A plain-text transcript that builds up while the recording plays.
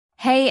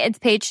Hey, it's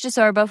Paige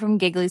DeSorbo from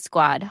Giggly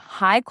Squad.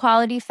 High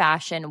quality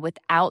fashion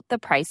without the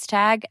price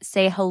tag.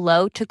 Say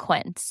hello to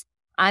Quince.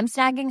 I'm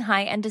snagging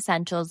high-end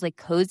essentials like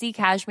cozy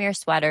cashmere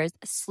sweaters,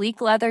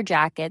 sleek leather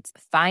jackets,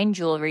 fine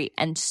jewelry,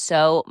 and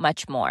so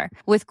much more.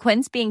 With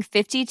Quince being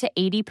 50 to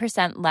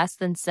 80% less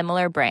than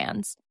similar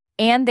brands.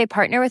 And they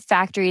partner with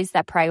factories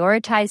that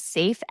prioritize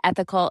safe,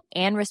 ethical,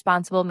 and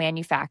responsible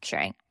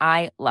manufacturing.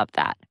 I love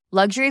that.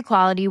 Luxury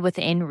quality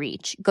within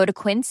reach. Go to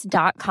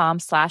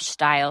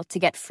quince.com/style to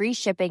get free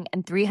shipping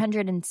and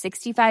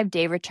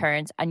 365-day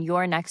returns on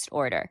your next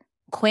order.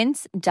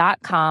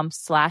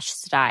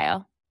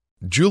 Quince.com/style.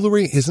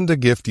 Jewelry isn't a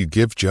gift you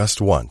give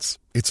just once.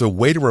 It's a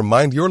way to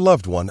remind your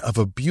loved one of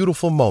a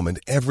beautiful moment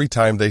every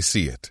time they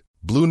see it.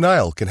 Blue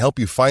Nile can help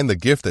you find the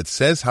gift that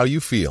says how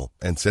you feel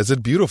and says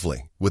it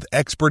beautifully, with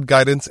expert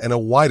guidance and a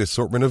wide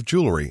assortment of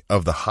jewelry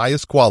of the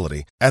highest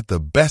quality at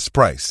the best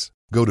price.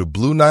 Go to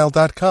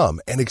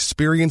BlueNile.com and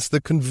experience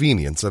the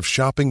convenience of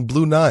shopping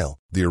Blue Nile,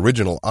 the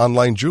original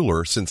online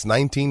jeweler since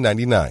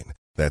 1999.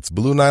 That's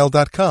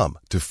BlueNile.com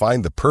to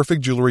find the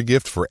perfect jewelry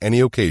gift for any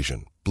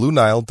occasion.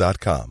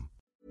 BlueNile.com.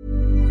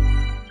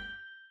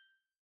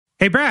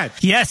 Hey, Brad.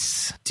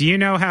 Yes. Do you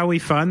know how we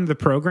fund the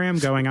program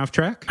Going Off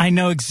Track? I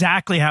know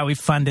exactly how we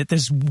fund it.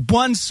 There's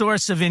one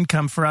source of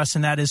income for us,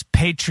 and that is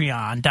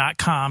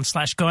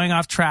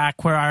patreon.com/goingofftrack,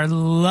 where our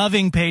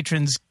loving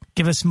patrons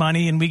give us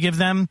money and we give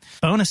them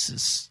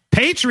bonuses.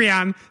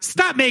 Patreon?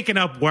 Stop making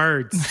up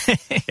words.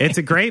 It's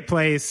a great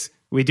place.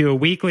 We do a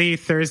weekly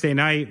Thursday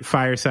night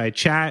fireside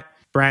chat.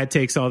 Brad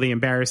takes all the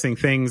embarrassing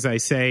things I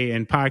say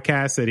in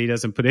podcasts that he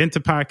doesn't put into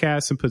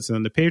podcasts and puts it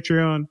on the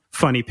Patreon.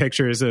 Funny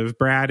pictures of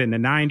Brad in the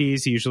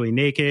 90s, usually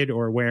naked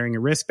or wearing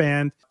a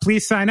wristband.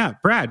 Please sign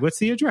up. Brad, what's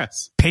the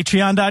address?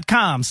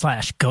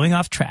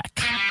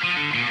 Patreon.com/goingofftrack.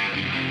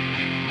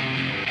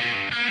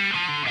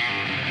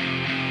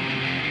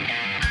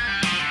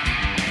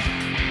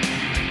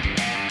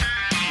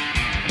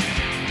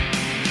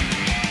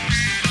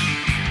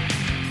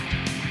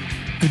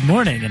 Good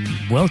morning and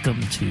welcome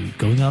to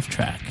Going Off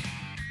Track.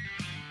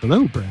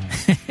 Hello, Brad.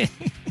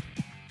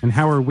 And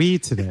how are we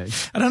today?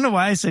 I don't know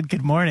why I said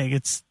good morning.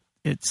 It's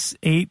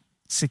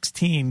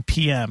 8:16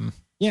 p.m.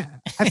 Yeah,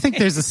 I think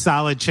there's a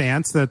solid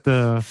chance that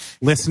the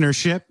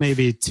listenership may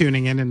be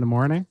tuning in the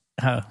morning.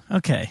 Oh,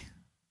 okay.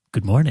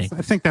 Good morning.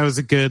 I think that was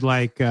a good,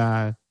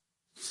 good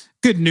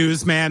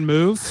newsman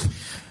move.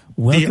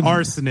 Welcome. The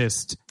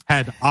arsonist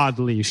had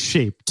oddly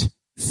shaped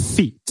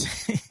feet.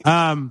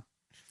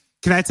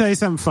 Can I tell you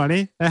something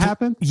funny that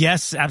happened?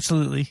 Yes,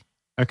 absolutely.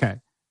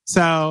 Okay.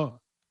 So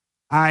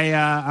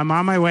I'm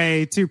on my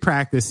way to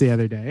practice the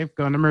other day,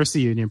 going to Mercy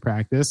Union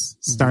practice,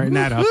 starting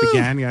that up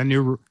again. Got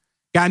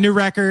a new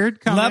record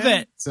coming. Love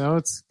it. So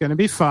it's going to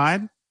be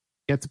fun.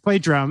 Get to play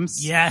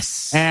drums.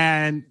 Yes.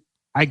 And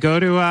I go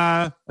to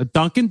a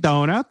Dunkin'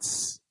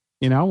 Donuts,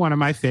 one of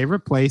my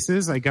favorite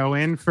places. I go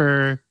in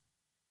for,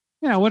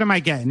 what am I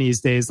getting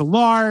these days? A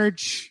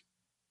large.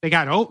 They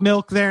got oat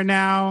milk there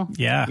now.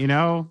 Yeah.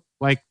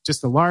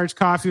 Just a large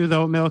coffee with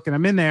oat milk. And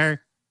I'm in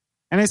there.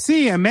 And I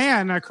see a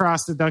man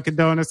across the Dunkin'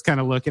 Donuts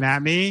kind of looking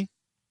at me.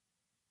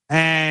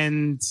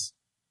 And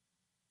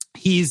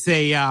he's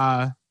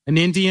an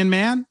Indian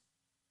man.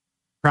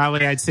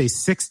 Probably, I'd say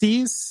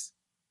 60s.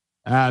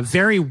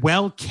 Very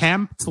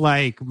well-kempt,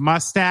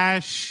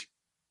 mustache.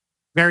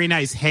 Very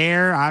nice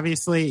hair,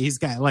 obviously. He's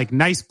got,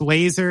 nice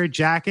blazer,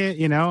 jacket,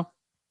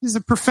 He's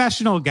a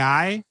professional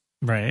guy.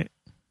 Right.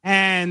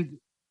 And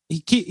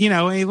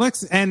he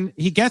looks and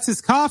he gets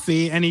his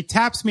coffee and he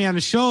taps me on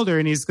the shoulder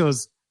and he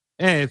goes,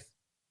 "Hey,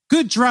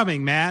 good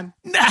drumming, man."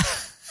 And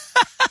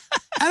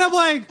I'm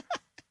like,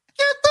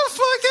 get the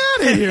fuck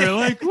out of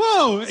here.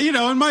 Whoa,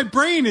 and my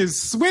brain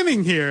is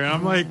swimming here.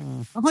 I'm like,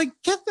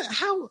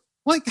 how?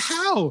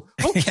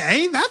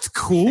 Okay, that's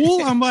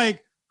cool. I'm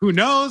like, who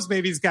knows?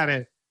 Maybe he's got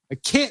a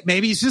kid.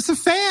 Maybe he's just a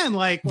fan.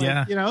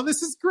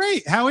 This is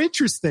great. How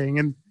interesting.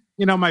 And,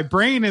 my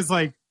brain is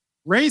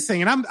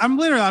racing and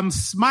I'm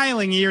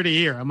smiling ear to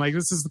ear. I'm like,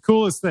 this is the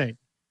coolest thing.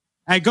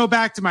 I go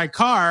back to my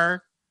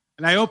car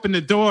and I open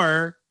the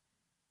door.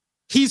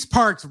 He's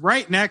parked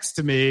right next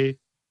to me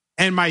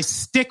and my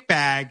stick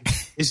bag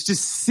is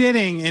just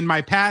sitting in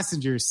my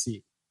passenger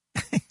seat.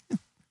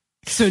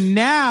 So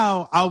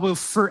now I will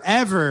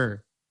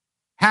forever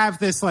have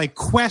this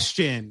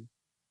question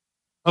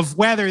of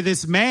whether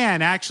this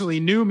man actually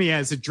knew me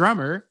as a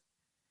drummer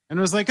and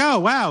was like, "Oh,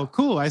 wow,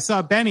 cool. I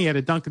saw Benny at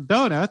a Dunkin'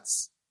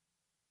 Donuts."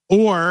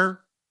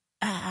 Or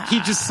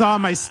he just saw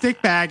my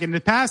stick bag in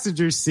the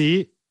passenger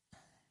seat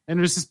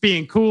and was just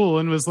being cool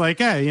and was like,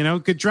 "Hey,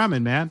 good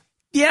drumming, man."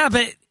 Yeah,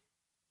 but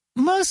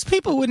most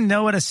people wouldn't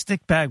know what a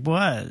stick bag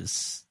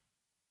was.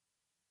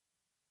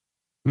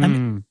 I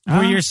mean,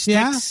 were your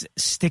sticks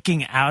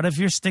sticking out of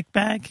your stick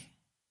bag?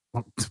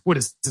 What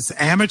is this,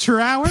 amateur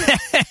hour?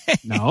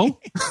 No.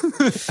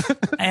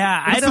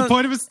 Yeah, What's the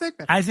point of a stick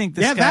bag? I think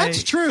this guy...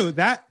 that's true.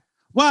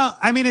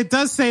 It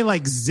does say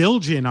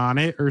Zildjian on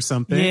it or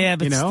something. Yeah,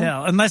 but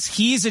still, unless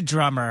he's a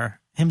drummer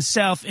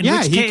himself, in which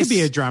case, he could be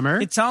a drummer.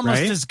 It's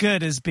almost as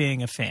good as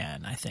being a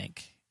fan, I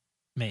think.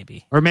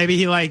 Maybe. Or maybe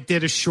he like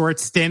did a short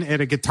stint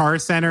at a Guitar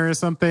Center or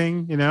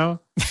something, you know,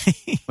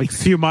 like a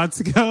few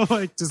months ago.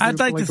 Like just I'd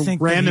like to a think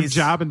random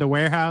job in the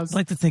warehouse. I'd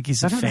like to think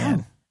he's a fan.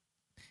 Know.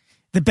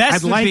 The best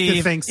I'd would like be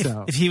to think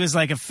so. If he was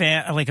like a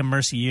fan, like a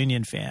Mercy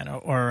Union fan,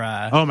 or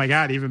oh my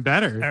God, even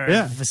better.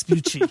 Yeah,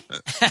 Vespucci.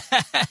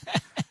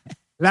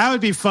 That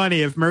would be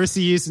funny if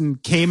Mercy Union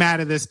came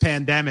out of this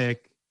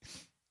pandemic,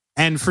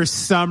 and for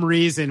some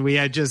reason we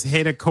had just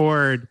hit a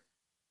chord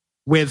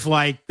with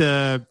like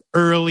the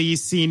early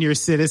senior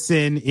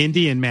citizen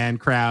Indian man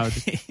crowd.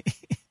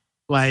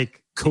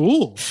 Like,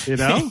 cool, you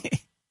know?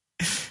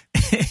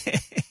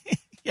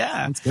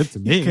 Yeah. That's good to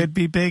me. It could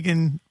be big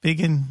in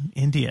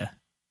India.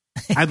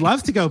 I'd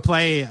love to go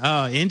play.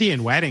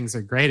 Indian weddings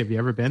are great. Have you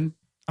ever been?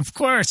 Of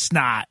course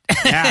not.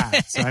 Yeah.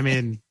 So, I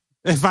mean,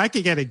 if I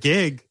could get a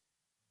gig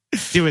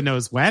doing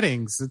those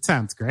weddings, it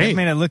sounds great. I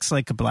mean, it looks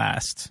like a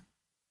blast.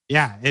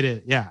 Yeah, it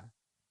is. Yeah.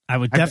 I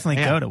would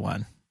definitely go to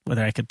one,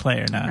 whether I could play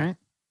or not. Right.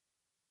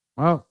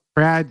 Well,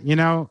 Brad, you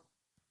know,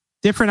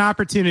 different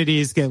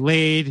opportunities get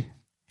laid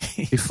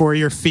before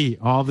your feet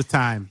all the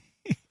time.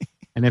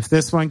 And if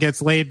this one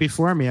gets laid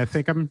before me, I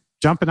think I'm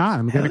jumping on.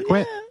 I'm going to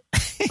quit. Yeah.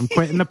 I'm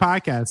quitting the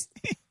podcast.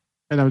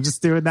 And I'm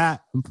just doing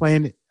that. I'm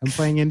playing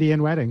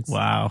Indian weddings.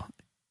 Wow.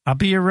 I'll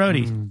be your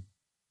roadie.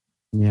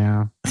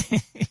 Yeah.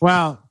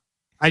 Well,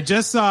 I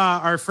just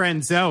saw our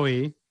friend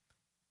Zoe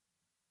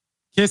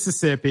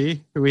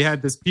Kississippi, who we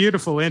had this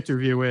beautiful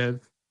interview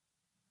with,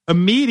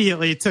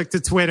 immediately took to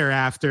Twitter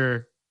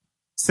after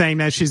saying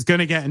that she's going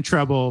to get in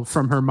trouble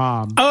from her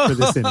mom for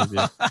this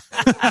interview.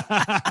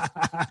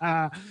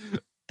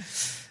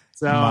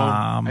 So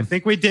Mom. I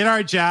think we did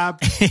our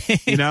job.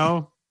 You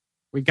know,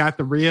 we got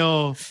the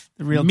real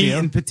meat deal.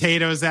 And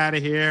potatoes out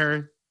of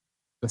here.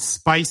 The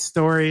spice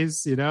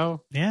stories, you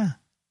know? Yeah.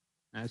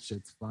 That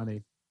shit's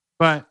funny.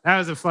 But that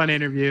was a fun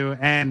interview.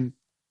 And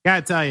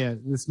gotta tell you,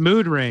 this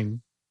Mood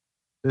Ring,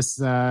 this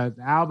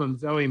album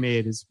Zoe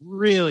made is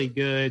really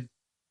good.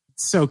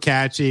 It's so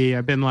catchy.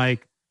 I've been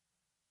like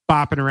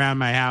bopping around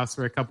my house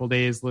for a couple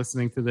days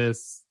listening to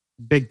this.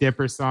 Big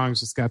Dipper songs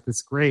just got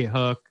this great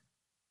hook.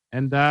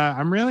 And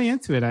I'm really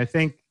into it. I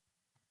think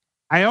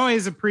I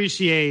always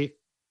appreciate,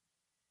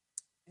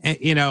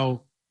 you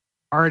know,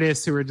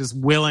 artists who are just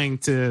willing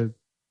to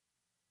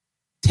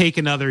take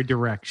another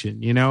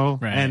direction, you know?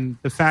 Right. And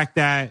the fact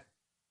that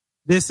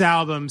this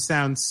album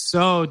sounds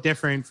so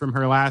different from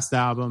her last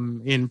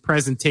album in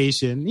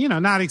presentation, you know,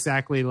 not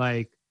exactly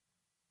like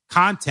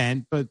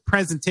content, but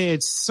presentation,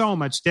 it's so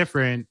much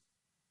different.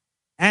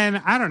 And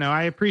I don't know,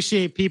 I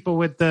appreciate people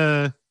with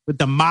the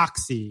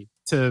moxie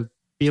to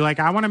be like,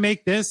 I want to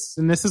make this,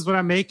 and this is what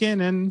I'm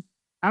making, and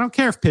I don't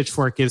care if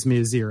Pitchfork gives me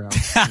a 0.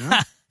 You know?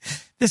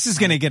 This is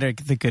going to get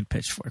the good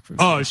Pitchfork.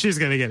 Oh, she's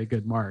going to get a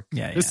good mark.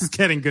 Yeah, this is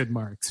getting good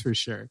marks for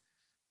sure.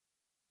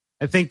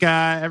 I think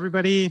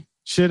everybody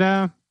should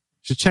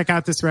check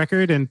out this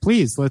record, and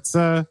please let's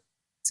get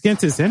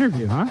into this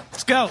interview, huh?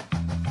 Let's go.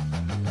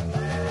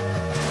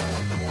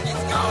 It's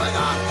going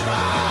on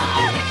drive.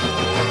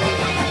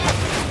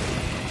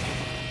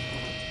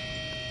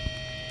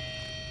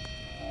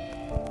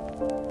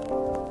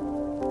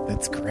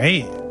 That's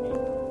great.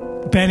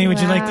 Benny, would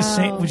you like to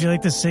sing? Would you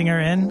like to sing her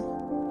in?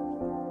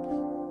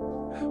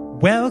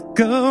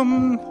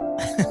 Welcome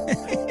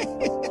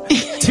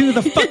to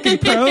the fucking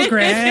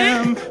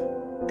program.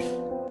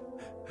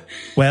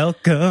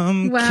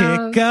 Welcome.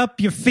 Wow. Kick up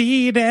your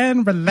feet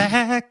and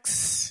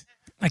relax.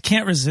 I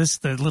can't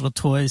resist the little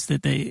toys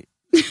that they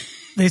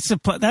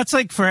supply. That's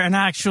like for an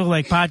actual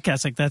like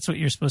podcast. Like that's what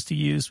you're supposed to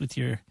use with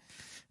your,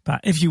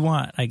 if you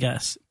want. I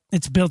guess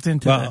it's built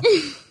into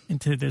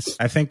into this.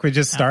 I think we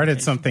just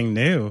started something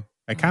new.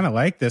 I kind of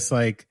like this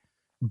like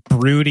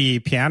broody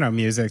piano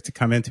music to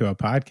come into a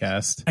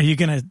podcast. Are you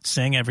gonna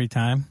sing every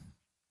time?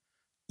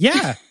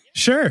 Yeah,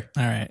 sure.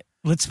 All right,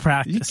 let's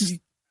practice.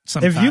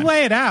 If you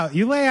lay out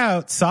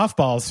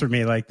softballs for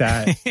me like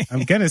that,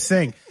 I'm going to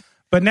sing.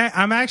 But now,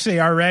 I'm actually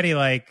already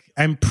like,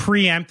 I'm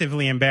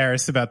preemptively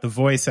embarrassed about the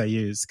voice I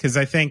use. Cause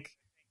I think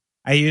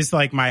I use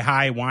like my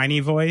high whiny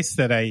voice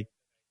that I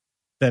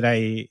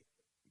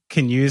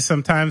can use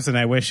sometimes. And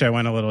I wish I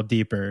went a little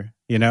deeper,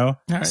 you know?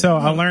 Right. So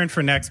I'll learn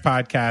for next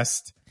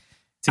podcast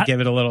to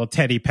give it a little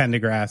Teddy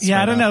Pendergrass.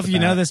 Yeah. I don't know if you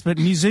know this, but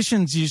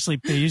musicians usually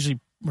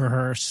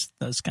rehearse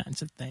those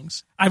kinds of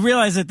things. I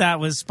realized that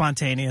was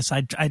spontaneous.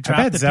 I dropped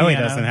I bet the Zoe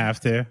piano. doesn't have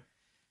to.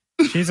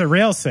 She's a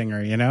real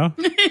singer, you know?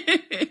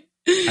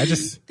 I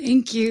just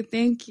Thank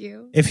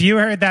you. If you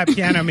heard that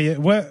piano music,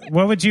 what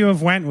would you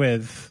have went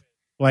with,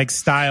 like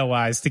style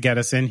wise, to get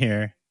us in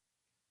here?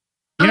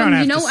 You don't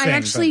have to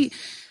sing,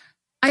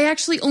 I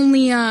actually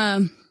only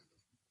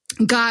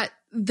got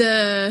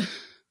the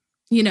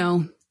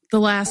the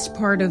last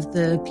part of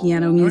the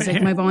piano music.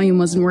 Right. My volume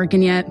wasn't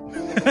working yet.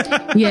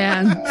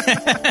 Yeah.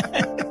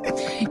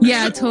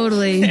 Yeah,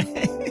 totally.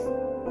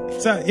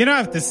 So you don't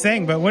have to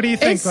sing, but what do you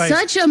think? It's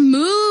such a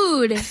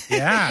mood.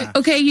 Yeah.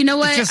 Okay, you know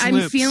what? just I'm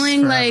loops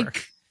feeling forever.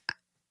 like,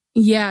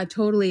 yeah,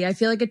 totally. I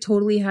feel like it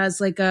totally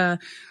has like a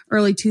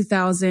early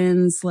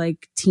 2000s,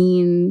 like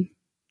teen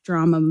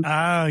drama.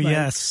 Oh,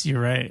 yes,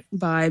 you're right.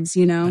 Vibes,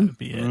 you know. That would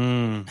be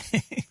it.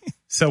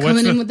 So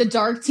coming in with the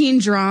dark teen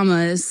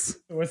dramas.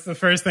 What's the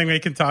first thing we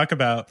can talk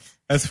about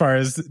as far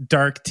as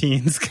dark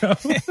teens go?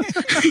 So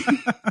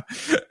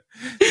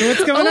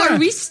what's going on? Are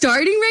we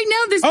starting right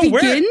now? This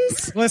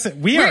begins?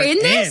 Listen, we're in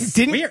this?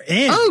 We are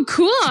in. Oh,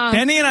 cool.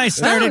 Benny and I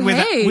started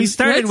we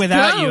started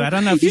without you. I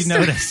don't know if you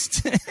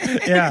noticed.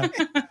 Yeah.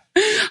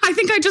 I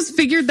think I just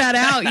figured that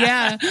out.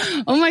 Yeah.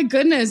 Oh my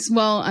goodness.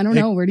 Well, I don't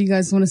know. Where do you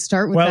guys want to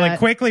start with that? Well, it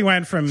quickly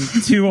went from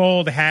two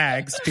old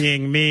hags,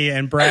 being me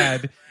and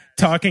Brad,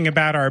 talking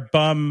about our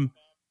bum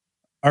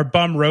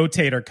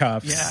rotator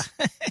cuffs. Yeah.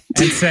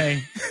 And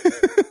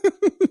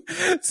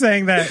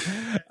saying that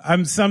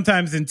I'm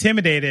sometimes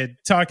intimidated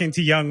talking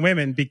to young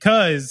women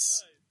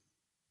because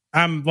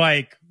I'm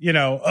like,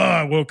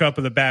 I woke up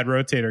with a bad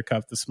rotator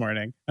cuff this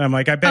morning. And I'm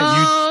like, I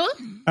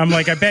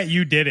bet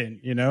you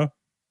didn't,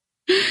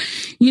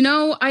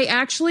 I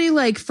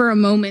actually for a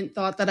moment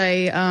thought that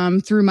I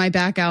threw my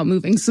back out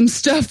moving some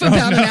stuff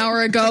about an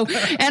hour ago,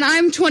 and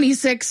I'm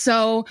 26,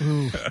 so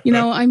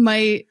I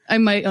might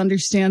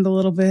understand a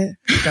little bit.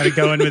 Got to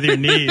go in with your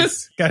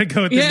knees. Got to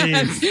go with the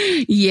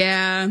knees.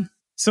 Yeah.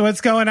 So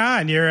what's going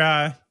on?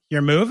 You're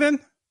moving?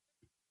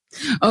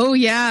 Oh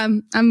yeah,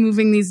 I'm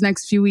moving these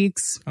next few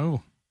weeks.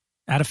 Oh,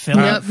 out of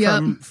Philly.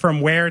 Yep.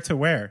 From where to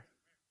where?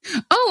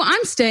 Oh,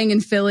 I'm staying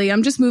in Philly.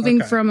 I'm just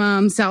moving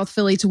from South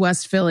Philly to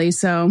West Philly.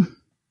 So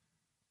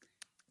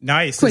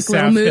nice. Quick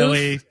little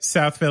move.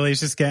 South Philly's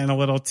just getting a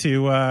little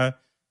too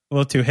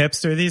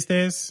hipster these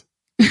days.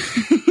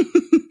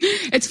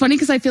 It's funny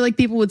because I feel like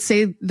people would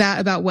say that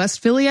about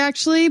West Philly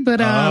actually,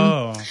 but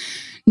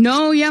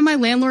no, yeah, my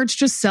landlord's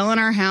just selling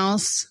our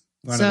house.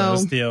 One of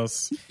those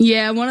deals.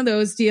 Yeah, one of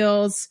those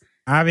deals.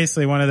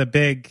 Obviously, one of the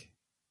big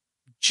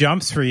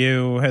jumps for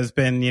you has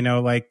been,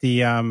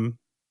 the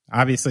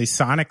obviously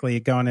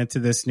sonically going into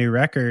this new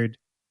record.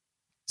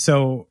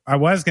 So I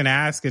was going to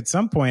ask at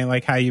some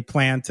point, how you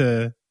plan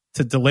to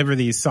deliver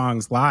these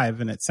songs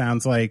live, and it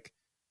sounds like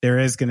there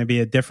is going to be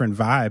a different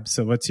vibe.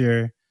 So what's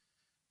your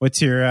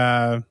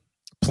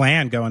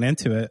plan going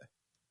into it?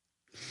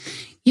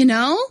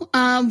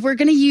 We're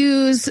going to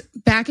use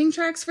backing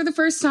tracks for the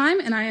first time,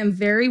 and I am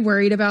very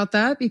worried about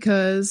that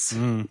because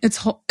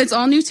it's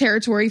all new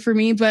territory for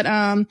me. But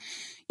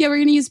we're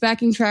going to use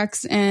backing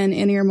tracks and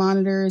in-ear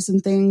monitors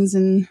and things,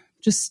 and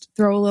just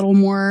throw a little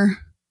more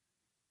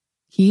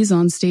keys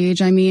on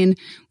stage. I mean,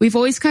 we've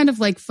always kind of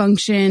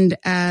functioned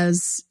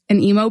as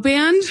an emo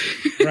band,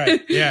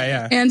 right?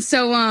 Yeah. And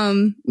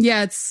so,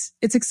 it's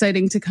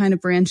exciting to kind of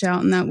branch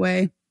out in that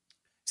way.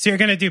 So you're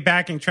going to do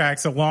backing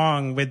tracks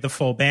along with the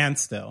full band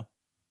still?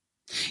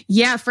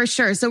 Yeah, for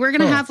sure. So we're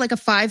going to have a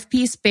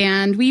 5-piece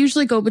band. We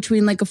usually go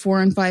between a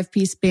 4 and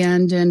 5-piece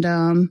band,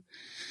 and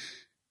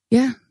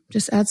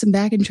just add some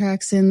backing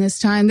tracks in this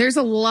time. There's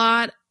a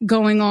lot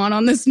going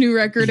on this new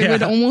record. Yeah. It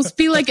would almost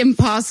be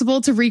impossible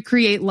to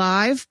recreate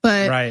live,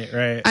 but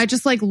right. I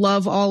just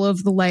love all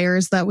of the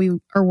layers that we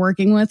are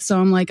working with. So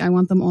I'm I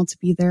want them all to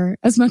be there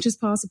as much as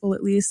possible,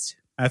 at least.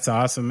 That's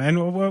awesome.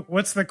 And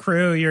what's the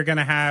crew you're going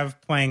to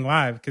have playing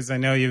live? Because I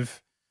know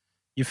you've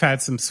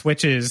had some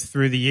switches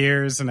through the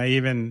years, and I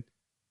even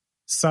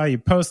saw you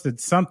posted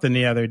something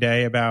the other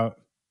day about,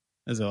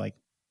 is it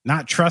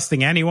not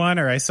trusting anyone?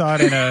 Or I saw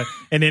it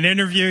in an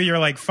interview.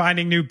 You're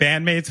finding new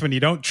bandmates when you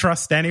don't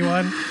trust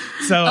anyone.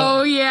 So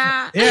oh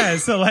yeah, yeah.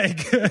 So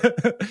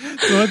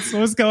so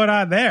what's going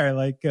on there?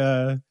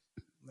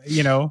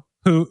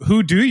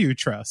 Who do you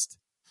trust?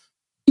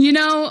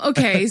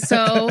 Okay,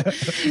 so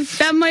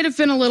that might have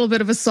been a little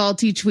bit of a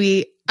salty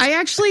tweet. I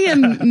actually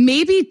am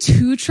maybe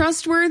too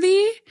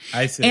trustworthy.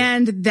 I see.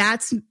 And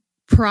that's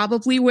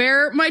probably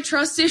where my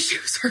trust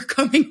issues are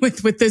coming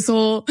with this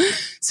whole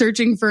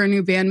searching for a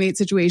new bandmate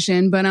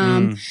situation. But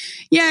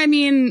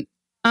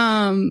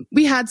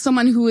we had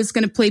someone who was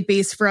going to play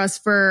bass for us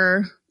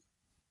for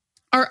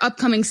our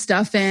upcoming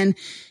stuff, and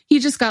he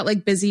just got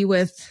busy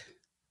with,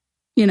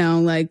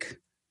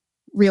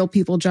 real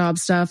people job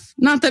stuff.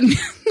 Not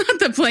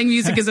that playing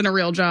music isn't a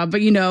real job,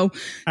 but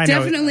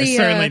definitely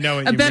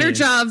a better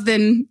job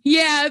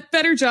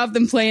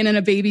than playing in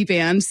a baby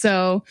band.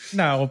 So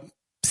no,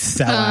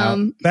 sell out.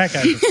 That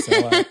guy's a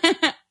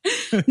sellout.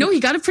 No, he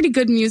got a pretty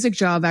good music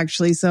job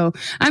actually. So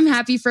I'm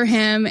happy for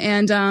him.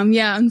 And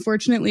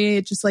unfortunately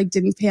it just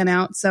didn't pan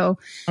out. So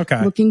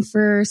looking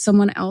for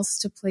someone else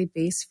to play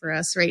bass for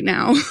us right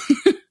now.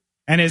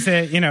 And is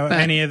it,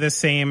 any of the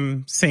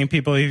same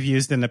people you've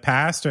used in the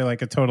past, or a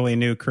totally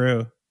new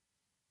crew?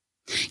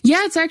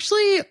 Yeah, it's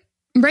actually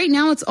right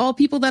now it's all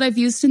people that I've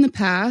used in the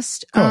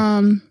past.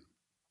 Cool.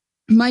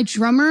 My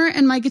drummer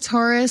and my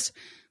guitarist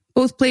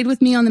both played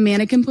with me on the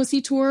Mannequin Pussy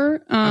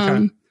tour.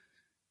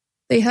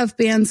 They have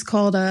bands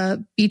called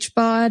Beach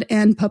Bod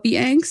and Puppy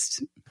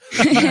Angst.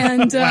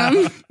 And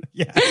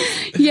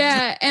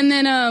yeah, and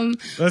then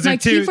those are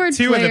two of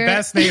the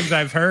best names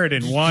I've heard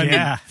in one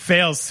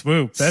fail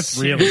swoop. That's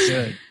really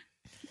good.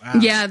 Wow.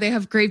 Yeah, they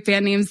have great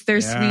band names.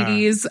 They're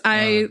sweeties.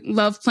 I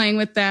love playing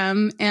with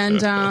them.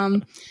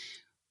 And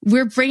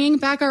we're bringing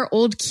back our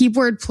old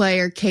keyboard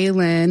player,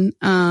 Kaylin.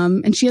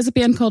 And she has a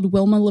band called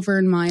Wilma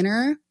Laverne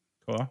Minor.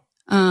 Cool.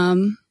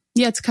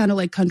 Yeah, it's kind of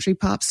like country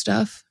pop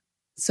stuff.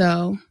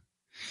 So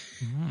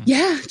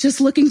yeah, just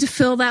looking to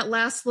fill that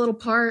last little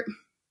part.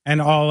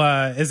 And all,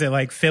 is it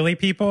like Philly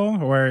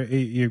people or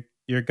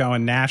you're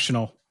going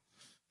national?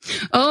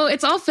 Oh,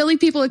 it's all Philly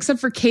people except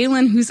for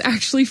Kaylin, who's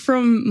actually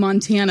from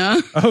Montana.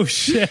 Oh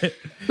shit.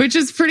 Which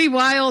is pretty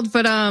wild.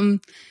 But,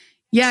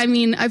 yeah, I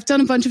mean, I've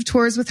done a bunch of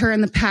tours with her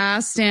in the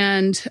past,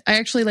 and I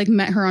actually like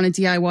met her on a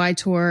DIY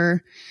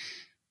tour,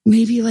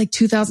 maybe like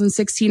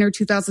 2016 or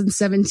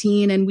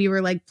 2017. And we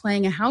were like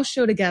playing a house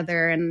show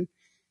together, and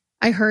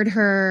I heard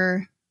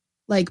her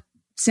like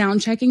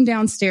sound checking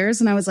downstairs,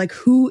 and I was like,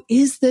 who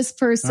is this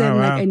person? Oh,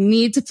 wow. Like, I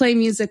need to play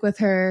music with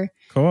her.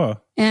 Cool.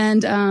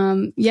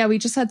 And yeah, we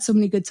just had so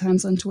many good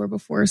times on tour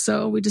before,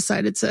 so we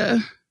decided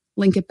to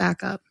link it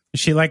back up. Is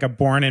she like a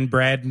born and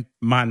bred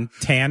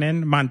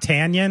Montanian?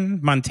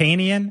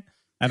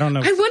 I don't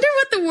know. I wonder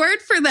what the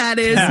word for that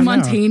is. Yeah,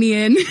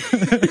 Montanian.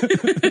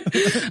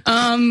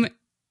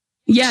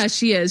 Yeah,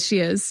 she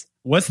is.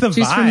 What's the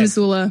She's vibe? from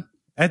Missoula.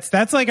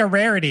 That's like a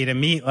rarity to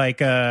meet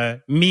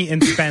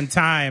and spend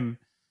time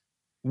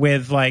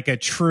with like a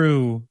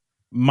true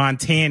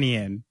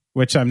Montanian,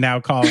 which I'm now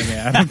calling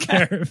it. I don't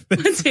care if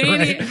it's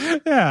right.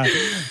 Yeah.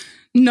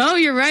 No,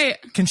 you're right.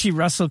 Can she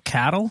rustle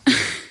cattle?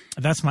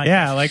 That's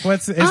my like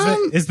is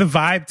the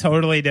vibe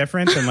totally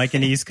different than like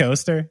an East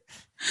Coaster?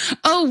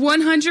 Oh,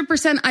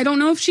 100%. I don't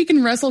know if she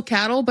can wrestle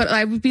cattle, but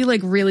I would be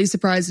like really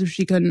surprised if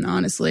she couldn't,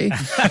 honestly.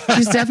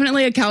 She's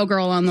definitely a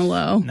cowgirl on the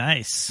low.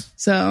 Nice.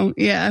 So,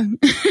 yeah.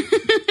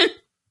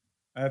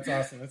 That's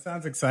awesome. That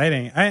sounds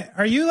exciting.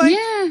 Are you like,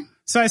 yeah.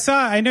 So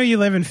I know you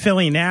live in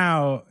Philly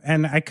now,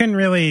 and I couldn't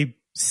really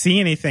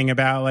see anything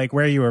about like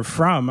where you were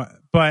from,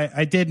 but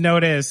I did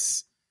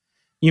notice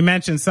you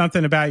mentioned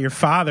something about your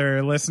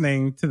father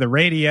listening to the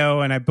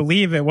radio, and I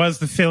believe it was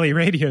the Philly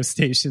radio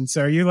station.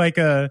 So are you like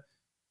a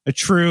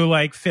true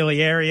like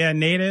Philly area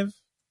native?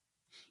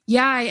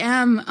 Yeah, I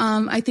am.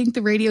 I think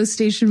the radio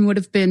station would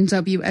have been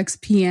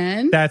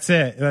WXPN. That's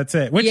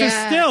it. Which is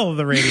still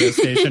the radio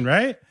station,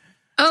 right?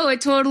 Oh,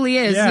 it totally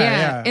is.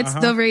 Yeah. It's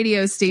the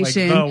radio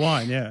station. Like the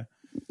one, yeah.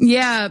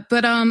 Yeah,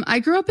 but I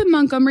grew up in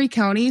Montgomery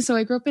County, so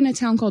I grew up in a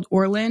town called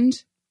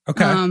Orland.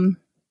 Okay.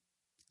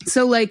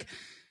 So like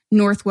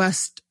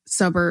northwest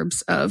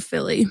suburbs of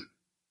Philly.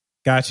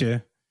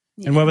 Gotcha.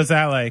 Yeah. And what was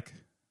that like?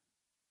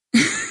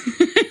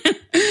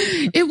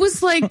 It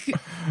was like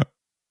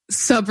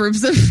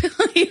suburbs of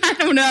Philly. I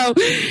don't know.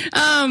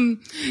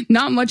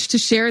 Not much to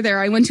share there.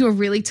 I went to a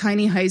really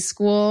tiny high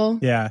school.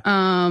 Yeah.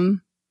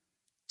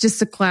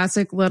 Just a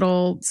classic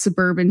little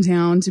suburban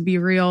town, to be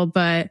real.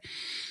 But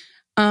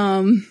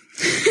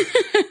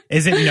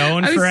is it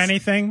known for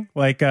anything?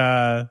 Like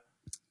like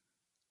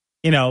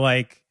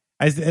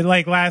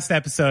last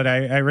episode,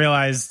 I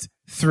realized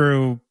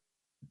through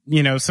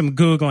some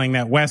Googling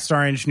that West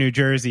Orange, New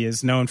Jersey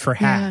is known for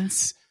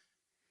hats.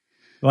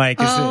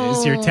 Like,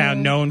 is your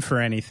town known for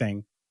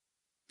anything?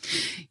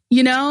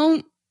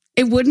 It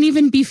wouldn't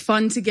even be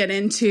fun to get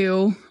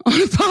into on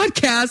a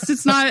podcast.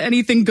 It's not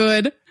anything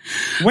good.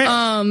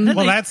 Well,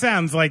 that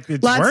sounds like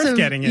it's worth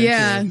getting into.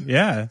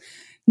 Yeah.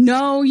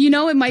 No,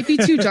 it might be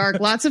too dark.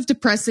 Lots of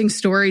depressing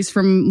stories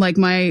from like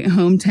my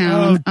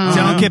hometown.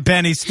 Don't get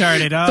Benny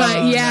started.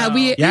 But yeah,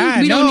 we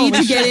don't need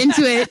to get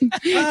into it.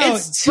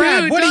 It's too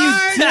Brad, what dark.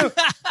 are you doing?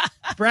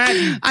 Brad,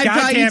 you I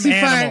brought you goddamn too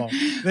animal. far.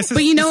 This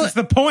But is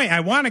the point.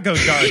 I want to go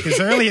dark as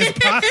early as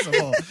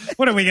possible.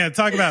 What are we going to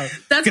talk about?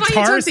 That's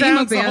guitar why you talk to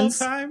emo sounds the whole bands.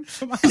 time?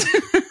 Come on.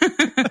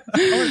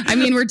 I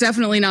mean, we're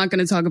definitely not going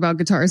to talk about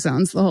guitar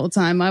sounds the whole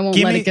time. I won't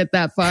let it get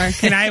that far.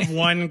 Can I have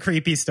one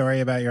creepy story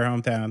about your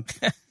hometown?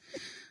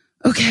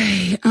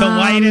 Okay. The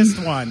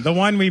lightest one. The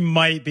one we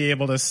might be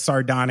able to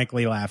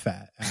sardonically laugh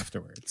at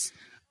afterwards.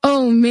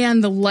 Oh, man.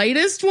 The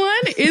lightest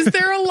one? Is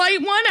there a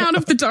light one out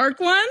of the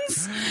dark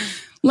ones?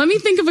 Let me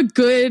think of a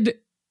good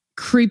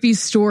creepy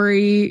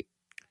story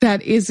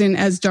that isn't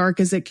as dark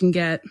as it can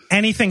get.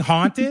 Anything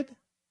haunted?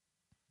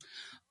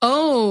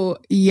 Oh,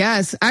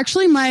 yes.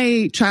 Actually,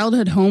 my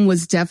childhood home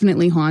was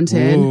definitely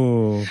haunted.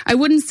 Ooh. I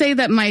wouldn't say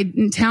that my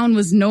town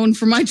was known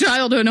for my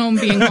childhood home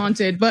being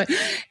haunted, but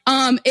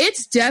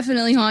it's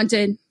definitely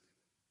haunted.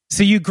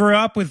 So you grew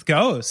up with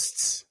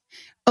ghosts?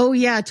 Oh,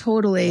 yeah,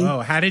 totally. Oh,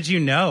 how did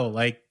you know?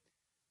 Like,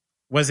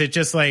 was it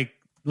just like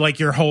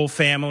your whole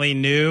family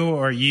knew,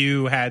 or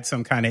you had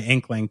some kind of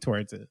inkling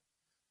towards it?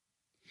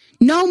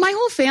 No, my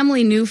whole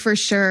family knew for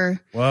sure.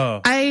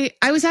 Whoa. I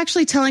was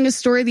actually telling a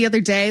story the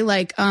other day.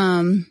 Like,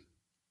 there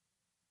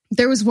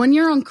was one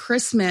year on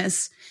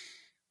Christmas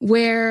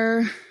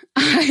where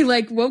I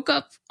like woke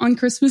up on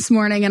Christmas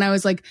morning and I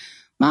was like,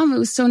 Mom, it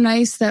was so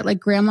nice that like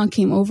grandma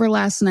came over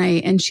last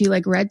night and she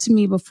like read to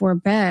me before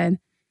bed.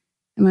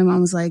 And my mom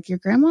was like, your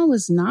grandma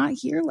was not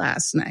here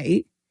last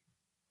night.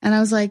 And I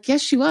was like, yes,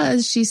 she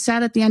was. She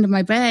sat at the end of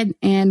my bed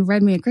and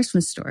read me a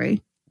Christmas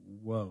story.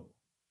 Whoa.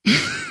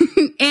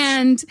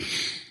 And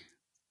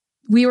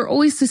we were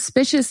always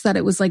suspicious that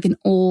it was like an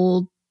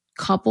old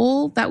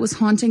couple that was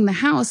haunting the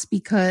house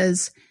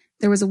because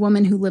there was a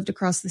woman who lived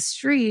across the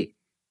street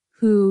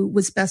who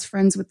was best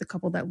friends with the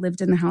couple that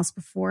lived in the house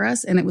before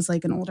us. And it was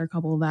like an older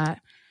couple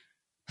that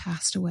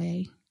passed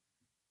away.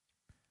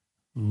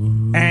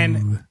 Ooh.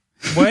 And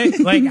what,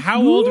 like,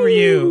 how old were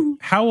you?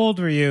 How old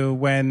were you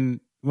when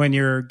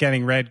you're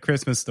getting read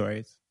Christmas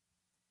stories?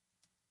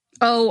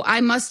 Oh, I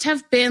must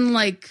have been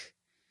like,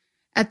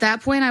 at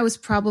that point, I was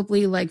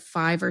probably like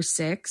 5 or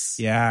 6.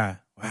 Yeah.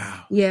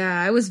 Wow. Yeah,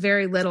 I was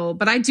very little,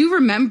 but I do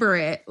remember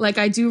it. Like,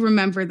 I do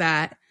remember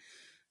that.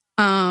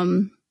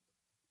 And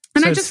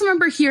I just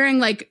remember hearing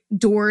like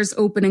doors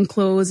open and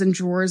close and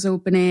drawers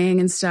opening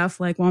and stuff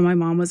like while my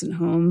mom wasn't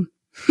home.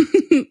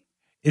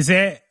 Is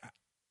it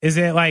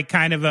like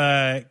kind of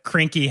a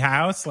crinky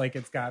house? Like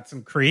it's got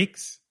some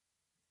creaks?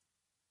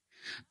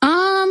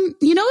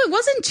 It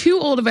wasn't too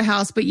old of a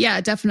house, but yeah,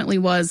 it definitely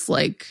was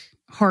like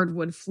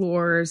hardwood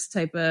floors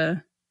type of,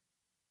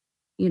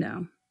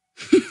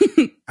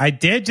 I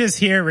did just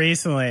hear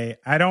recently,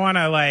 I don't want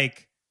to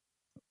like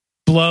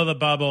blow the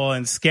bubble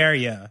and scare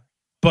you,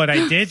 but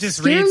I did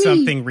just read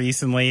something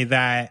recently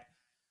that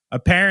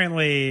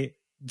apparently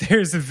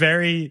there's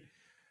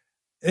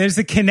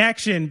a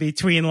connection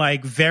between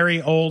like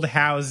very old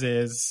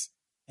houses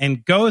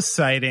and ghost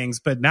sightings,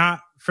 but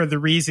not for the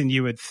reason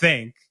you would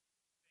think,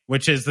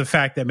 which is the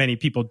fact that many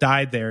people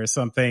died there or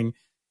something.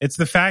 It's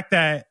the fact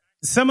that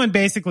someone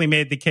basically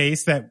made the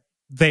case that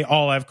they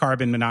all have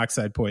carbon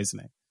monoxide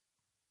poisoning.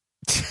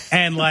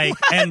 And like,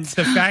 and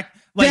the fact,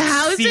 like, the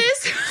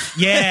houses?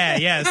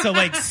 Yeah. So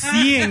like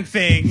seeing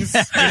things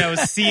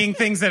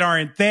that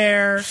aren't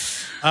there,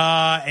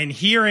 and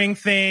hearing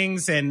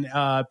things and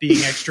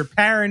being extra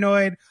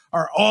paranoid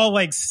are all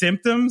like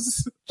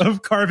symptoms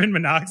of carbon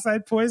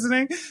monoxide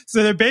poisoning.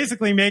 So they're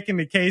basically making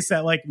the case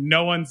that like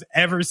no one's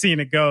ever seen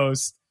a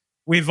ghost.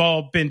 We've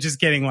all been just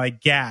getting like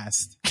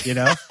gassed,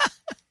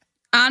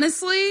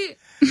 Honestly,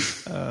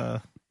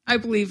 I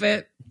believe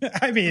it.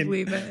 I mean,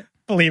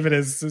 believe it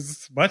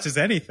as much as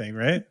anything,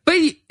 right? But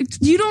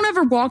you don't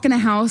ever walk in a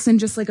house and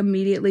just like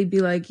immediately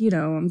be like,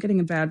 I'm getting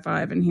a bad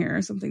vibe in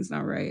here. Something's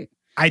not right.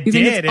 I you did.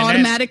 Think it's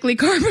automatically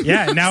carbon.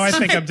 Yeah. Now I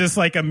think I'm just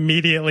like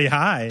immediately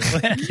high.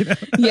 Like,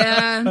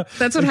 Yeah.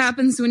 That's what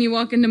happens when you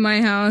walk into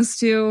my house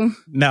too.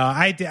 No,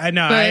 I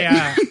know.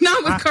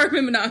 Not with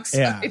carbon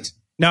monoxide. Yeah.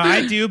 No,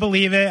 I do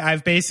believe it.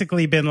 I've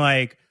basically been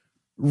like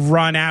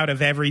run out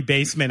of every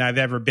basement I've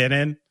ever been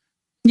in.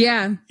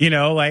 Yeah.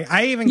 Like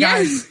I even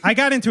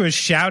got into a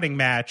shouting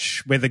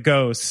match with a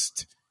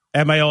ghost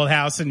at my old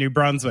house in New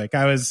Brunswick.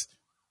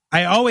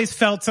 I always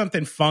felt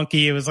something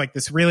funky. It was like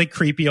this really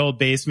creepy old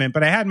basement,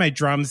 but I had my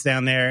drums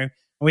down there and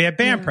we had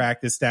band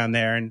practice down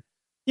there. And,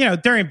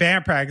 during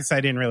band practice,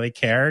 I didn't really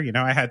care.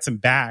 I had some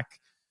back,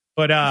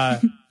 but,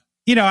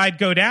 I'd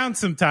go down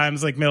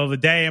sometimes like middle of the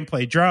day and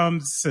play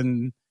drums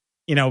and,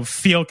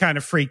 feel kind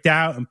of freaked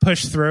out and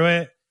push through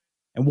it.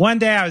 And one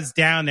day I was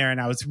down there and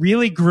I was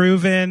really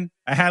grooving.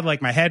 I had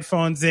like my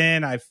headphones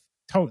in. I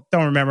don't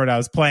remember what I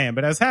was playing,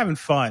 but I was having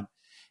fun.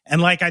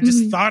 And like, I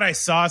just thought I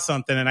saw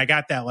something and I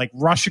got that like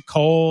rush of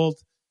cold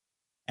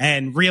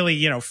and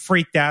really,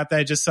 freaked out that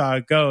I just saw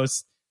a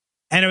ghost.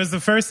 And it was the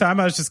first time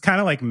I was just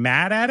kind of like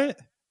mad at it.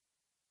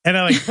 And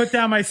I like put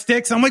down my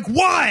sticks. I'm like,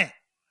 what?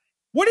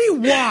 What do you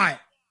want?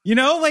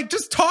 Like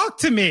just talk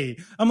to me.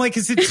 I'm like,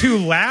 is it too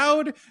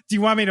loud? Do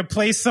you want me to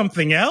play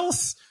something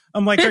else?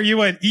 I'm like, are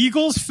you an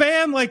Eagles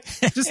fan? Like,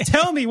 just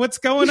tell me what's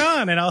going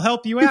on and I'll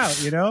help you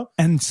out,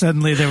 And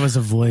suddenly there was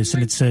a voice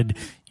and it said,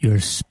 "You're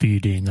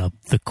speeding up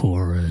the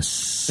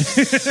chorus."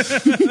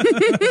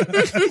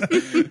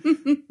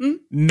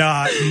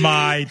 Not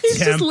my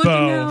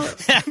tempo.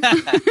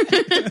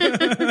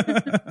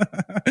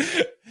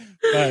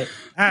 But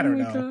I don't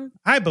know. God.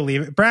 I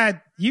believe it.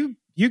 Brad, you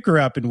grew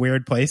up in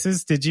weird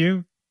places. Did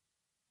you?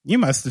 You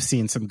must have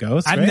seen some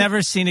ghosts. I've right?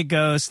 never seen a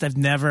ghost. I've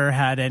never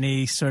had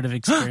any sort of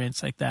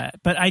experience like that.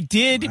 But I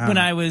did, when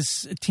I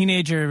was a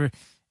teenager,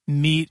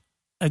 meet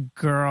a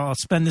girl,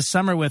 spend the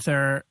summer with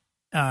her.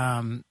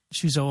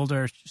 She was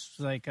older. She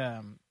was like,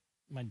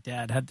 my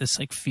dad had this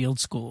like field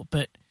school,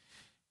 but it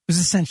was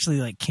essentially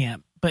like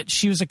camp. But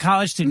she was a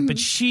college student, but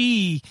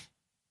she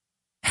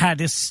had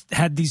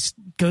these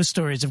ghost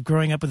stories of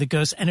growing up with a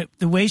ghost. And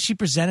the way she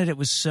presented it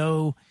was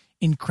so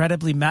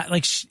incredibly,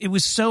 it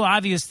was so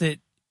obvious that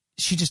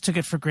she just took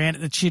it for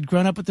granted that she had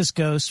grown up with this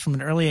ghost from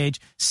an early age,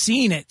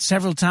 seen it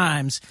several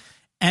times.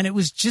 And it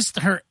was just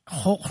her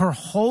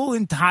whole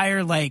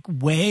entire like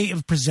way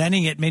of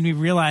presenting it made me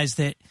realize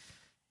that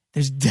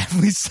there's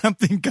definitely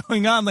something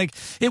going on. Like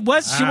she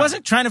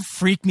wasn't trying to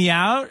freak me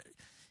out.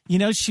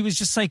 She was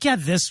just like, yeah,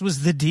 this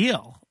was the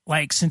deal.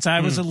 Like since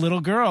I was a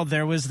little girl,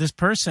 there was this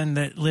person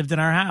that lived in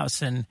our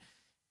house and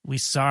we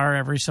saw her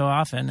every so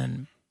often.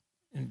 And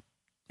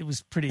it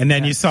was pretty. And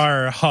then you saw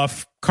her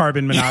huff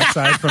carbon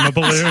monoxide from a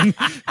balloon.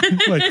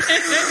 Like,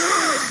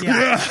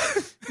 yeah.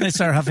 I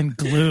saw her huffing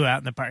glue out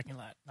in the parking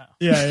lot. No.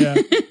 Yeah.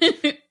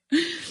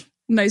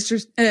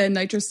 Nitrous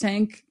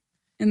tank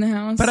in the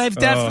house. But I've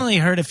definitely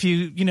heard a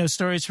few,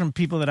 stories from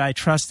people that I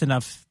trust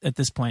enough at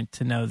this point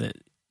to know that,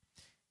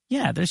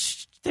 Yeah,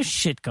 there's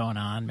shit going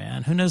on,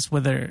 man. Who knows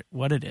what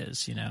it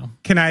is, you know?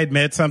 Can I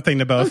admit something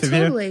to both of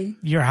totally.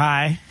 You're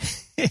high.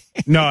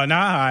 No,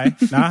 not high.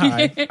 Not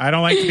high. I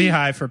don't like to be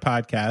high for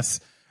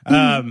podcasts.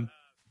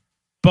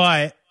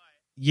 But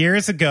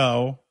years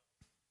ago,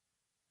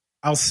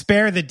 I'll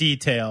spare the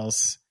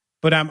details,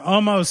 but I'm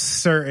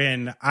almost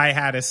certain I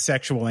had a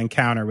sexual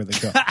encounter with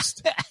a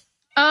ghost.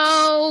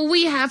 Oh,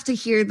 we have to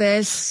hear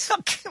this.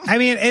 I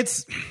mean,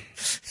 it's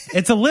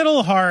a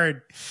little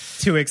hard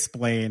to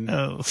explain.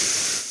 Oh.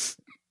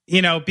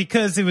 You know,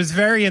 because it was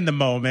very in the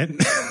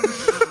moment.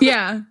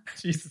 Yeah.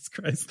 Jesus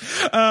Christ.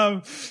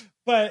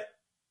 But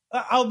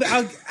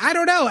I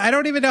don't know. I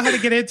don't even know how to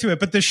get into it.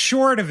 But the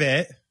short of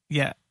it,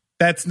 yeah,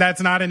 that's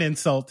not an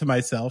insult to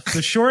myself.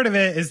 The short of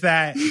it is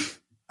that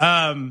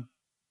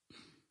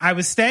I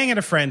was staying at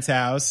a friend's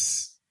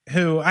house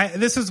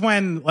this was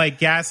when like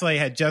Gaslight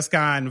had just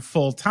gone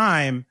full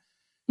time.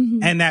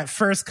 Mm-hmm. And that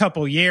first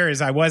couple years,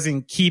 I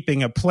wasn't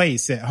keeping a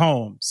place at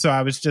home. So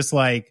I was just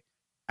like,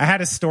 I had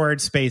a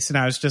storage space and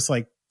I was just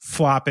like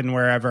flopping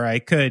wherever I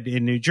could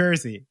in New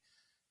Jersey.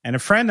 And a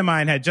friend of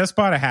mine had just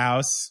bought a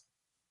house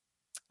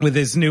with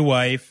his new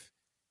wife.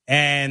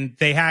 And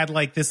they had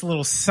like this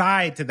little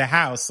side to the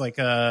house, like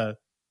it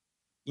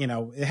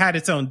had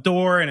its own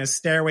door and a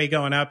stairway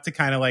going up to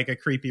kind of like a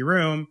creepy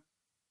room.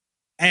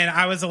 And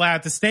I was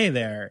allowed to stay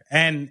there.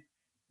 And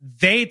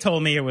they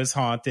told me it was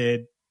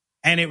haunted.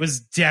 And it was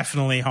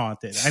definitely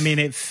haunted. I mean,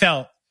 it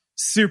felt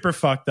super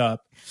fucked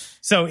up.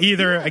 So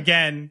either,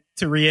 again,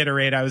 to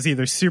reiterate, I was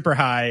either super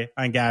high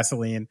on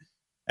gasoline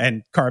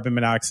and carbon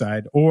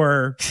monoxide,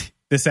 or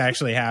this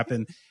actually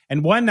happened.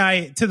 And one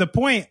night, to the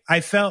point, I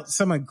felt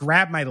someone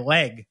grab my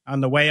leg on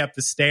the way up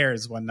the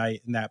stairs one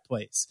night in that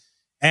place.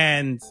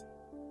 And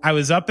I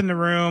was up in the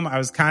room. I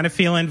was kind of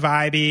feeling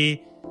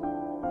vibey.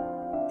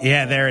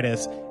 Yeah, there it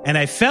is. And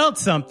I felt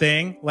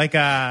something like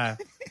kind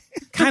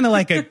of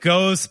like a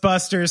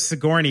Ghostbusters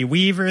Sigourney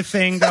Weaver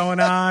thing going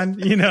on,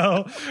 you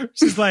know?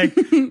 She's like,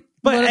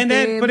 but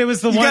it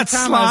was the one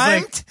time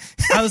I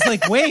was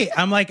like, wait,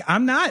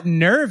 I'm not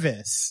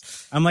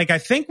nervous. I'm like, I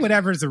think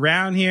whatever's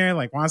around here,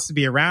 like wants to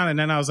be around. And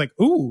then I was like,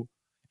 ooh.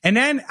 And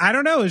then I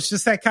don't know. It's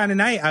just that kind of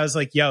night. I was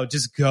like, yo,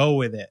 just go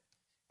with it.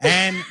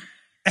 And,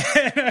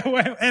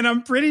 and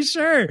I'm pretty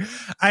sure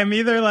I'm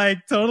either like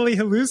totally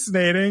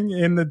hallucinating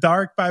in the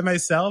dark by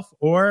myself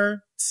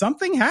or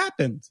something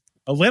happened.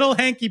 A little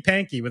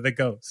hanky-panky with a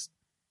ghost.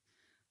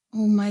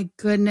 Oh, my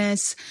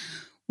goodness.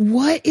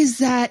 What is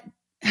that?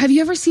 Have you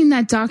ever seen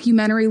that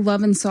documentary,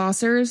 Love and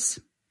Saucers?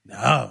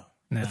 No.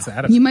 What's that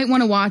about? You might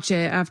want to watch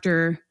it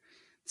after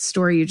the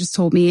story you just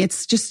told me.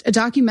 It's just a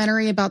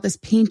documentary about this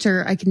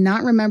painter. I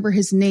cannot remember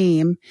his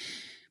name,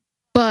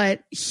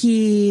 but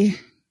he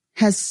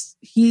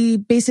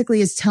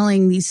basically is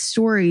telling these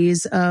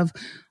stories of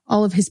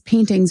all of his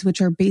paintings,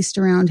 which are based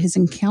around his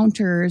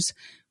encounters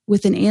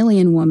with an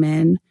alien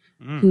woman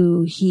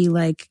who he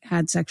like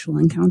had sexual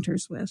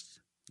encounters with.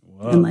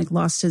 Whoa. And like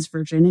lost his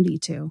virginity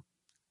to.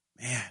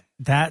 Man,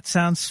 that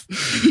sounds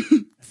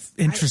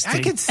interesting.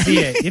 I could see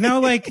it. You know,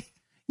 like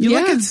you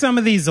look at some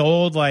of these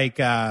old like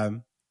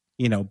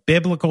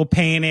biblical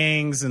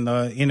paintings and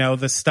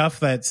the stuff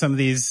that some of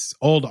these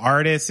old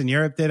artists in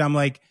Europe did. I'm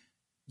like,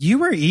 you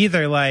were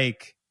either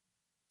like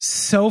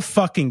so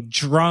fucking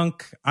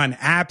drunk on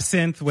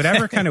absinthe,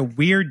 whatever kind of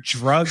weird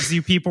drugs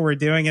you people were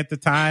doing at the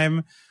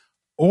time,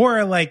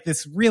 or like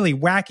this really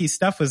wacky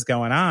stuff was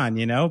going on,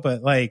 you know?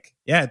 But like,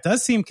 yeah, it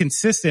does seem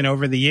consistent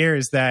over the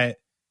years that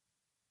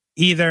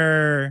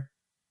either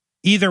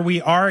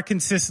we are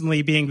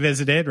consistently being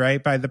visited,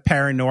 right, by the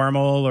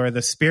paranormal or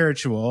the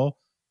spiritual,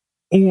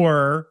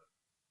 or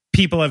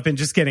people have been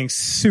just getting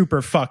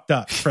super fucked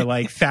up for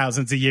like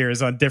thousands of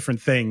years on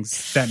different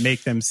things that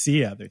make them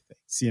see other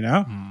things, you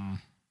know?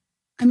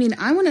 I mean,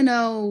 I want to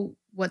know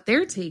what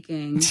they're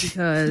taking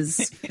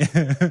because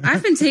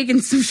I've been taking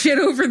some shit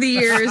over the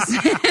years.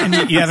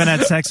 And you haven't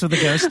had sex with a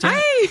ghost yet?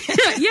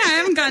 I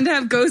haven't gotten to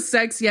have ghost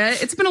sex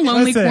yet. It's been a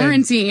lonely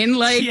quarantine.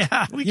 Like,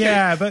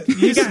 but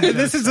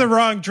this is the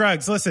wrong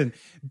drugs. Listen,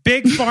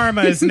 Big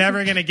Pharma is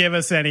never going to give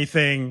us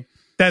anything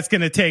that's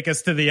going to take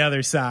us to the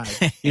other side.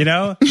 You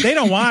know, they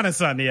don't want us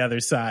on the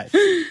other side.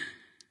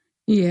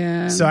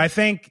 Yeah. So I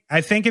think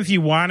if you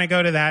want to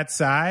go to that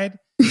side,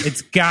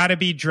 it's got to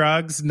be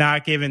drugs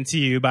not given to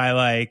you by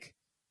like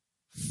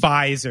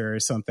Pfizer or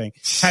something.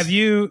 Have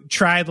you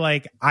tried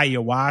like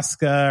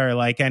ayahuasca or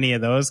like any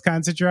of those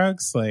kinds of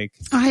drugs? Like,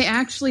 I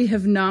actually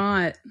have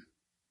not.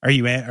 Are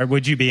you in, or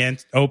would you be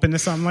open to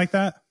something like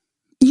that?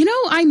 You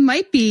know, I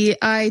might be.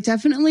 I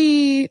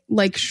definitely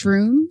like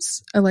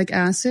shrooms. I like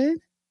acid.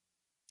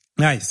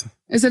 Nice.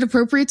 Is it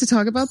appropriate to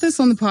talk about this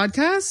on the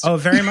podcast? Oh,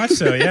 very much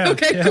so. Yeah.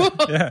 Okay, cool.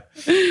 Yeah.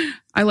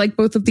 I like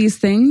both of these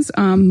things.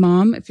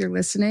 Mom, if you're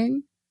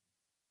listening.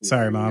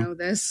 Sorry, you Mom. know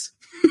this.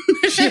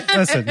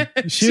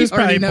 She was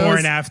probably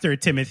born after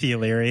Timothy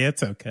Leary.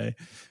 It's okay.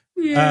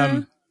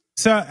 Yeah.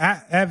 So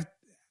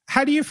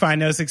how do you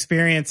find those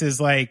experiences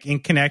like in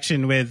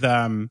connection with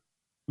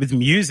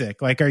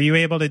music? Like, are you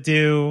able to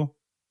do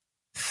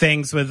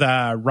things with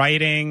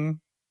writing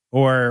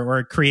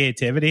or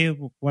creativity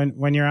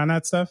when you're on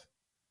that stuff?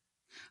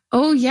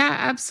 Oh yeah,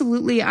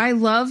 absolutely. I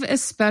love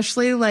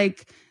especially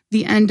like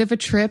the end of a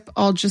trip.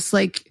 I'll just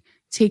like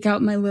take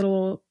out my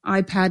little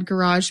iPad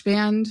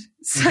GarageBand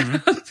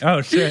setup.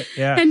 Oh shit,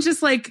 yeah. And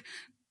just like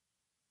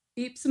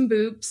beep some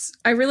boops.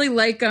 I really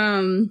like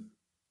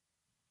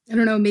I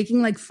don't know,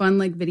 making like fun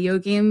like video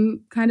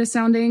game kind of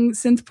sounding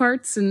synth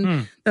parts,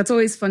 and that's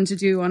always fun to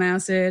do on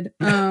acid.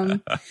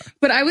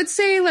 But I would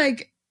say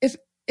like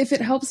if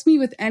it helps me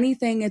with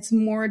anything, it's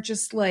more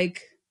just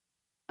like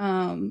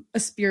a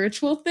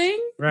spiritual thing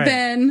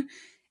than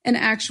an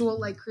actual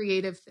like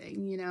creative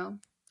thing, you know?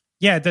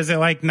 Yeah. Does it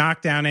like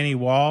knock down any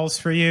walls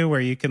for you where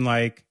you can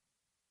like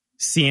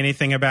see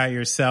anything about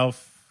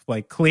yourself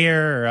like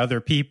clear, or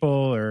other people,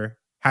 or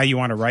how you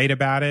want to write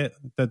about it?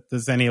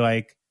 Does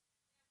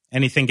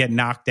anything get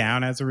knocked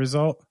down as a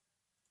result?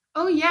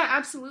 Oh yeah,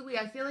 absolutely.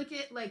 I feel like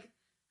it like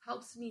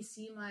helps me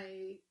see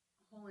my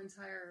whole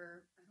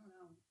entire, I don't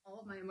know, all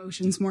of my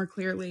emotions more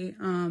clearly.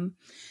 And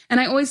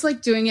I always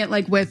like doing it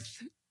like with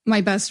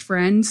my best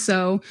friend.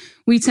 So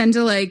we tend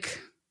to like,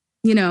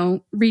 you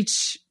know,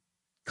 reach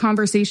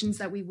conversations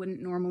that we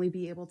wouldn't normally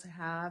be able to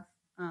have.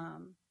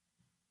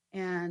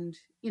 And,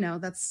 you know,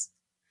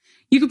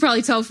 you could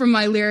probably tell from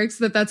my lyrics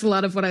that that's a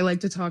lot of what I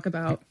like to talk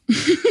about.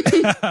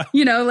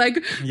 You know,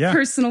 like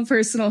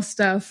personal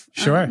stuff.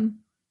 Sure.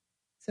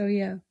 So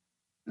yeah,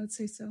 I would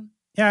say so.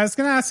 Yeah, I was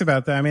going to ask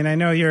about that. I mean, I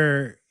know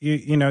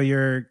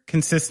you're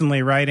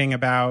consistently writing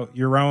about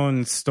your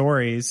own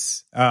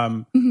stories,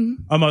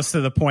 almost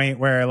to the point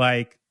where,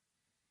 like,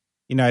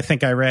 you know, I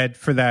think I read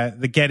for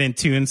the Get in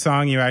Tune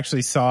song, you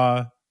actually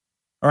saw,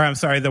 or I'm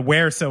sorry, the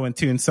We're So in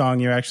Tune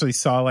song, you actually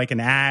saw like an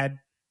ad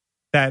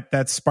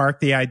that sparked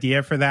the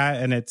idea for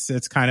that, and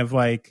it's kind of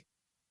like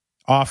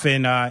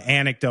often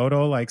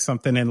anecdotal, like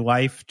something in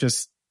life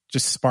just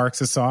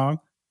sparks a song.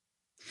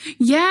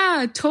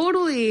 Yeah,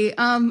 totally.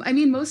 I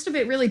mean, most of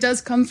it really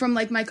does come from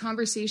like my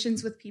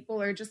conversations with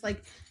people, or just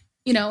like,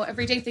 you know,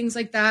 everyday things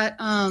like that.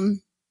 I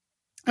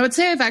would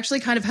say I've actually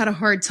kind of had a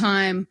hard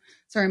time.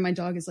 Sorry, my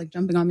dog is like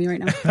jumping on me right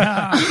now.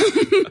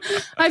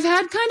 I've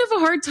had kind of a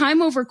hard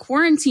time over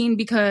quarantine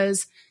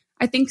because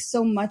I think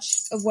so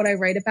much of what I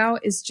write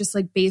about is just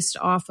like based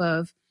off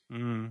of,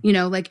 you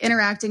know, like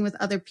interacting with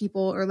other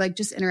people, or like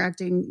just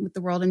interacting with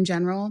the world in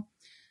general.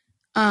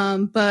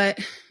 But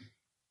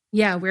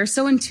yeah, We're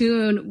So in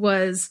Tune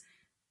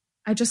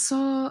I just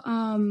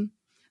saw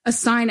a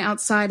sign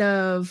outside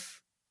of,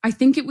 I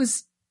think it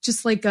was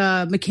just like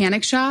a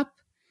mechanic shop,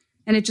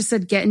 and it just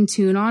said Get in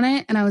Tune on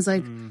it. And I was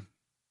like,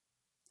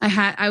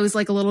 I was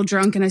like a little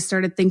drunk, and I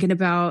started thinking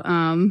about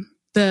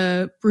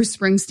the Bruce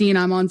Springsteen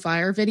I'm on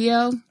Fire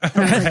video. And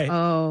I was like,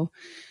 oh,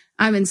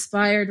 I'm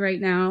inspired right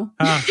now.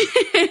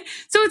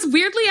 So it's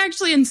weirdly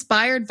actually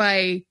inspired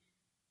by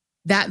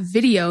that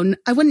video.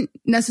 I wouldn't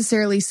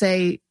necessarily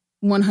say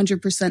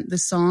 100% the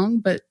song,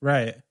 but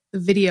the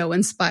video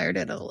inspired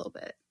it a little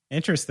bit.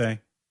 Interesting.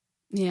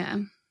 Yeah.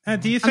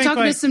 Do you think I'm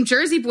talking to some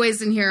Jersey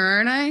boys in here,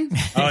 aren't I?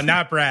 Oh,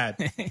 not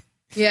Brad.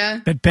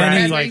 Yeah. But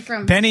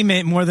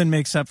Benny more than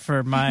makes up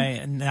for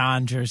my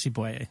non-Jersey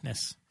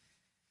boyness.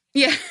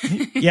 Yeah.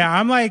 Yeah,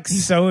 I'm like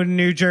so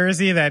New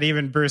Jersey that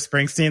even Bruce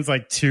Springsteen's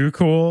like too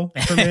cool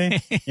for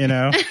me, you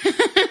know?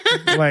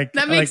 Like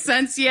that makes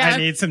sense, yeah. I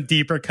need some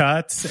deeper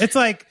cuts. It's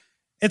like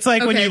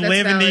when you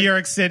live in New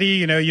York City,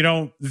 you know, you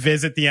don't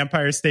visit the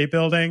Empire State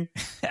Building.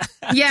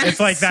 Yeah. It's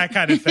like that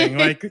kind of thing.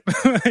 Like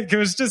it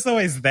was just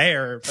always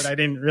there, but I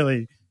didn't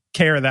really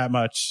care that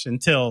much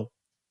until,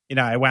 you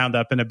know, I wound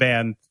up in a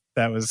band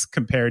that was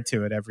compared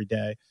to it every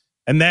day.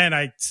 And then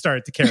I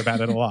started to care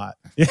about it a lot.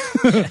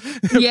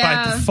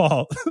 By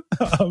default.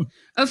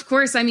 Of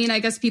course. I mean, I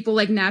guess people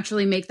like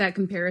naturally make that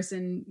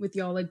comparison with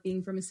y'all like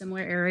being from a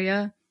similar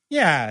area.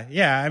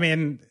 Yeah. I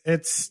mean,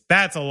 that's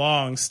a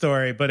long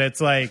story, but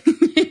it's like,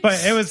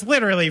 but it was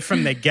literally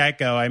from the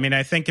get-go. I mean,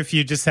 I think if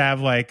you just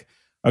have like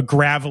a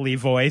gravelly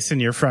voice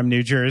and you're from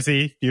New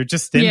Jersey, you're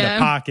just in the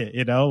pocket,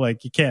 you know,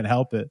 like you can't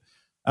help it.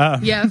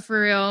 Yeah, for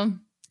real.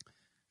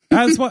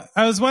 I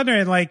was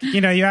wondering, like,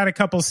 you know, you had a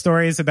couple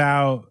stories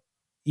about,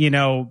 you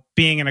know,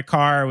 being in a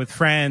car with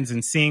friends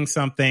and seeing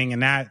something,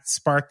 and that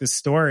sparked the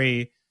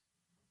story.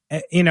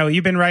 You know,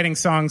 you've been writing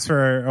songs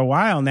for a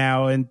while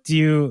now, and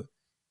do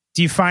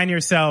you find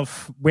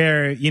yourself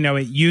where, you know,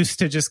 it used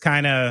to just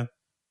kind of,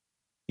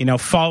 you know,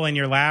 fall in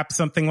your lap,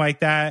 something like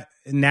that?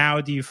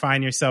 Now, do you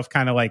find yourself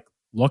kind of like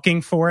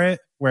looking for it,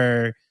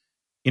 where,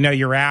 you know,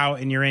 you're out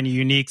and you're in a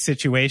unique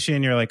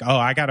situation, you're like, oh,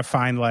 I got to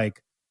find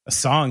like a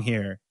song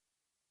here?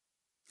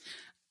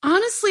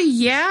 Honestly,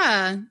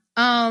 yeah.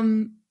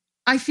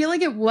 I feel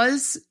like it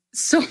was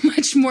so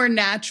much more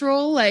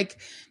natural, like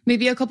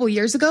maybe a couple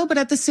years ago, but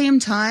at the same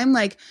time,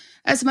 like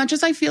as much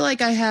as I feel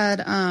like I had,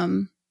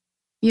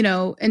 you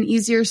know, an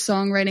easier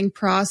songwriting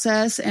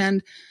process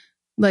and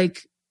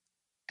like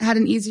had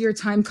an easier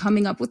time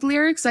coming up with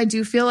lyrics, I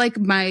do feel like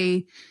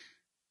my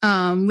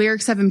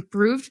lyrics have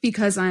improved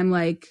because I'm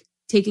like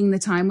taking the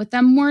time with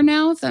them more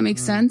now, if that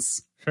makes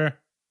sense. Sure.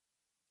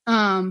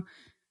 But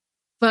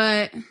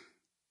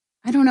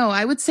I don't know.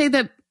 I would say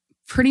that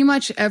pretty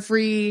much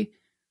every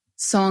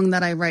song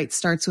that I write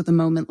starts with a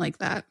moment like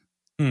that.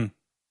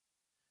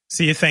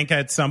 So you think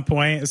at some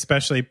point,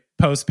 especially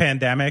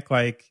post-pandemic,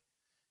 like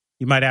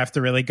you might have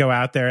to really go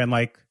out there and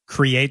like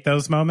create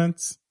those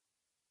moments?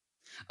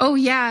 Oh,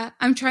 yeah.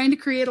 I'm trying to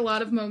create a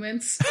lot of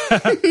moments.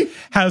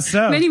 How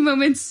so? Many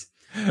moments.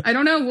 I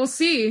don't know. We'll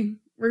see.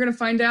 We're going to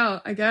find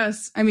out, I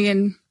guess. I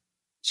mean,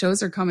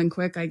 shows are coming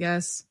quick, I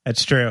guess.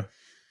 That's true.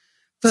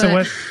 But,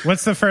 so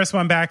what's the first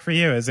one back for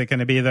you? Is it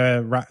going to be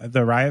the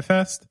Riot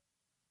Fest?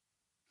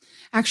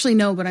 Actually,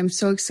 no, but I'm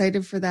so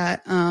excited for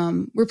that.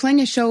 We're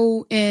playing a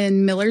show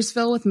in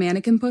Millersville with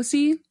Mannequin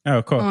Pussy.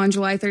 Oh, cool. On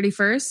July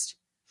 31st.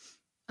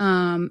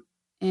 And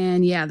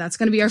yeah, that's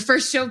going to be our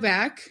first show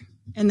back.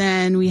 And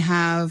then we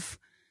have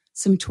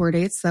some tour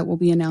dates that we'll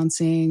be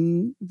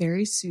announcing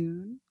very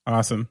soon.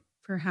 Awesome.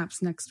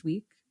 Perhaps next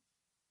week.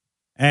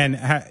 And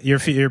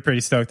you're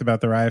pretty stoked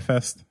about the Riot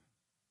Fest?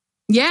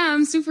 Yeah,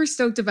 I'm super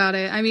stoked about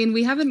it. I mean,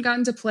 we haven't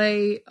gotten to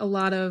play a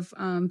lot of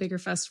bigger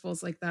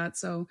festivals like that.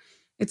 So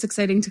it's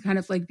exciting to kind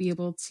of like be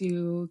able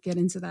to get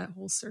into that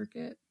whole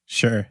circuit.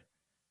 Sure.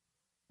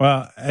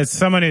 Well, as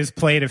someone who's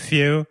played a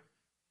few,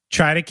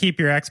 try to keep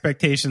your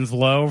expectations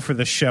low for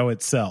the show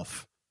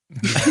itself.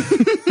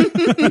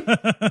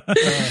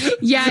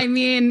 Yeah, I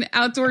mean,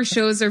 outdoor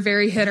shows are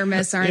very hit or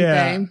miss, aren't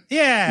they?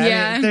 Yeah.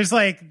 Yeah. I mean,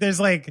 there's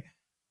like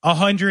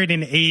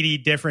 180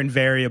 different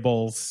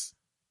variables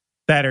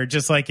that are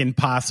just like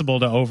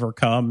impossible to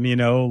overcome, you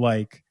know,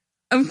 like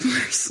of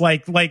course.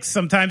 Like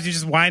sometimes you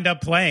just wind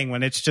up playing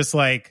when it's just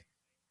like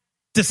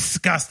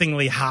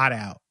disgustingly hot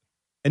out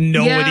and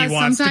nobody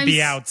wants to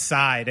be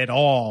outside at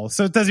all.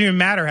 So it doesn't even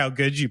matter how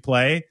good you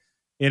play,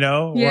 you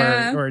know,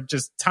 or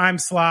just time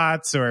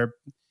slots or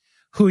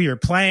who you're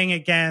playing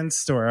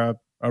against, or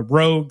a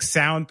rogue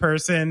sound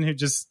person who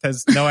just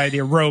has no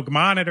idea, rogue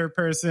monitor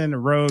person, a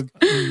rogue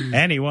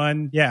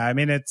anyone. Yeah, I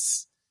mean,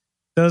 it's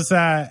those,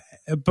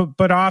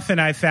 but often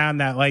I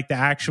found that like the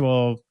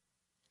actual,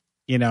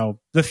 you know,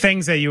 the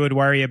things that you would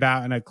worry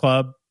about in a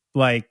club,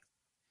 like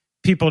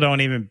people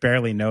don't even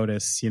barely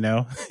notice, you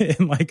know,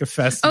 in like a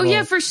festival. Oh,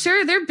 yeah, for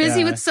sure. They're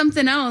busy with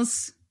something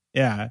else.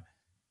 Yeah.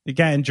 You're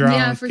getting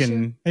drunk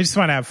and they just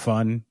want to have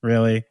fun,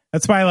 really.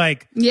 That's why,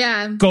 like,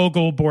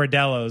 Gogol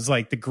Bordello is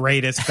like the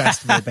greatest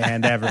festival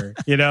band ever,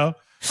 you know?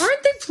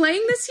 Aren't they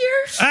playing this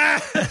year?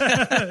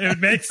 It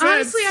would make sense.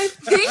 Honestly, I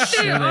think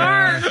they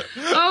are.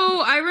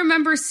 Oh, I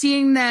remember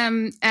seeing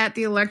them at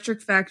the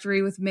Electric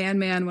Factory with Man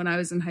Man when I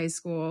was in high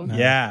school.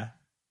 Yeah.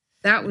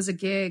 That was a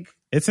gig.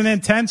 It's an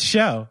intense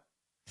show.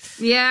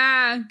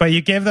 Yeah. But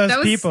you give those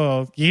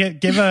people, you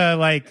give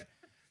a,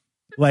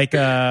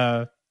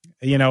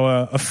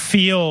 a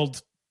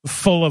field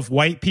full of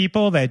white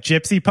people that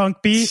gypsy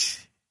punk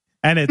beat,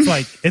 and it's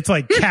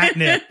like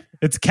catnip.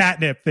 It's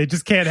catnip. They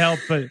just can't help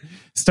but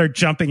start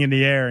jumping in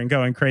the air and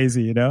going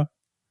crazy, you know?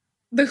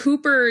 The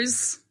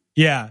Hoopers.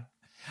 Yeah.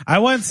 I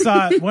once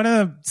saw one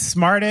of the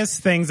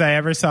smartest things I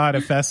ever saw at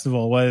a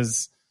festival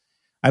was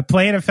I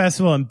played a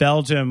festival in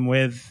Belgium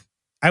we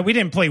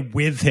didn't play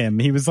with him.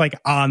 He was like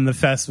on the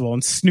festival,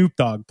 and Snoop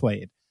Dogg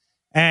played.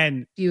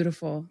 And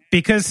beautiful.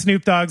 Because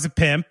Snoop Dogg's a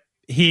pimp,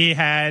 he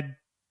had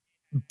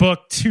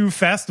booked 2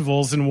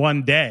 festivals in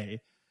one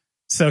day.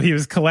 So he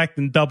was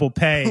collecting double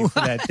pay for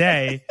that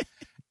day.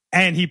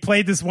 And he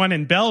played this one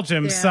in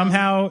Belgium. Yeah.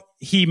 Somehow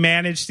he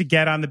managed to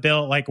get on the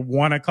bill at like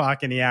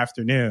 1:00 in the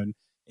afternoon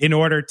in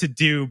order to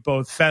do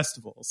both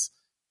festivals.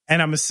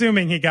 And I'm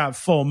assuming he got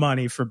full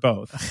money for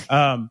both.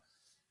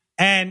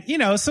 And, you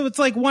know, so it's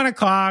like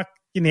 1:00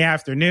 in the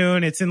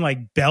afternoon. It's in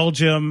like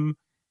Belgium.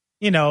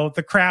 You know,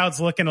 the crowd's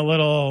looking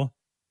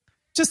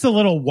just a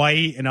little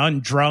white and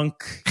undrunk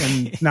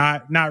and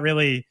not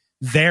really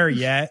there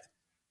yet.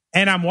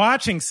 And I'm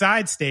watching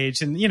Side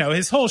Stage, and, you know,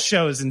 his whole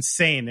show is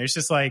insane. There's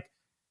just like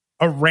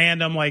a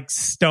random like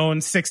stone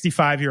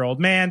 65-year-old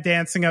man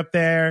dancing up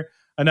there.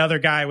 Another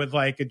guy with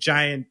like a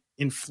giant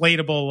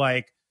inflatable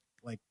like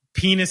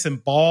penis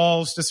and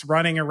balls just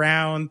running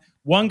around.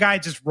 One guy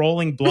just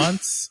rolling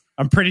blunts.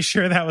 I'm pretty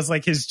sure that was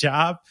like his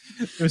job.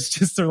 It was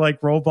just to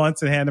like roll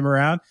blunts and hand them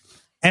around.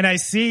 And I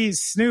see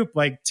Snoop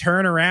like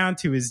turn around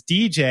to his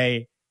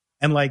DJ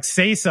and like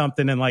say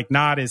something and like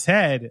nod his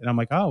head. And I'm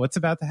like, oh, what's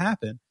about to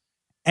happen?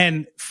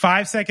 And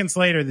 5 seconds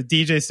later, the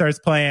DJ starts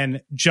playing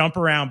Jump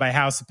Around by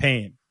House of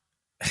Pain.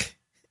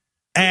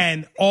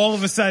 And all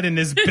of a sudden,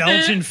 this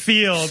Belgian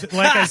field,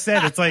 like I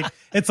said,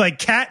 it's like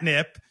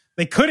catnip.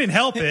 They couldn't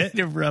help it.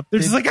 They're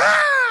just like,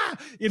 ah!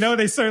 You know,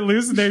 they start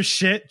losing their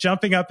shit,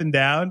 jumping up and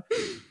down.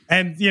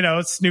 And, you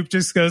know, Snoop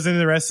just goes into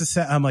the rest of the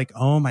set. I'm like,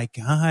 oh my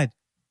God,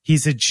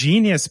 he's a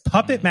genius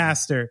puppet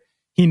master.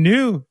 He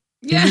knew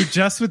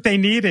just what they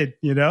needed,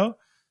 you know?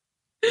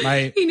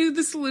 He knew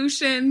the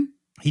solution.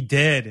 He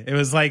did. It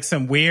was like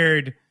some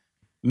weird,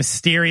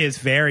 mysterious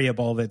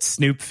variable that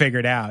Snoop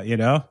figured out, you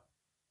know?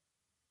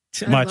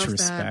 Much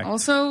respect. That.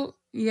 Also,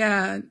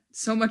 yeah,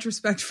 so much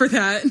respect for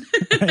that.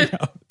 I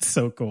know. It's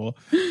so cool.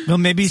 Well,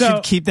 maybe you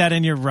should keep that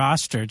in your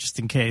roster just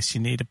in case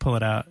you need to pull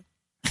it out.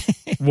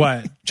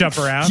 What? Jump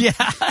around? Yeah.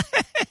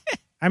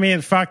 I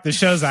mean, fuck, the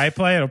shows I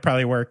play, it'll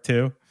probably work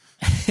too.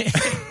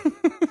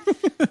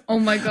 Oh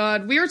my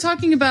God. We were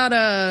talking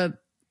about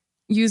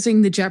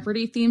using the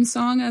Jeopardy theme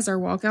song as our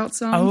walkout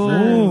song.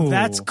 Oh,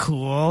 that's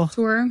cool.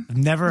 Tour. I've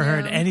never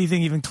heard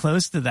anything even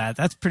close to that.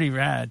 That's pretty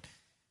rad.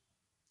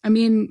 I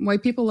mean,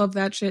 white people love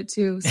that shit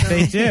too. So.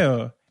 They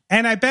do.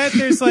 And I bet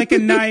there's like a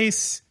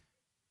nice,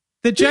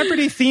 the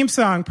Jeopardy theme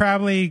song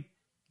probably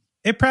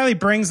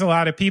brings a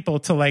lot of people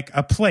to like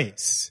a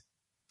place.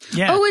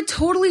 Yeah. Oh, it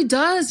totally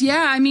does.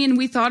 Yeah. I mean,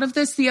 we thought of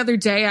this the other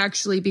day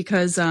actually,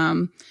 because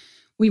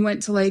we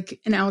went to like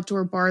an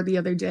outdoor bar the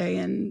other day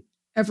and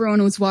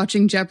everyone was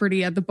watching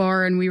Jeopardy at the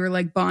bar and we were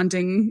like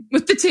bonding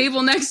with the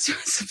table next to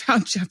us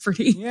about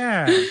Jeopardy.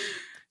 Yeah.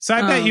 So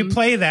I bet you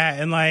play that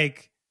and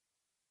like,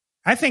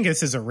 I think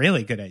this is a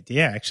really good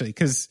idea actually,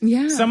 because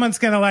someone's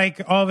going to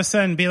like all of a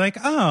sudden be like,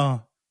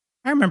 oh,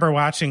 I remember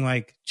watching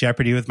like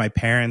Jeopardy with my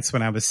parents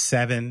when I was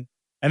 7.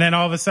 And then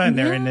all of a sudden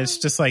they're in this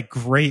just like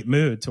great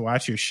mood to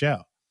watch your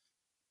show.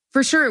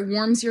 For sure. It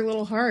warms your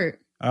little heart.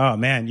 Oh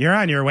man, you're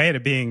on your way to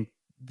being,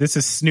 this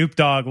is Snoop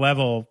Dogg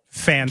level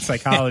fan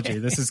psychology.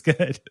 This is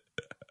good.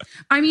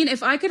 I mean,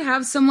 if I could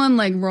have someone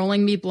like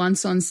rolling me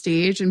blunts on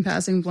stage and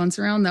passing blunts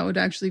around, that would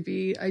actually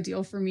be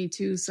ideal for me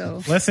too.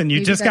 So listen,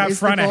 you just got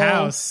front of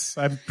house.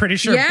 I'm pretty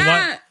sure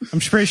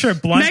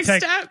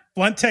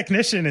blunt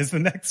technician is the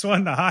next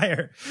one to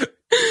hire.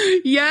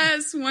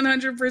 Yes,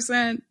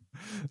 100%.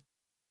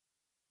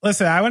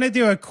 Listen, I want to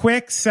do a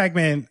quick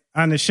segment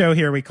on the show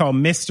here we call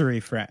Mystery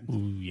Friend.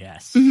 Ooh,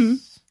 yes. Mm-hmm.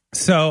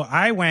 So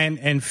I went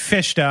and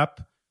fished up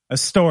a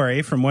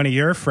story from one of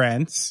your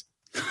friends.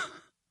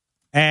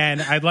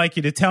 And I'd like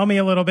you to tell me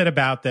a little bit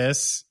about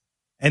this.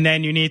 And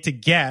then you need to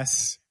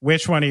guess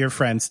which one of your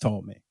friends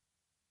told me.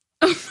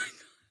 Oh my God.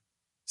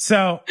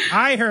 So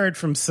I heard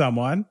from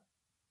someone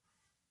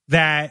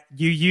that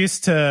you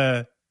used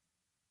to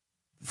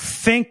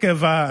think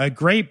of a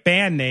great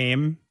band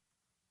name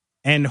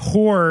and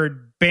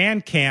hoard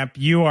Bandcamp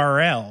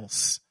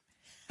URLs.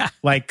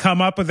 Like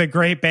come up with a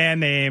great band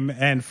name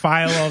and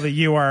file all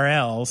the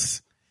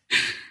URLs.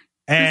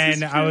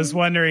 And I was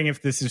wondering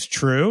if this is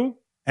true.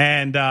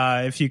 And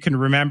if you can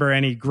remember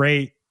any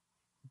great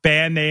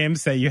band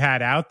names that you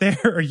had out there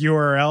or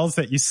URLs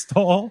that you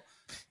stole,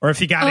 or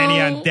if you got any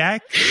on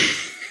deck.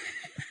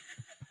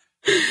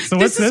 So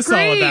what's this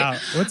all about?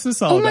 What's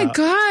this all about? Oh my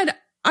God.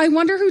 I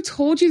wonder who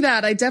told you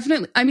that.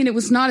 It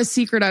was not a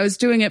secret. I was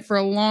doing it for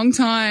a long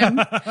time.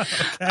 Okay.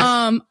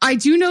 I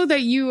do know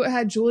that you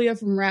had Julia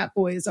from Rat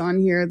Boys on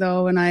here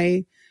though. And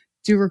I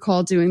do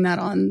recall doing that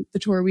on the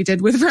tour we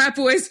did with Rat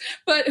Boys,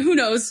 but who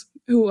knows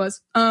who it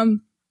was.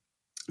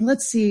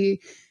 Let's see.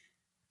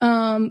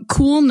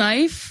 Cool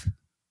Knife.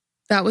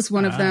 That was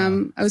one of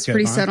them. I was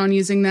pretty set on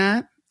using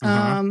that.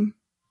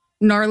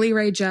 Gnarly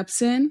Ray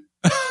Jepsen.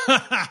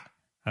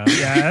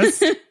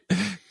 Yes.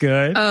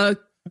 Good.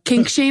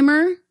 Kink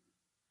Shamer.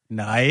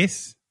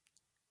 Nice.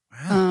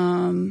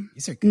 Wow.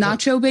 These are good.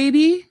 Nacho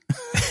Baby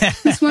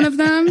is one of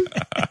them.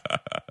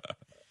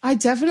 I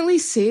definitely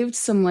saved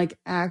some like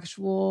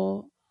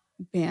actual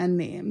band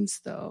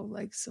names though,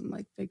 like some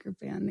like bigger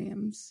band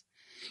names.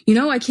 You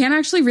know, I can't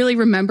actually really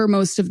remember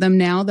most of them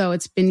now though.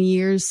 It's been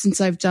years since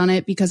I've done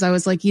it because I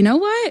was like, you know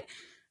what?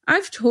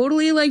 I've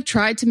totally like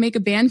tried to make a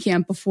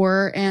Bandcamp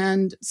before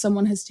and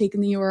someone has taken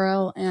the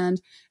URL,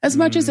 and as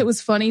much as it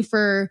was funny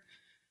for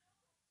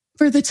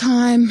the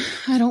time,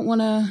 I don't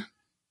want to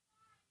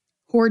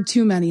hoard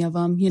too many of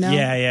them, you know?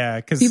 Yeah.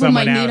 Because people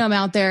might need them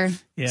out there.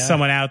 Yeah.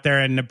 Someone out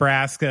there in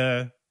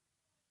Nebraska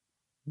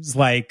is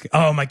like,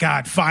 oh my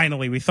God,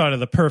 finally, we thought of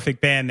the perfect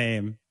band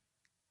name.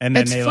 And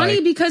then it's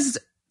funny because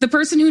the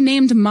person who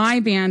named my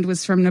band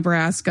was from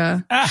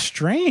Nebraska.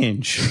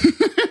 Strange.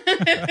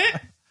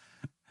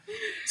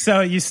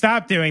 So you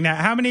stopped doing that.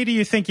 How many do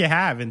you think you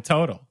have in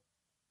total?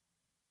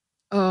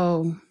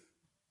 Oh,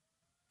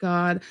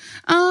 God.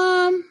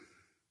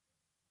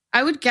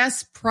 I would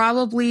guess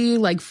probably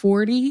like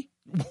 40.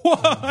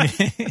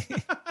 What?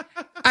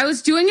 I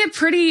was doing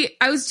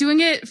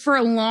it for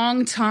a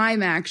long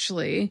time,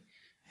 actually.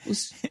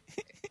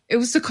 It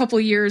was a couple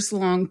years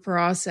long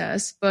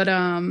process, but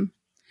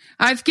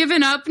I've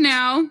given up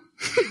now.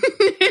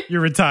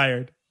 You're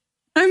retired.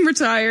 I'm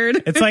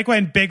retired. It's like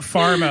when Big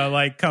Pharma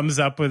like comes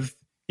up with,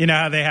 you know,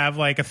 how they have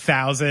like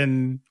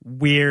 1,000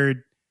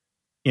 weird,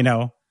 you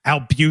know,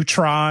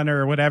 Albutron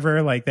or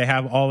whatever. Like they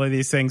have all of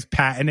these things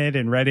patented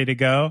and ready to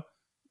go.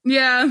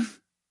 Yeah.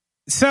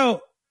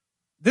 So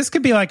this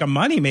could be like a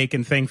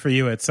money-making thing for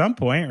you at some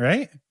point,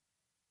 right?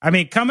 I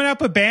mean, coming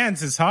up with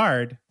bands is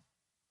hard.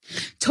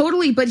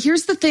 Totally. But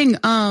here's the thing.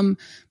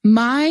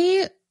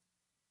 My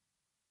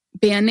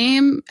band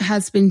name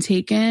has been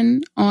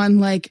taken on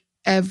like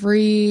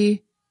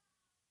every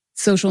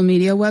social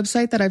media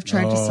website that I've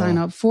tried to sign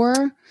up for.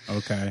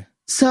 Okay.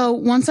 So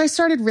once I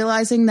started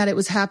realizing that it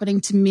was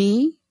happening to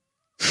me,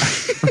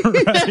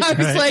 I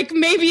was like,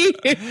 maybe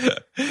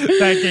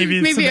that gave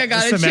you maybe some, I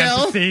gotta some chill.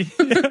 empathy.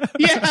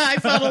 Yeah, I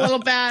felt a little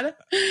bad.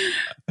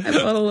 I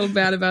felt a little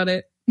bad about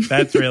it.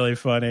 That's really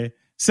funny.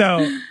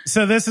 So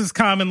this is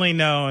commonly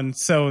known,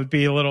 so it'd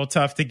be a little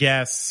tough to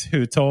guess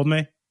who told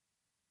me.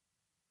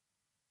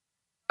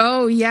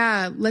 Oh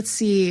yeah. Let's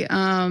see.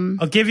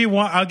 I'll give you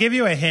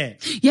a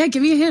hint. Yeah,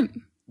 give me a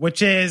hint.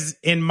 Which is,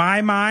 in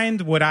my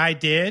mind, what I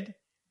did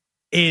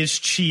is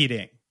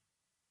cheating.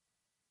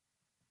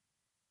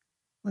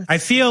 I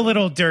feel a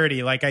little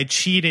dirty, like I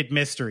cheated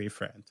Mystery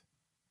Friend.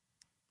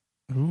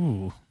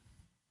 Ooh,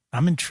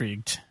 I'm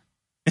intrigued.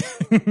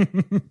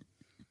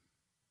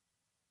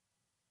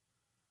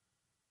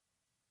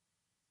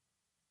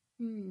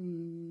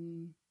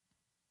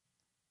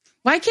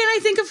 Why can't I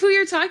think of who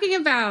you're talking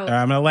about?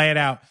 I'm going to lay it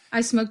out.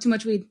 I smoked too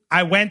much weed.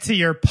 I went to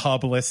your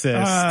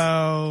publicist.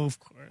 Oh, of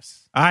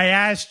course. I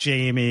asked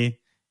Jamie.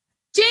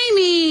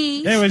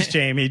 Jamie! It was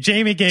Jamie.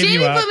 Jamie gave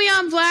you up. Jamie put me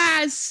on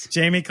blast.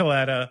 Jamie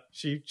Coletta.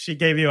 She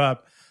gave you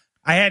up.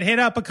 I had hit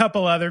up a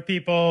couple other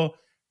people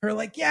who are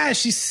like, yeah,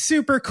 she's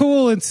super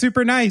cool and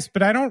super nice,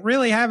 but I don't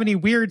really have any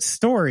weird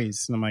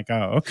stories. And I'm like,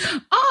 oh, okay.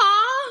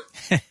 Aw.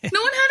 No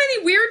one had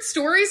any weird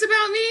stories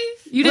about me?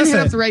 You didn't hit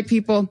up the right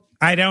people.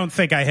 I don't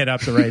think I hit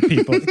up the right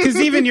people. Because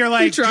even you're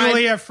like, You tried.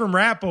 Julia from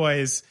Rat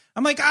Boys.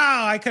 I'm like, oh,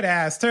 I could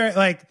have asked her.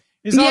 Like,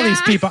 there's all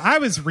these people. I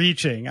was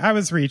reaching.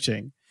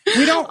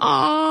 We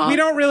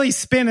don't really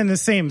spin in the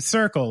same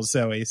circles,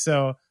 Zoe.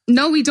 So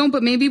no, we don't,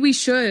 but maybe we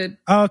should.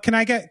 Oh, can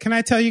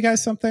I tell you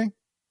guys something?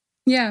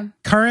 Yeah.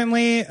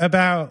 Currently,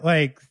 about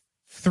like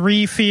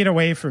 3 feet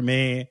away from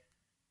me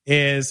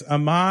is a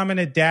mom and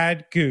a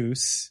dad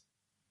goose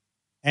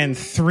and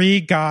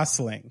 3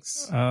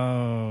 goslings.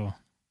 Oh.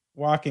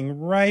 Walking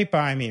right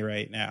by me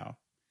right now.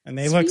 And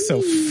they look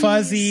so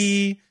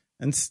fuzzy.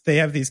 And they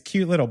have these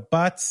cute little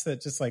butts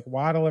that just like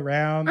waddle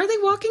around. Are they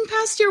walking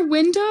past your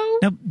window?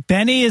 No,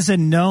 Benny is a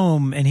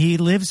gnome and he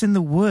lives in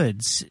the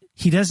woods.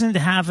 He doesn't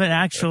have an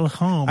actual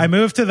home. I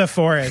moved to the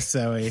forest,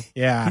 Zoe.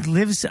 Yeah. He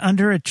lives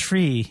under a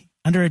tree,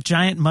 under a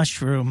giant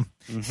mushroom.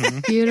 Mm-hmm.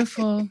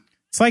 Beautiful.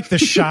 It's like the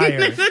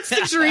Shire. That's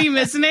the dream,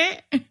 isn't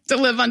it? To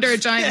live under a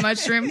giant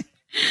mushroom.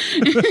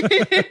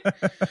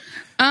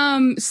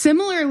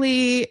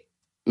 Similarly,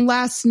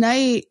 last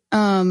night,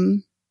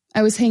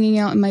 I was hanging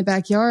out in my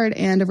backyard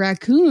and a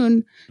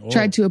raccoon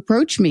tried to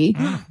approach me.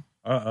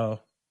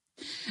 Uh-oh.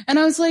 And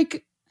I was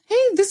like,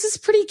 hey, this is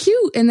pretty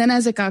cute. And then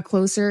as it got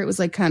closer, it was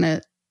like kind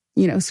of,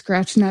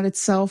 scratching at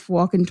itself,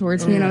 walking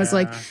towards me. And I was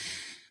like,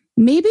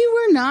 maybe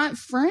we're not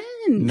friends.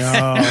 No.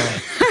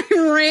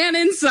 I ran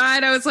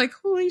inside. I was like,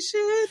 holy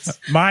shit.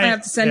 I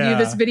have to send you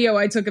this video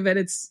I took of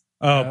it.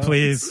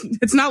 Please.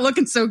 It's not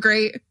looking so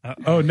great.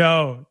 Oh,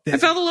 no. I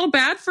felt a little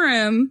bad for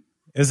him.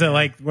 Is it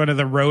like one of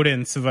the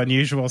rodents of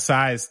unusual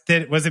size?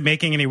 Was it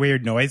making any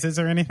weird noises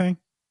or anything?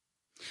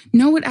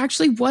 No, it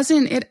actually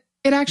wasn't. It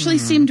actually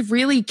seemed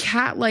really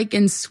cat-like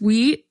and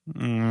sweet,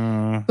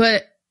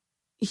 but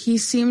he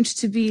seemed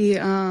to be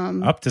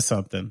up to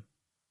something.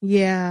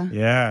 Yeah.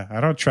 Yeah,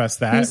 I don't trust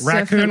that.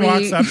 Raccoon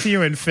walks up to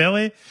you in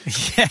Philly.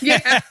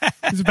 Yeah.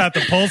 He's about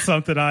to pull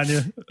something on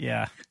you.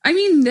 Yeah. I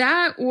mean,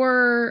 that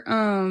or,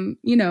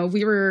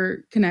 we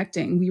were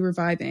connecting. We were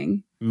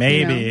vibing.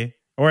 Maybe.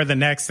 Or the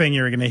next thing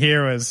you were going to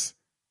hear was,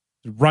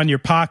 run your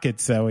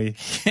pockets, Zoe.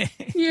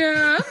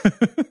 Yeah.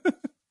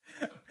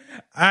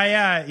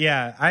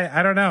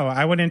 I don't know.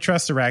 I wouldn't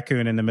trust a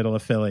raccoon in the middle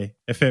of Philly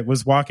if it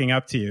was walking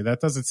up to you.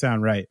 That doesn't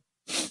sound right.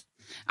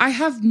 I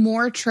have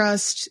more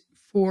trust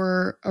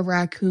for a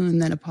raccoon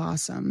than a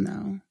possum,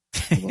 though.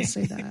 I will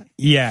say that.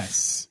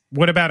 Yes.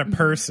 What about a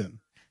person?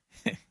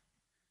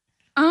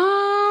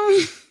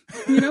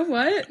 You know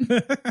what?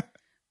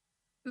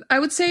 I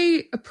would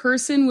say a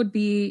person would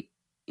be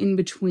in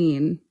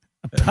between.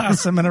 A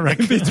possum and a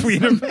raccoon.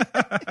 Between them.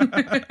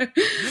 I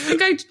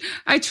think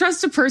I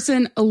trust a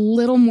person a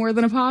little more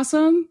than a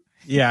possum.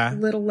 Yeah. A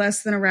little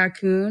less than a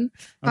raccoon.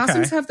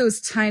 Possums have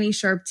those tiny,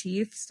 sharp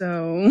teeth,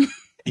 so.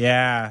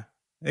 Yeah.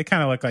 They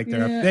kind of look like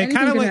they're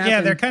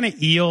they're kind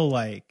of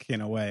eel-like in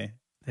a way.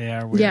 They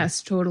are weird.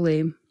 Yes,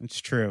 totally. It's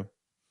true.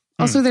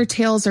 Also, their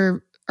tails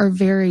are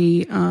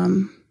very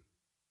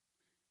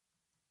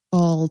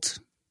bald.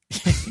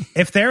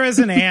 If there is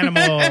an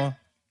animal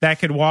that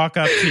could walk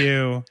up to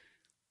you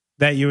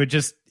that you would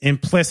just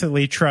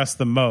implicitly trust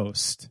the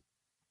most,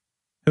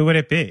 who would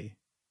it be?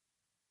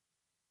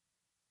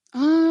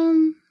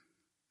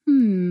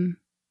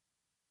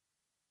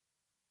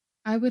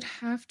 I would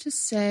have to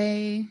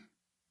say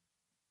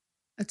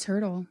a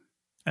turtle.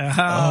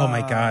 Oh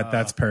my God,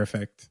 that's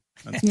perfect.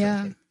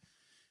 Yeah.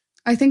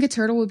 I think a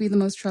turtle would be the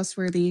most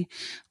trustworthy.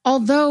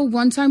 Although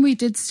one time we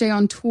did stay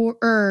at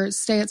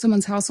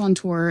someone's house on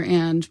tour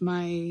and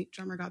my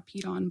drummer got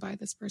peed on by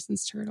this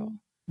person's turtle.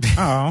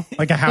 Oh,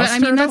 like a house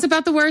turtle? That's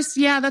about the worst.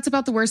 Yeah, that's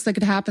about the worst that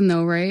could happen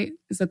though, right?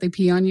 Is that they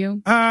pee on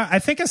you? I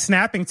think a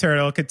snapping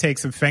turtle could take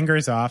some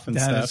fingers off and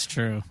stuff. That's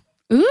true.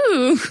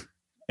 Ooh.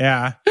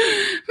 Yeah.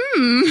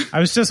 I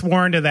was just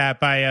warned of that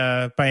by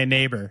a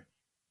neighbor.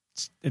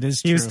 It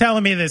is true. He was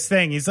telling me this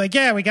thing. He's like,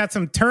 yeah, we got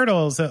some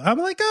turtles. I'm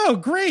like, oh,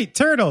 great,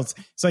 turtles.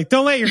 He's like,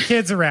 don't let your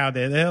kids around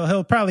it.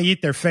 He'll probably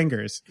eat their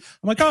fingers.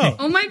 I'm like, oh.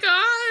 Oh, my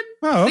God.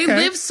 Oh, okay. They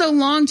live so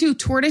long, too.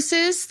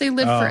 Tortoises, they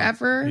live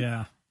forever.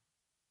 Yeah.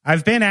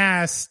 I've been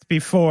asked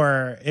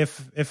before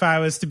if I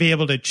was to be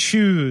able to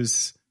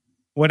choose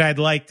what I'd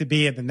like to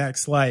be in the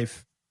next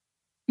life.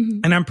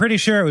 And I'm pretty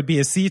sure it would be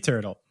a sea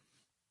turtle.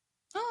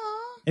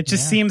 Aw. It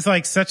just seems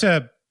like such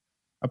a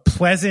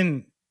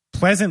pleasant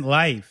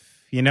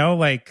life, you know,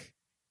 like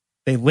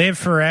they live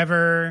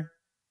forever.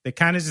 They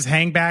kind of just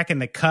hang back in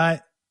the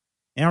cut.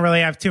 They don't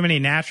really have too many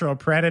natural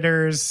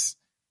predators.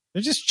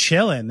 They're just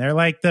chilling. They're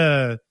like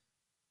the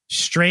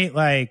straight,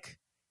 like,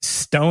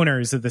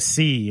 stoners of the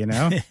sea, you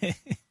know?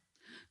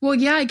 Well,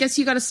 yeah, I guess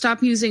you got to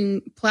stop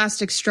using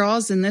plastic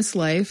straws in this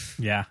life.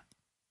 Yeah.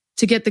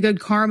 To get the good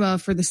karma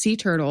for the sea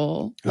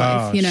turtle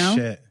life, you know?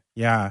 Shit.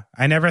 Yeah.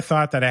 I never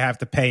thought that I have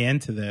to pay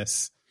into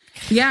this.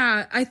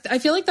 Yeah, I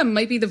feel like that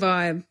might be the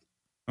vibe.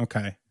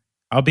 Okay.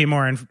 I'll be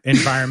more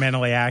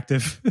environmentally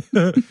active.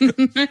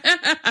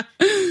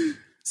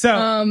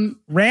 So,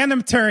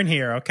 random turn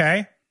here,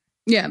 okay?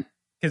 Yeah.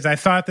 Because I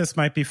thought this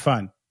might be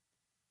fun.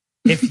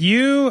 If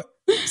you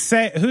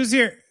say,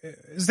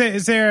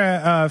 is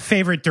there a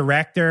favorite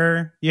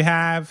director you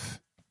have?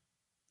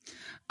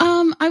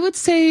 I would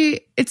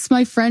say it's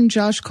my friend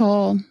Josh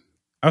Cole.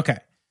 Okay.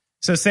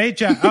 So say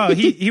Josh,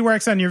 he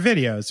works on your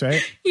videos,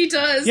 right? He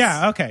does.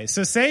 Yeah, okay.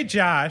 So say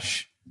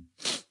Josh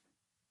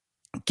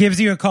gives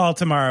you a call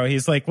tomorrow.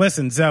 He's like,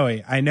 listen,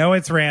 Zoe, I know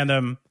it's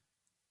random,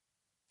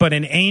 but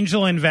an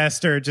angel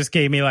investor just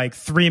gave me like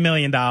 $3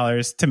 million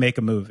to make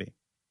a movie.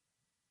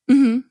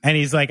 Mm-hmm. And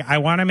he's like, I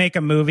want to make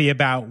a movie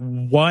about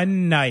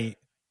one night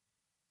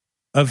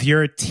of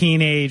your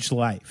teenage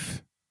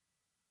life.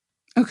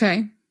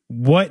 Okay.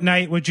 What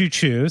night would you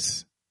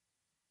choose?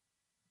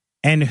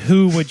 And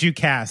who would you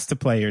cast to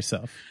play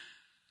yourself?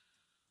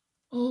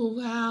 Oh,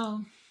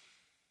 wow.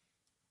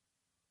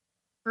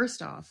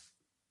 First off,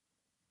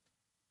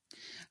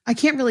 I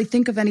can't really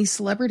think of any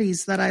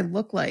celebrities that I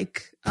look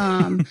like.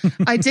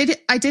 I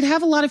did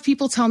have a lot of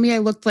people tell me I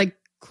looked like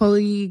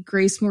Chloe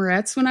Grace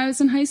Moretz when I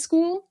was in high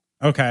school.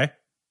 Okay.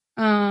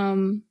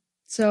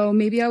 So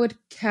maybe I would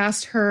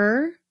cast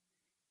her.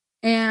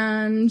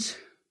 And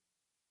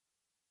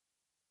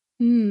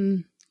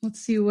let's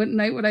see, what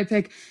night would I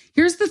pick?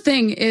 Here's the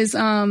thing is,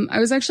 I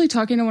was actually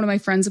talking to one of my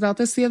friends about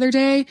this the other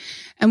day,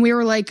 and we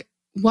were like,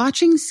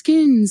 watching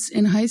Skins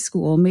in high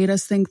school made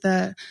us think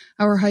that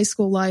our high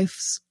school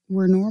lives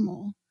were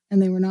normal,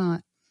 and they were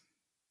not.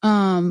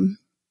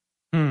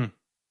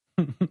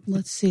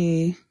 Let's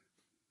see.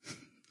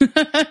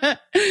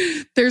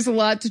 There's a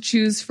lot to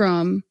choose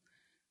from.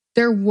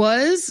 There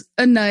was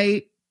a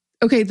night.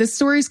 Okay, this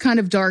story's kind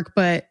of dark,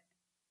 but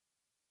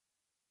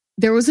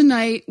there was a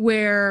night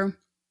where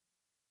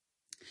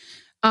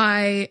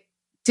I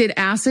did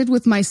acid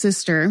with my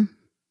sister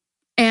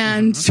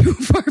and two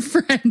of our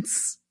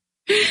friends.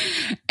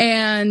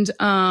 And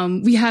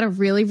we had a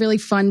really, really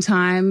fun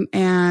time.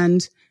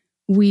 And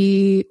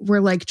we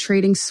were like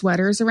trading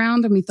sweaters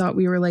around, and we thought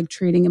we were like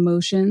trading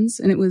emotions.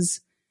 And it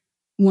was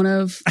one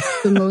of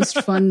the most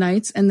fun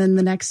nights. And then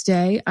the next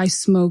day I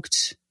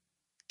smoked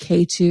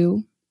K2.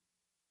 You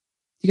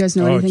guys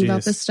know anything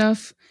about this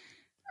stuff?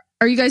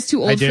 Are you guys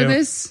too old for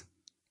this?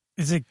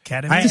 Is it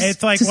ketamine?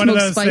 It's like one of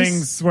those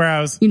things where I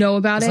was, you know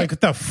about it? Like,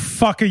 what the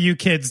fuck are you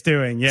kids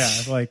doing? Yeah,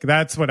 like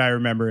that's what I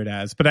remember it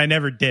as, but I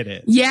never did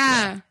it.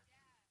 Yeah.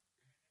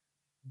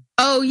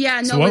 Oh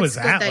yeah, no, so what it's was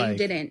good that that like? You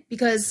didn't,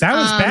 because that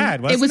was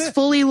bad. Wasn't it was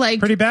fully like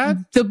pretty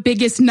bad. The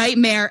biggest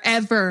nightmare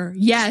ever.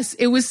 Yes,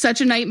 it was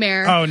such a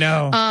nightmare. Oh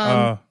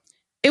no.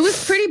 It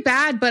was pretty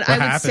bad, but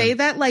I would say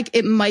that like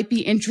it might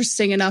be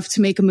interesting enough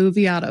to make a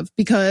movie out of,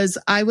 because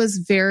I was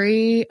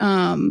very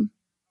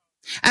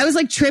I was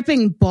like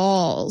tripping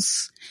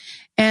balls,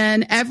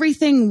 and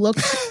everything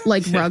looked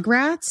like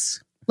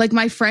Rugrats. Like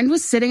my friend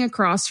was sitting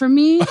across from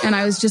me, and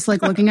I was just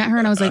like looking at her,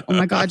 and I was like, oh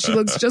my God, she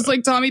looks just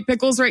like Tommy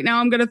Pickles right now.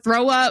 I'm going to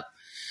throw up.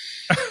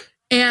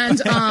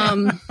 And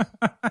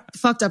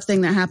fucked up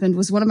thing that happened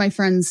was one of my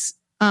friends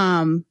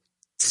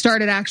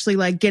started actually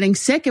like getting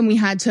sick, and we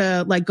had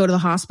to like go to the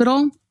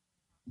hospital.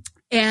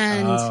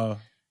 And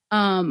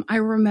I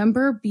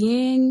remember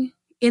being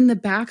in the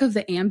back of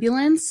the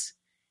ambulance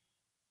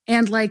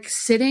and like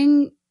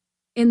sitting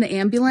in the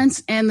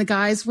ambulance, and the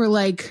guys were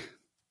like,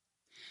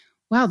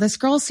 wow, this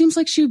girl seems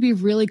like she would be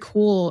really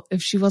cool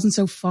if she wasn't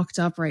so fucked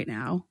up right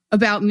now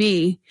about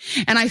me.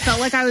 And I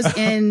felt like I was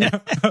in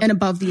an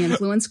Above the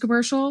Influence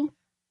commercial,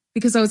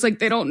 because I was like,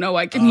 they don't know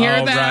I can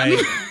hear them.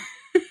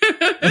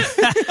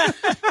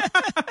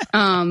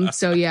 Right.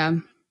 So yeah.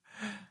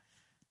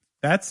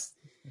 That's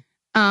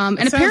and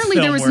apparently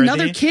there was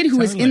another kid who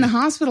was in the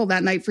hospital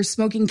that night for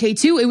smoking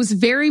K2. It was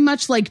very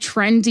much like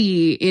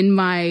trendy in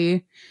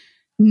my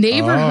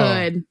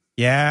neighborhood.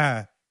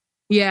 Yeah.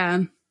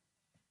 Yeah.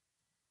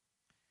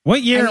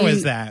 What year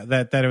was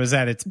that it was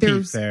at its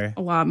peak there?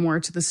 A lot more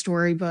to the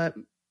story, but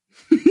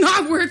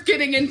not worth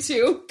getting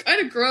into.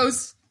 Kind of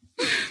gross.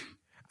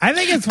 I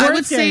think it's worth I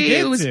would say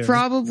it was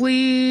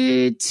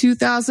probably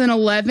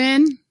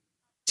 2011.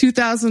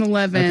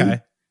 2011.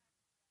 Okay.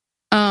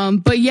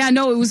 But yeah,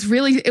 no, it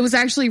was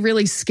actually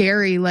really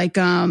scary. Like,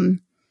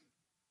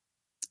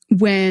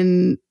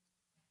 when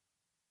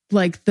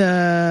like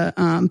the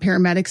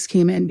paramedics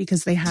came in,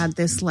 because they had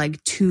this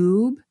like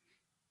tube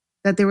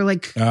that they were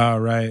like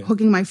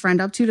hooking my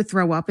friend up to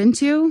throw up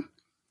into.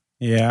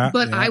 Yeah.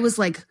 But I was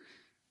like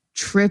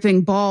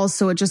tripping balls.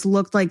 So it just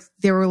looked like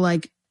there were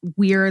like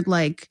weird,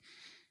 like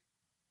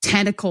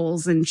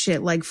tentacles and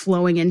shit like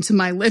flowing into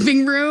my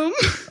living room.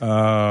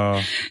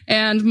 Oh.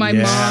 And my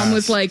mom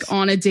was like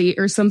on a date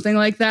or something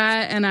like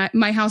that. And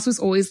my house was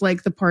always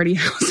like the party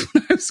house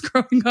when I was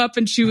growing up.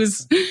 And she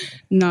was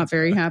not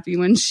very happy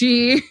when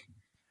she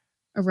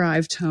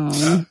arrived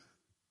home.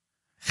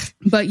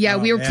 But yeah,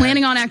 we were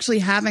planning on actually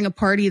having a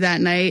party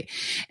that night.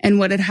 And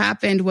what had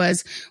happened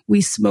was we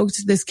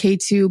smoked this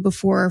K2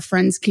 before our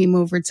friends came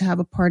over to have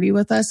a party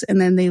with us. And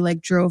then they like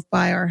drove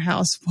by our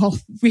house while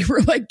we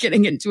were like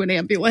getting into an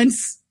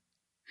ambulance.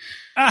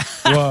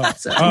 Whoa.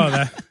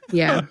 So,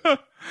 Yeah.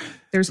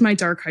 There's my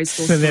dark high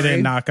school So story. they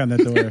didn't knock on the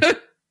door.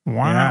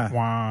 Wah,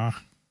 wah.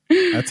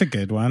 That's a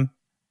good one.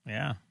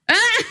 Yeah.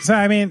 So,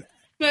 I mean,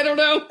 I don't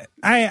know.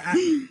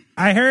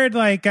 I heard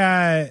like,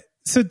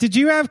 so did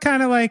you have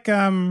kind of like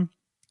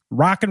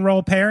rock and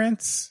roll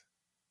parents?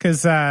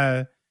 Because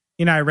I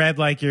read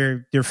like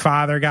your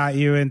father got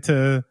you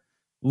into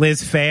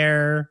Liz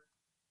Phair,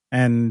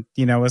 and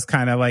was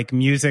kind of like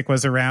music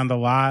was around a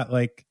lot.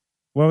 Like,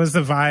 what was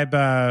the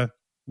vibe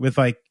with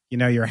like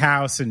your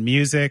house and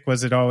music?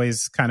 Was it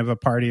always kind of a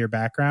part of your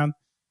background?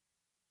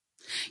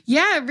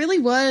 Yeah, it really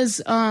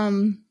was.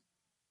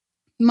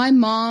 My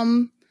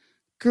mom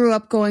grew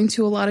up going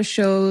to a lot of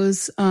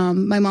shows.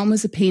 My mom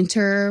was a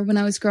painter when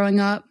I was growing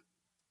up.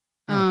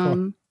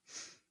 Cool.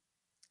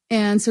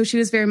 And so she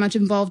was very much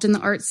involved in the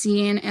art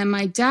scene. And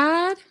my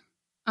dad,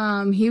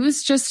 he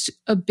was just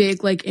a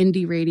big like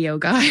indie radio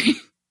guy.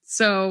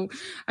 So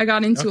I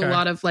got into a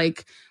lot of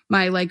like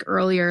my like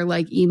earlier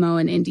like emo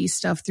and indie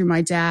stuff through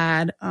my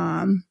dad.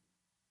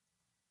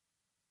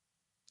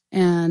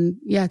 And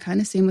yeah,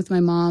 kind of same with my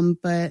mom,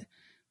 but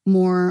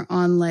more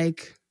on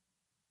like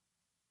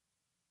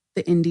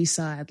the indie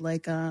side.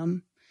 Like, I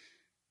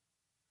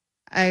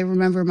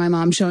remember my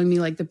mom showing me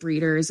like the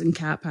Breeders and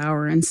Cat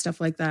Power and stuff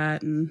like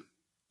that. And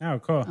oh,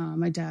 cool.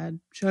 My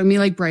dad showing me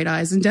like Bright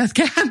Eyes and Death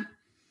Cab.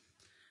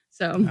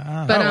 So,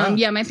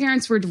 yeah, my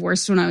parents were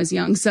divorced when I was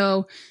young.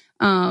 So,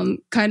 kind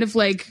of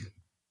like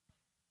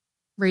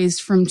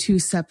raised from two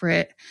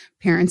separate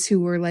parents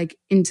who were like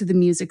into the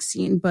music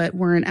scene, but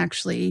weren't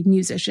actually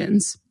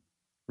musicians.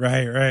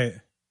 Right.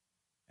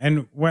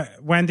 And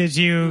when did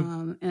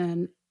you,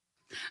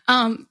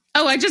 I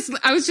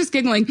was just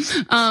giggling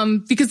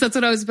because that's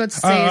what I was about to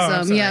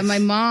say. Yeah, my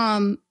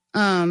mom,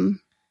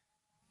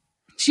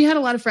 she had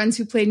a lot of friends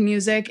who played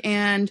music,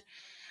 and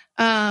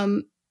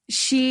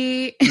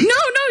she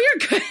no,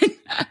 you're good.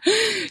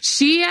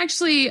 She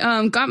actually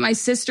got my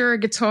sister a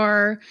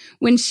guitar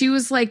when she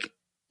was like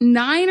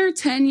 9 or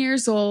 10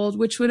 years old,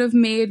 which would have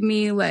made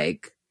me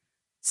like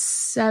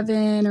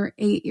 7 or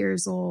 8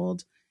 years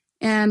old.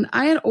 And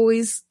I had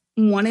always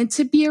wanted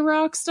to be a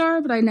rock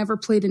star, but I never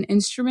played an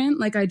instrument.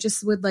 Like I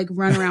just would like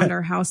run around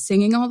our house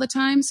singing all the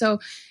time. So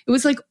it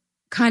was like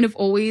kind of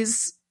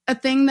always a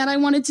thing that I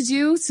wanted to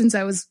do since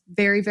I was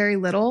very, very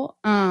little.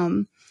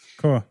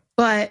 Cool.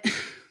 But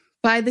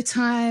by the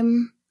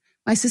time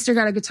my sister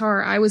got a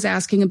guitar, I was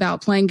asking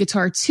about playing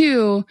guitar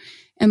too.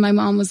 And my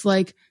mom was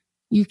like,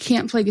 you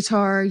can't play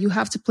guitar. You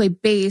have to play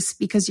bass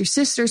because your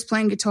sister's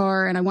playing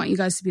guitar. And I want you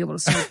guys to be able to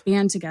start a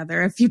band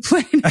together if you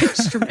play an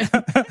instrument.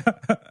 But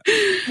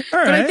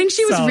I think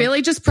she was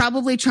really just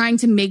probably trying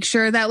to make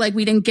sure that like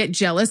we didn't get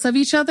jealous of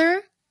each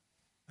other.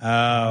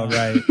 Oh,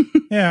 right.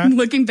 Yeah.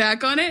 Looking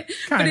back on it.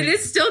 But it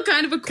is still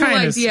kind of a cool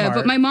idea. Smart.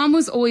 But my mom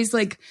was always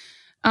like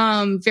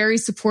very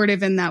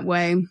supportive in that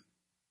way.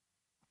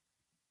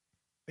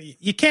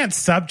 You can't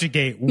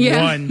subjugate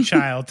one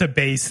child to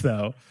bass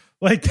though.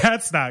 Like,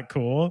 that's not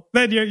cool.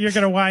 Then you're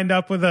going to wind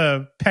up with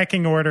a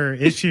pecking order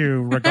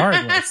issue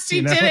regardless.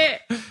 She did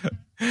it.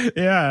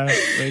 Yeah.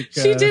 Like,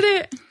 she did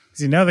it.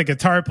 The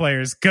guitar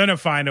player is going to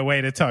find a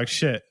way to talk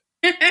shit.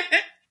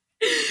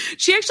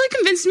 She actually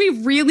convinced me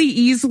really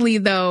easily,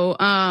 though.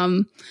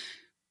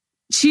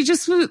 She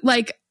just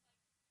like,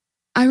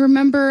 I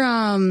remember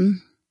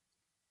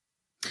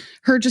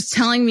her just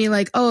telling me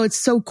like, oh, it's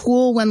so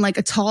cool when like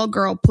a tall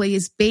girl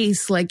plays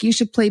bass. Like you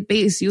should play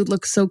bass. You would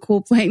look so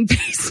cool playing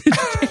bass.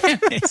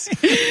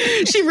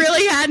 She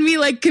really had me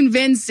like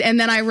convinced. And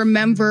then I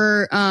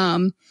remember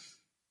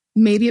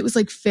maybe it was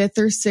like 5th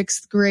or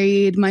 6th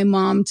grade. My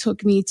mom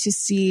took me to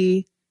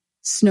see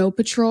Snow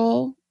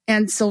Patrol,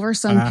 and Silver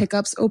Sun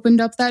Pickups opened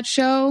up that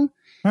show.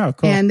 Oh,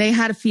 cool. And they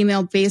had a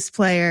female bass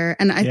player,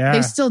 and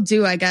they still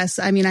do, I guess.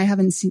 I mean, I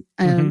haven't seen,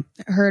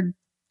 heard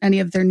any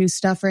of their new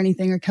stuff or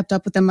anything or kept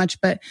up with them much,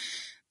 but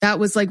that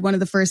was like one of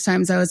the first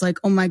times I was like,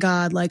 oh my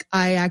God, like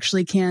I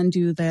actually can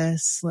do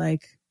this.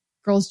 Like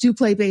girls do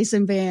play bass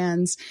in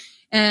bands.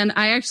 And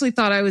I actually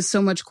thought I was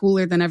so much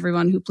cooler than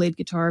everyone who played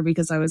guitar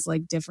because I was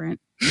like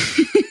different.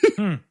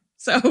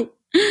 So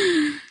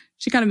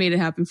she kind of made it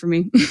happen for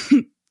me.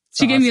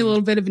 She gave me a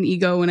little bit of an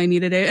ego when I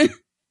needed it.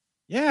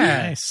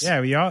 Yeah. Nice.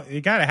 Yeah. You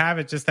got to have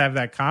it, just to have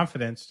that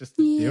confidence just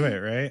to do it.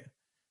 Right.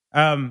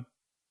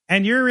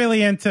 And you're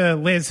really into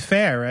Liz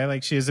Phair, right?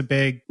 Like she is a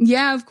big...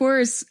 Yeah, of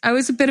course. I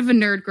was a bit of a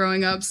nerd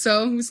growing up,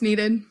 so it was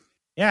needed.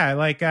 Yeah,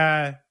 like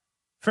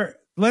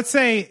let's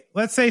say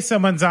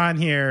someone's on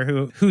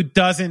here who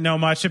doesn't know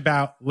much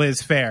about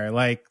Liz Phair.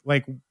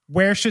 Like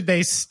where should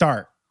they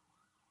start?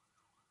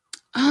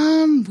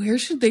 Where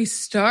should they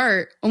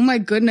start? Oh my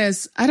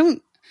goodness. I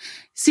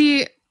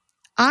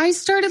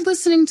started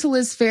listening to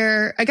Liz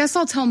Phair. I guess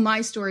I'll tell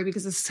my story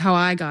because this is how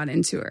I got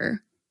into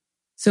her.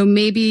 So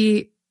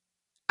maybe,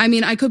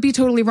 I could be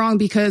totally wrong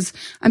because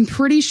I'm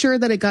pretty sure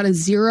that it got a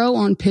 0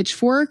 on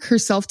Pitchfork, her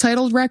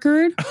self-titled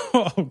record.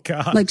 Oh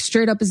God. Like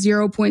straight up a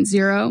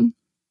 0.0.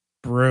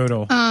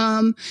 Brutal.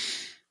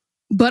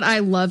 But I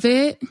love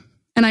it.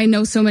 And I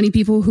know so many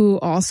people who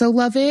also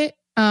love it.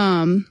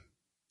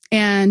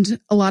 And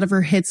a lot of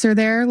her hits are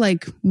there.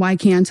 Like Why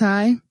Can't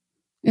I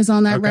is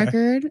on that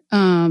record.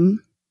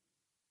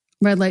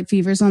 Red Light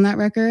Fever's on that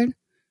record.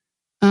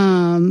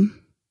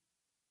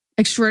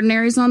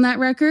 Extraordinary's on that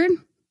record.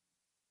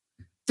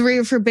 3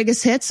 of her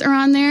biggest hits are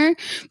on there.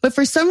 But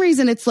for some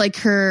reason, it's like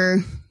her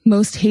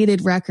most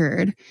hated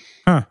record.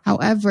 Huh.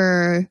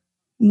 However,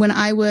 when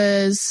I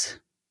was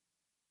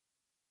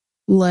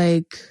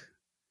like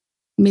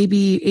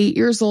maybe 8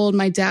 years old,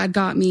 my dad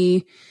got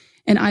me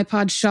an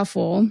iPod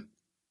Shuffle.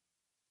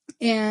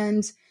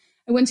 And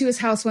I went to his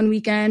house one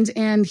weekend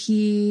and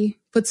he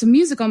put some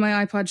music on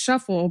my iPod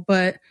Shuffle,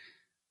 but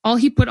all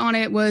he put on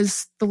it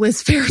was the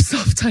Liz Phair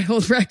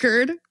self-titled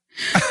record,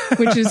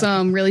 which is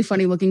really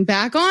funny looking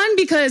back on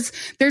because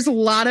there's a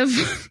lot of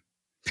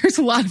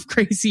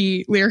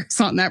crazy lyrics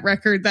on that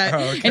record that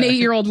an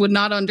 8-year-old would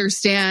not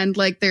understand.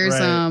 Like there's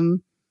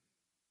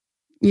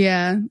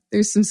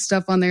there's some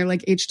stuff on there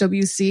like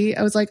HWC.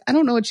 I was like, I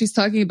don't know what she's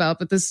talking about,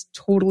 but this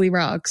totally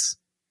rocks.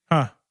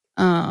 Huh.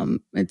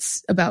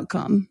 It's about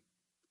cum.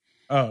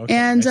 Oh, okay.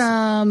 And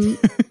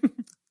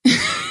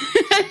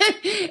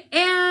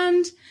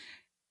and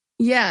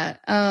yeah,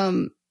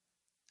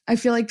 I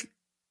feel like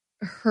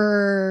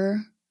her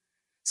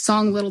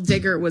song Little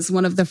Digger was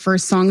one of the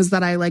first songs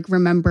that I like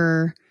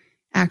remember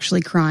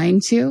actually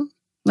crying to,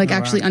 like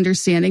actually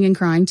understanding and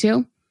crying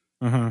to.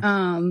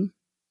 Uh-huh.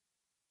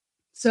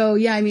 So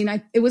yeah,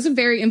 it was a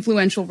very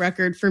influential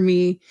record for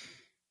me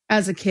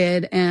as a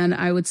kid, and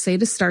I would say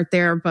to start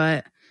there,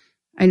 but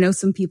I know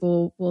some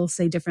people will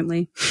say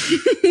differently.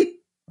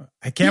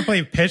 I can't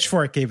believe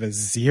Pitchfork gave a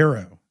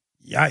 0.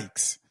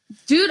 Yikes.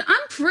 Dude,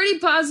 I'm pretty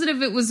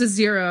positive it was a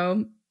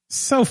 0.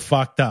 So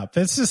fucked up.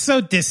 It's just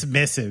so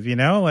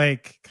dismissive,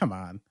 like, come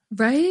on.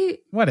 Right?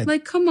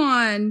 Come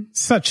on.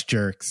 Such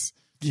jerks.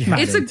 Yeah.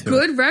 It's a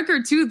good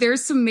record, too.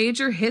 There's some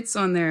major hits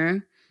on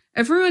there.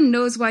 Everyone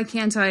knows Why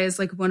Can't I is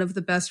like one of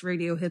the best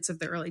radio hits of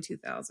the early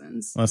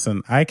 2000s.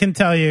 Listen, I can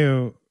tell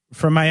you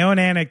from my own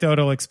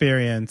anecdotal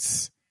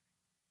experience,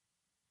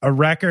 a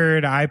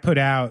record I put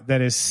out that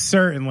is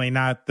certainly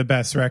not the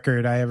best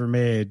record I ever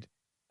made,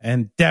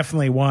 and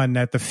definitely one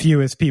that the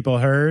fewest people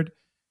heard,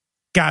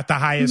 got the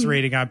highest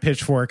rating on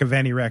Pitchfork of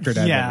any record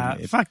I've ever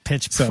made. Fuck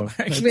Pitchfork.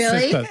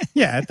 Really?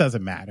 It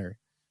doesn't matter.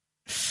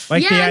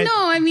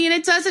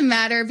 It doesn't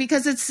matter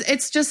because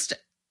it's just,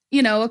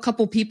 a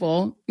couple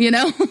people,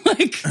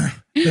 like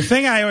the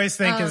thing I always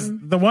think is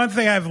the one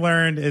thing I've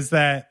learned is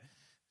that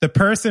the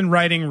person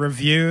writing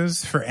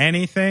reviews for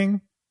anything,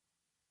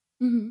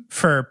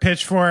 for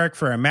Pitchfork,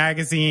 for a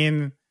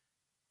magazine,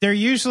 they're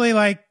usually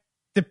like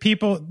the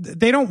people,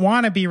 they don't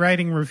want to be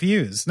writing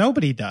reviews.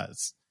 Nobody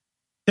does.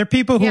 They're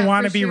people who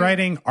want to be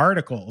writing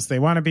articles. They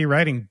want to be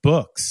writing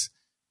books.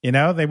 They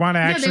want to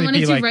actually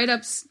be like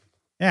write-ups.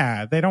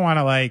 Yeah, they don't want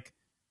to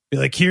be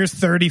like, here's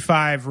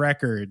 35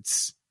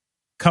 records.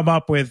 Come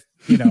up with,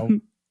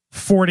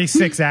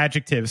 46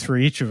 adjectives for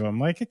each of them.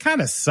 Like, it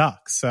kind of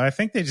sucks. So I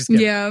think they just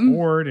get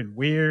bored and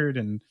weird,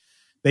 and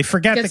they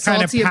forget the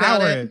kind of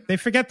power. They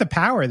forget the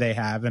power they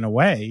have in a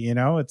way.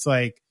 It's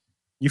like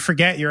you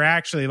forget you're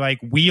actually like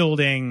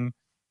wielding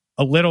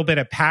a little bit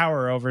of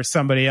power over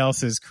somebody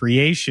else's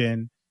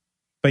creation,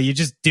 but you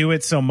just do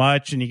it so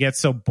much and you get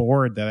so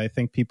bored that I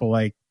think people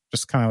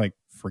just kind of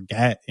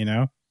forget,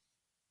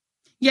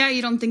 Yeah,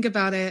 you don't think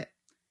about it.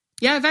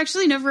 Yeah, I've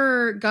actually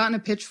never gotten a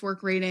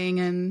Pitchfork rating,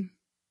 and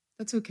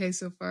that's okay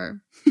so far.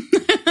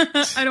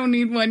 I don't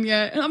need one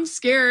yet. I'm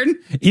scared.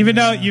 Even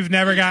though you've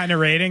never gotten a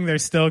rating, they're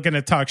still going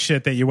to talk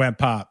shit that you went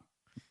pop.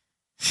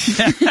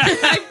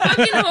 I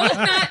fucking hope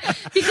not,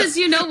 because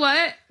you know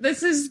what?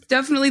 This is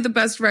definitely the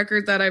best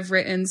record that I've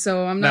written,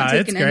 so I'm not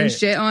taking any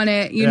shit on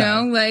it, you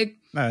know? No,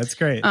 that's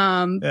great.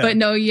 But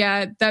no,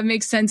 that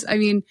makes sense.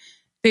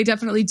 They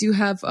definitely do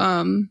have,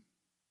 a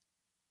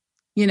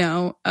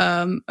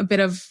bit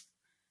of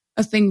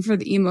a thing for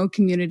the emo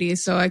community,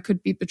 so I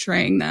could be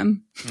betraying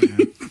them.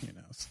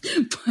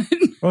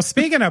 Well,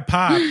 speaking of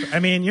pop,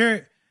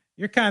 you're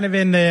kind of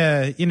in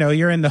the,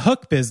 you're in the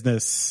hook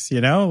business,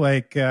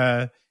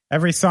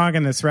 every song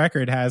in this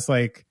record has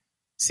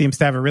seems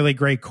to have a really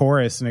great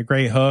chorus and a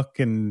great hook,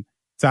 and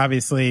it's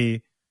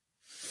obviously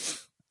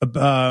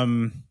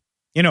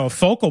a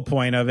focal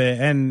point of it.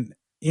 And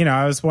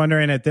I was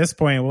wondering at this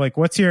point,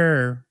 what's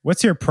your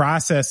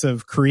process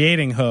of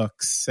creating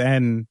hooks?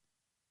 And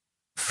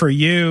for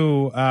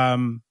you,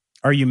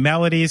 are you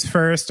melodies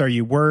first? Are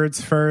you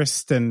words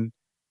first? And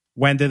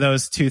when do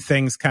those two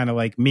things kind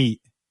of meet?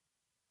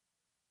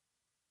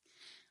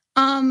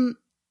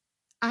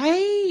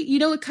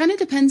 It kind of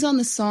depends on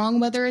the song,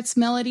 whether it's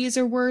melodies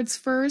or words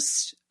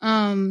first.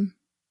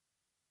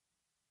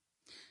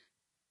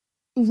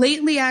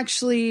 Lately,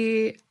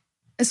 actually,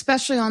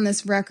 especially on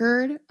this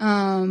record,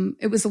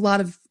 it was a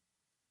lot of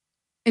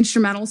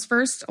instrumentals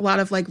first, a lot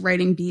of like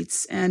writing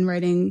beats and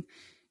writing,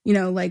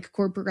 like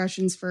chord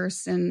progressions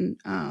first, and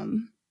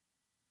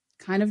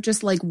kind of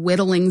just like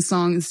whittling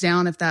songs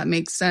down, if that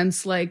makes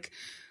sense. Like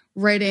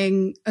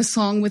writing a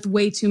song with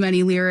way too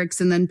many lyrics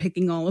and then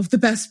picking all of the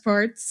best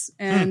parts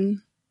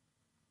and,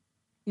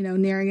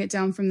 narrowing it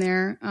down from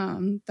there.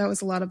 That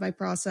was a lot of my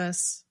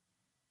process.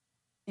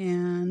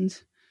 And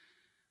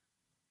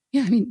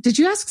yeah, did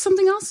you ask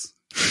something else?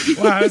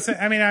 Well,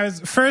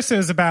 first it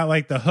was about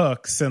like the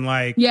hooks and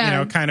like,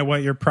 kind of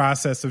what your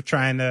process of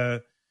trying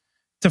to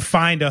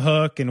find a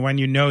hook and when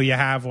you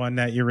have one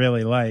that you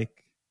really like.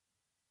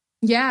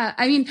 Yeah.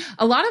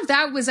 A lot of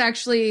that was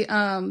actually,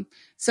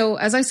 so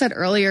as I said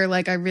earlier,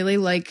 like I really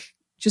like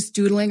just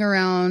doodling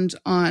around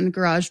on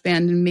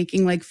GarageBand and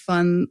making like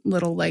fun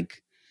little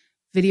like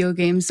video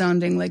game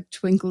sounding like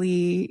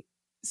twinkly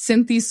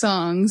synthy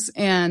songs.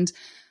 And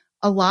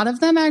a lot of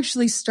them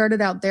actually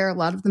started out there. A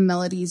lot of the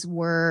melodies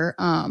were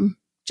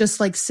just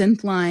like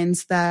synth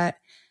lines that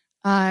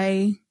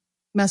I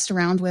messed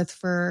around with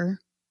for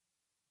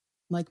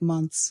like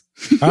months.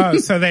 Oh,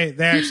 so they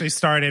actually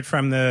started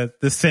from the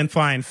synth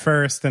line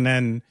first, and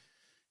then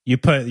you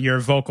put your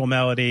vocal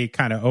melody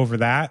kind of over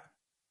that.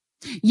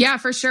 Yeah,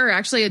 for sure.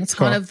 Actually, a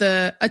ton of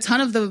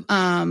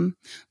the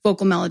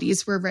vocal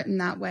melodies were written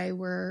that way,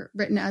 were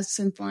written as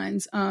synth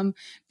lines.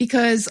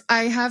 Because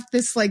I have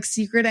this like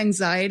secret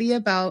anxiety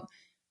about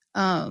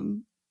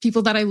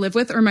people that I live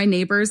with or my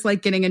neighbors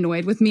like getting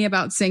annoyed with me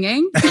about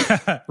singing.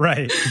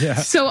 Right. Yeah.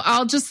 So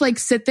I'll just like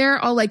sit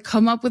there, I'll like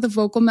come up with a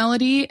vocal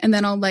melody and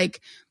then I'll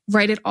like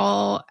write it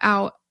all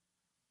out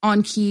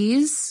on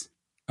keys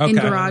in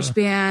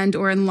GarageBand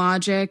or in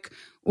Logic.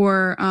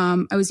 Or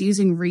I was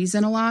using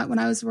Reason a lot when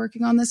I was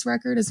working on this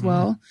record as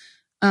well.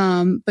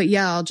 But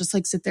yeah, I'll just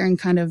like sit there and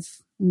kind of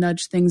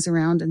nudge things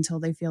around until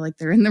they feel like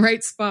they're in the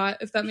right spot,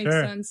 if that makes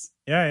sense.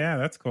 Yeah,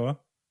 that's cool.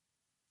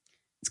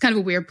 It's kind of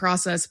a weird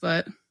process,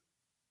 but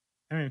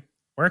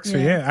works for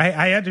you.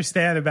 I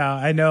understand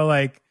I know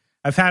like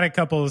I've had a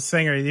couple of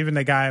singers, even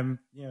the guy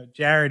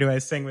Jared, who I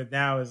sing with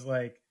now, is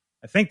like,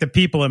 I think the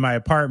people in my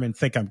apartment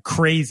think I'm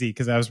crazy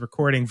because I was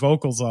recording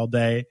vocals all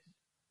day.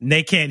 And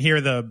they can't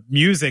hear the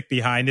music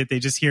behind it. They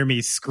just hear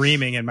me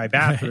screaming in my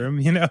bathroom,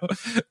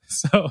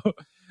 So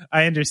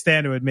I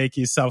understand it would make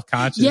you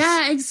self-conscious.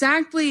 Yeah,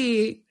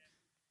 exactly.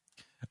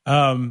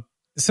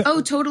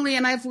 Totally.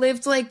 And I've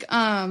lived like,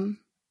 I've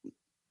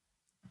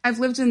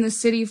lived in the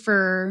city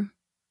for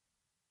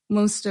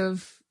most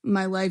of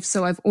my life.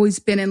 So I've always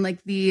been in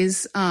like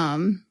these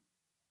like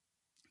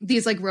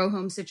row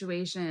home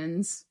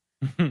situations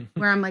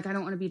where I'm like, I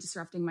don't want to be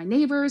disrupting my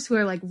neighbors who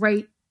are like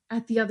right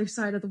at the other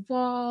side of the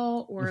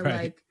wall, or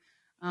like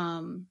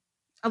a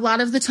lot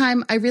of the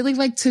time I really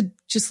like to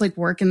just like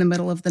work in the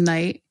middle of the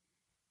night.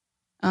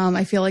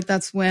 I feel like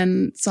that's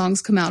when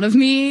songs come out of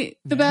me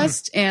the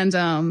best. And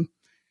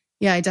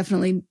I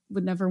definitely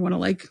would never want to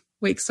like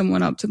wake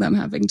someone up to them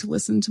having to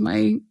listen to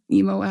my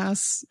emo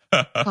ass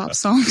pop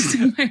songs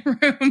in my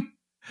room.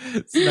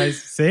 It's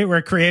nice. See,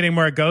 we're creating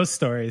more ghost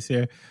stories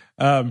here.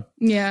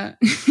 Yeah.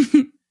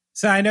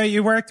 So I know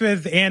you worked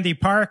with Andy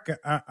Park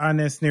on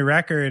this new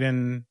record,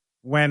 and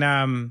when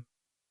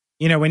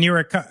when you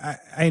were,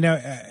 I know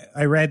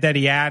I read that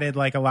he added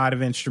like a lot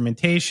of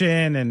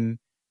instrumentation and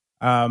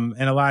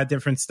a lot of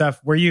different stuff.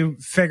 Were you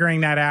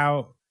figuring that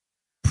out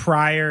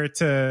prior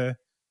to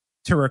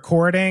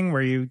recording?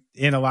 Were you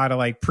in a lot of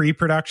like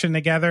pre-production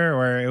together,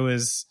 or it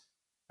was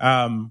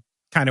kind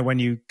of when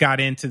you got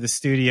into the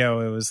studio,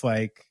 it was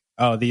like,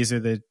 oh, these are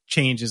the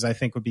changes I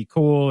think would be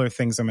cool or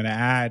things I'm going to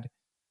add?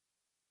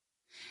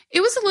 It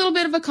was a little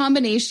bit of a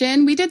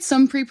combination. We did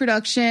some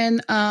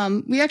pre-production.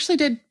 We actually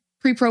did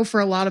pre-pro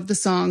for a lot of the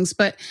songs,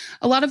 but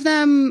a lot of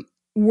them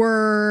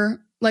were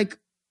like,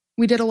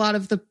 we did a lot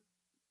of the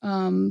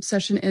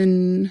session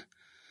in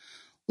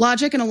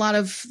Logic, and a lot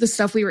of the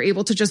stuff we were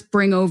able to just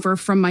bring over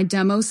from my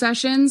demo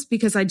sessions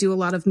because I do a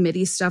lot of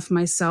MIDI stuff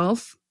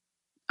myself.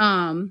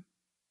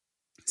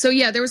 So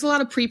yeah, there was a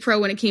lot of pre-pro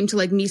when it came to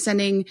like me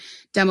sending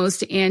demos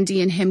to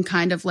Andy and him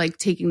kind of like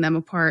taking them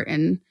apart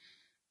and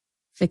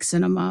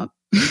fixing them up.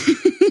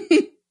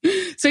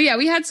 So yeah,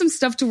 we had some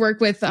stuff to work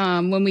with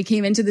when we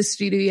came into the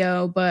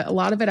studio, but a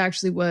lot of it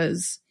actually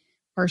was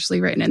partially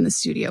written in the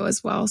studio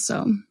as well.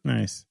 So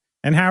nice.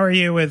 And how are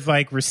you with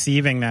like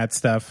receiving that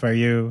stuff? Are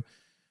you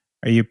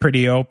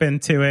pretty open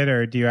to it,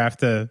 or do you have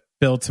to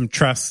build some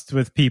trust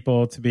with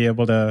people to be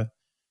able to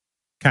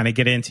kind of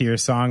get into your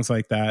songs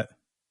like that?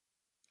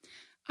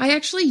 I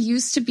actually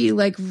used to be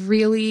like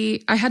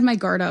I had my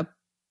guard up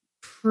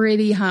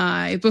pretty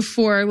high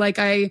before. Like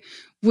I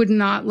would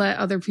not let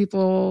other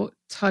people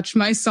touch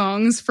my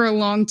songs for a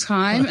long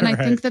time. And I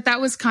think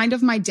that was kind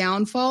of my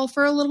downfall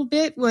for a little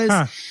bit, was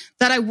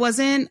that I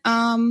wasn't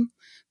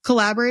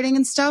collaborating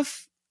and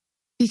stuff,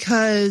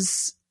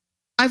 because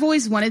I've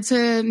always wanted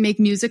to make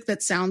music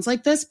that sounds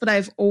like this, but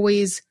I've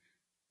always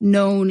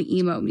known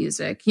emo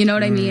music. You know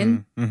what I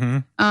mean? Mm-hmm.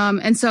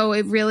 And so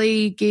it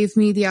really gave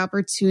me the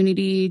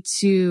opportunity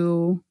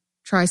to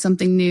try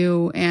something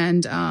new,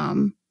 and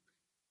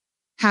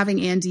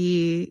having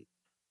Andy,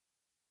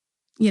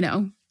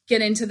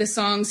 get into the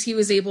songs, he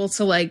was able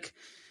to like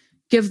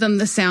give them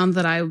the sound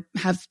that I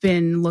have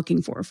been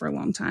looking for a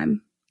long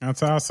time.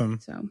 That's awesome.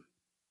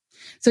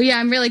 So yeah,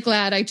 I'm really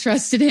glad I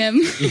trusted him.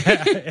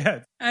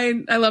 Yeah.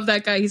 I love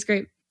that guy. He's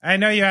great. I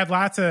know you had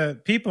lots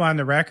of people on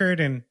the record,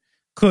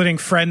 including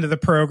friend of the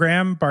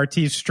program,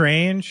 Bartees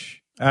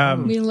Strange.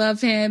 We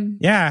love him.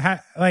 Yeah.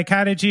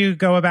 How did you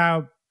go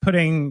about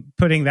putting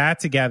that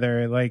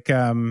together? Like,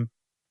 where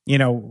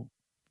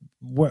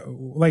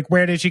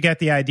did you get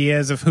the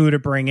ideas of who to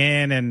bring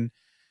in?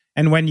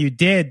 And when you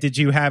did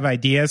you have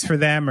ideas for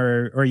them,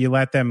 or you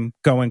let them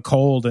go in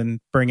cold and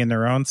bring in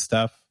their own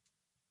stuff?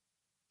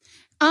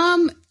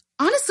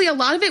 Honestly, a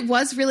lot of it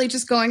was really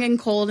just going in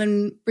cold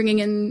and bringing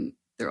in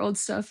their own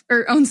stuff,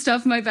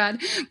 my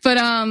bad. But,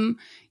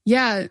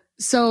 yeah,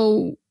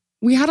 so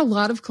we had a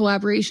lot of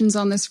collaborations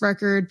on this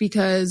record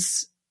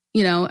because,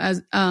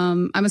 as,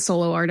 I'm a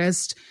solo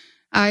artist.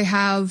 I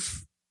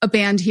have a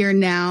band here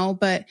now,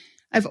 but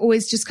I've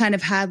always just kind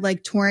of had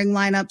like touring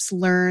lineups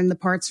learn the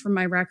parts from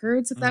my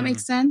records, if that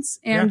makes sense.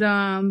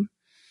 And,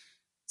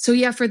 so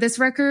yeah, for this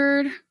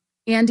record,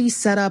 Andy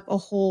set up a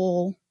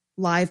whole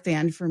live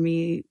band for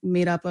me,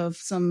 made up of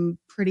some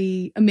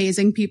pretty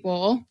amazing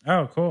people.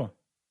 Oh, cool.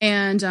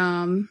 And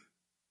so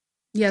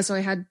I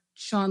had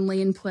Sean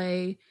Lane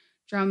play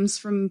drums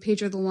from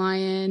Pedro the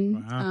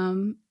Lion.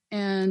 Wow.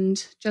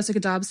 And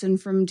Jessica Dobson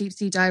from Deep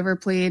Sea Diver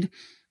played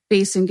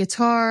bass and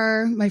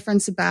guitar. My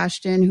friend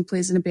Sebastian, who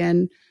plays in a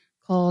band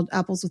called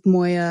Apples with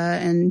Moya,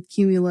 and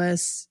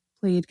Cumulus,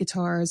 played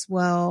guitar as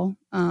well.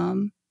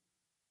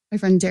 My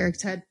friend Derek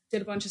Ted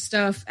did a bunch of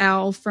stuff.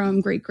 Al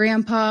from Great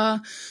Grandpa.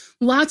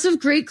 Lots of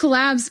great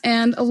collabs,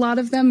 and a lot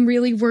of them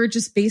really were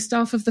just based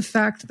off of the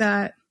fact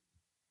that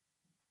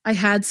I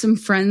had some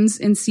friends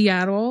in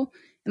Seattle,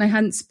 and I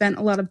hadn't spent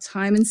a lot of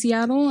time in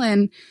Seattle,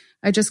 and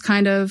I just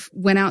kind of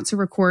went out to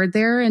record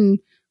there and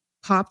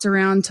popped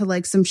around to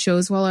like some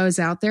shows while I was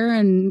out there,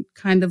 and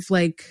kind of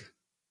like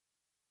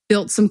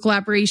built some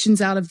collaborations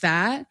out of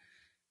that.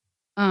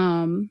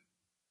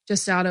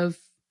 Just out of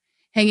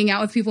hanging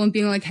out with people and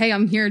being like, hey,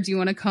 I'm here. Do you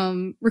want to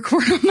come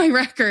record on my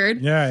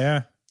record?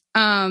 Yeah.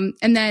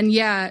 And then,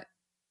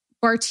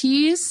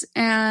 Bartees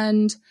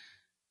and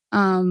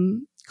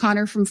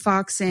Connor from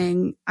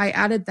Foxing, I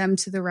added them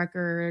to the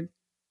record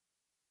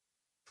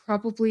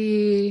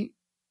probably,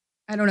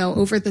 I don't know,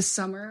 over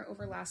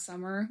last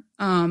summer.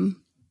 And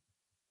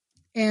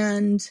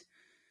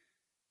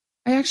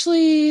I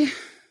actually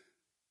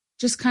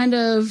just kind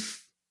of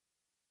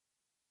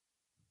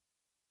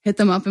hit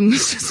them up and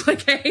was just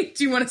like, hey,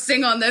 do you want to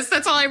sing on this?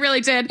 That's all I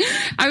really did.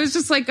 I was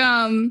just like,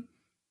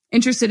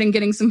 interested in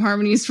getting some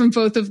harmonies from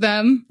both of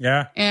them.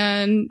 Yeah.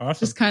 And awesome.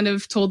 Just kind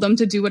of told them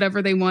to do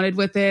whatever they wanted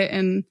with it,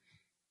 and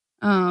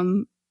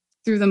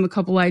threw them a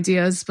couple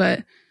ideas.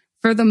 But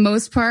for the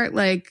most part,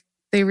 like,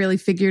 they really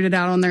figured it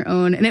out on their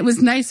own. And it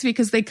was nice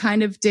because they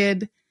kind of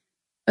did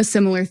a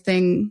similar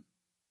thing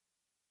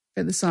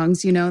for the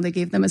songs, they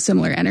gave them a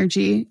similar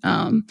energy.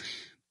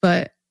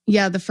 But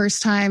yeah, the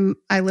first time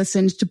I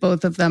listened to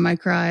both of them, I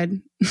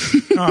cried.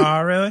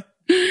 Oh, really?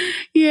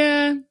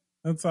 Yeah.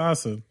 That's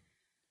awesome.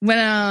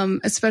 When,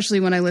 especially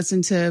when I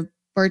listened to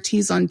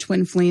Bartees on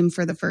Twin Flame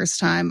for the first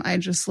time, I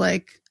just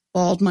like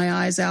bawled my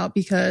eyes out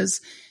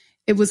because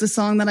it was a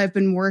song that I've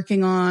been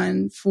working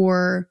on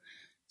for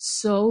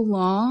so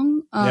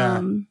long.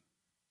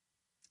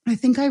 I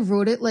think I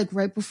wrote it like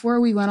right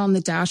before we went on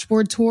the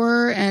Dashboard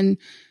tour and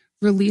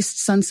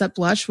released Sunset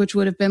Blush, which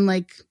would have been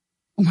like,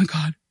 oh my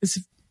God,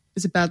 is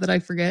it bad that I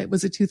forget?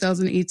 Was it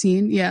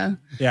 2018? Yeah.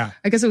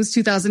 I guess it was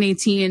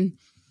 2018.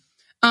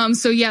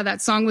 So yeah,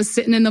 that song was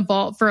sitting in the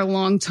vault for a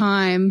long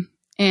time.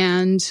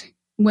 And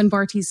when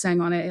Bartees sang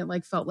on it, it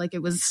like felt like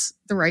it was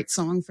the right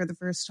song for the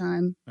first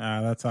time.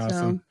 That's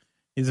awesome. So,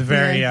 he's a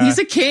very, he's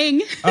a king.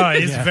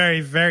 He's a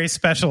very, very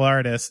special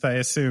artist, I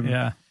assume.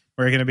 Yeah.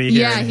 We're going to be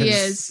hearing he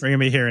is. We're going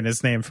to be hearing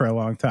his name for a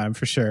long time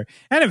for sure.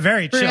 And a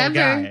very chill Forever.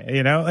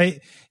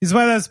 guy, he's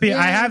one of those people.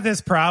 Yeah. I have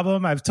this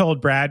problem. I've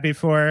told Brad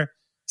before.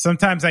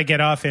 Sometimes I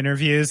get off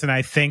interviews and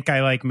I think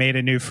I like made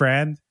a new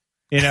friend,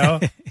 Yeah.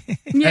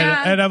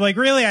 and I'm like,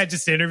 really? I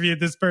just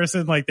interviewed this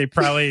person. Like, they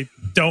probably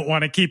don't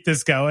want to keep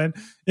this going,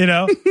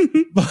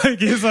 Like,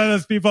 he's one of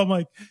those people. I'm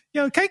like,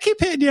 can I keep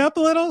hitting you up a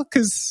little?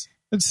 Because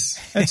I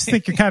just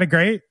think you're kind of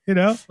great,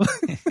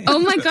 Oh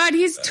my God,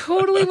 he's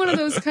totally one of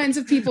those kinds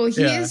of people.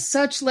 He is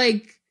such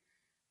like,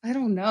 I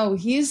don't know.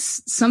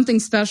 He's something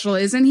special,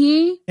 isn't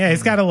he? Yeah,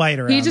 he's got a light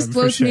around him. He just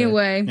blows me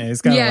away. Yeah,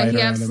 he's got a light around he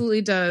him.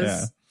 absolutely does.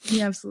 Yeah. He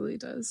absolutely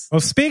does.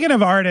 Well, speaking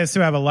of artists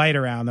who have a light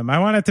around them, I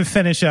wanted to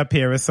finish up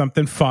here with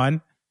something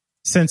fun.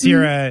 Since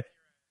you're a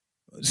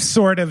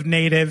sort of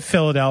native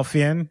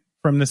Philadelphian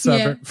from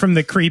the from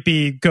the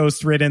creepy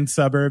ghost-ridden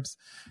suburbs,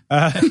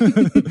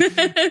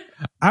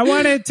 I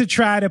wanted to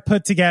try to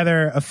put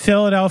together a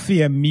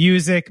Philadelphia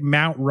music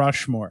Mount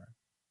Rushmore.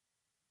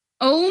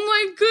 Oh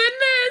my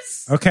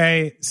goodness.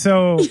 Okay,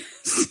 so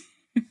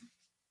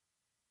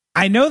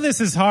I know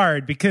this is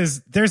hard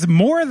because there's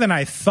more than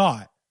I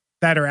thought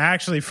that are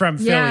actually from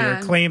Philly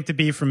or claim to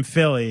be from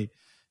Philly.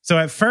 So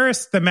at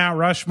first, the Mount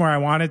Rushmore, I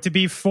wanted to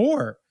be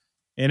 4.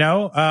 You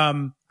know,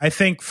 I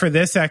think for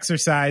this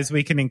exercise,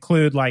 we can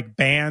include like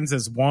bands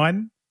as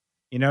 1,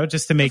 you know,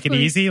 just to make it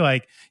easy.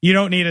 Like you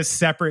don't need a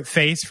separate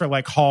face for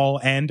like Hall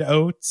and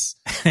Oates,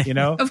 you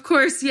know? Of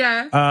course,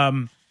 yeah.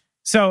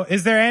 So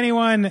is there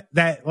anyone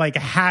that like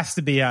has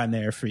to be on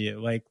there for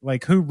you?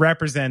 Like who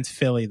represents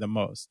Philly the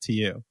most to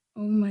you?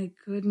 Oh my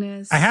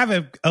goodness. I have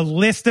a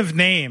list of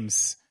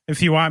names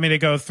if you want me to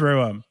go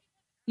through them.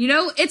 You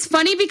know, it's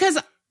funny because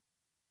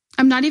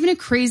I'm not even a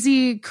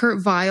crazy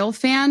Kurt Weill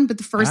fan, but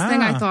the first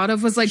thing I thought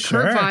of was like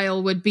Kurt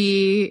Weill would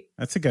be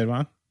that's a good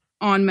one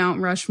on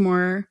Mount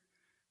Rushmore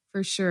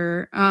for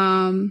sure.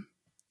 The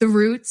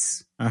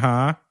Roots.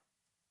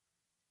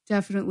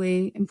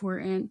 Definitely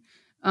important.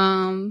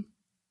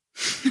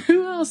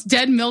 Who else?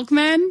 Dead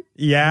Milkmen.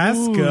 Yes,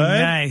 Ooh, good.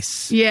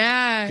 Nice.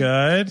 Yeah.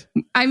 Good.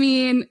 I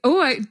mean,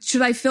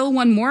 should I fill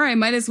one more? I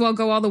might as well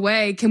go all the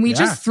way. Can we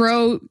just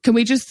throw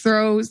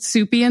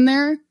Soupy in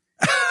there?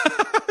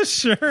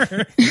 Sure.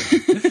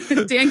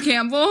 Dan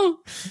Campbell.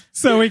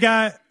 So we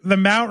got the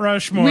Mount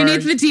Rushmore. We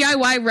need the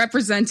DIY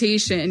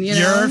representation, you know?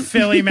 Your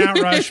Philly Mount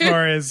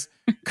Rushmore is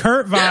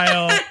Kurt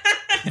Weill,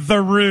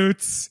 The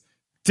Roots,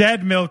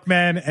 Dead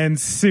Milkmen, and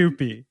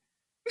Soupy.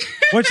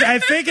 Which I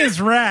think is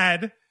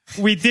rad.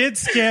 We did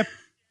skip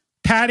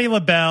Patti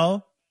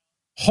LaBelle,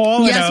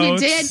 Hall and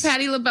Oates. Yes, we did.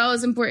 Patti LaBelle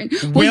is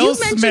important. Well, Will you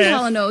mentioned Smith,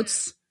 Hall and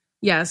Oates.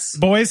 Yes.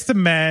 Boys to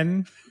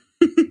Men,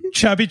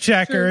 Chubby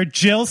Checker,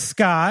 Jill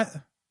Scott,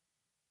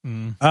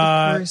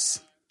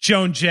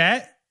 Joan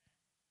Jett,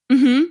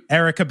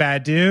 Erykah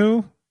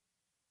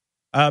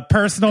Badu,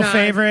 personal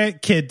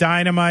favorite, Kid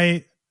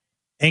Dynamite,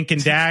 Ink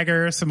and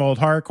Dagger, some old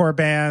hardcore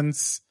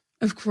bands.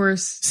 Of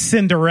course.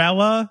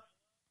 Cinderella.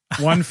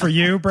 One for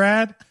you,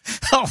 Brad.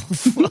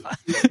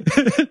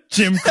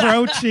 Jim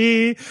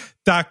Croce,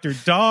 Dr.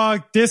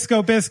 Dog,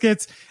 Disco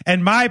Biscuits,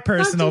 and my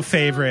personal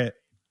favorite,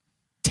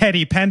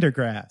 Teddy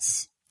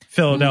Pendergrass,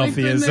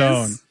 Philadelphia's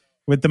own,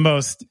 with the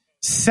most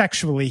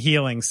sexually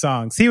healing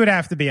songs. He would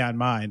have to be on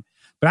mine.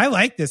 But I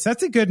like this.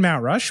 That's a good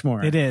Mount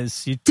Rushmore. It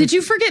is. Did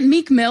you forget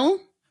Meek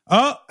Mill?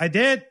 Oh, I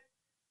did.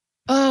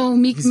 Oh,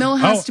 Meek Mill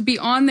has to be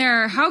on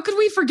there. How could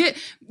we forget?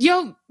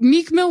 Yo,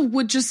 Meek Mill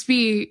would just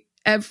be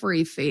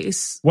every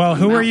face. Well,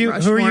 who are you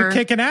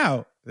kicking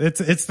out? It's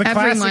the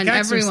classic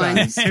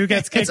exercise. Who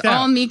gets kicked it's out?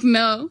 All Meek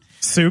Mill.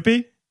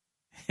 Soupy?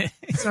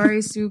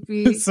 Sorry,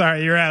 Soupy.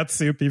 Sorry, you're out,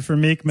 Soupy, for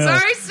Meek Mill.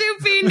 Sorry,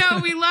 Soupy. No,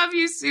 we love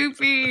you,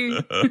 Soupy.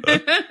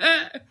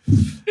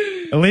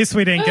 At least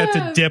we didn't get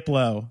to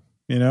Diplo,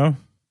 you know?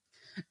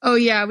 Oh,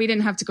 yeah, we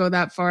didn't have to go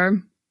that far.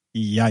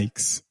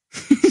 Yikes.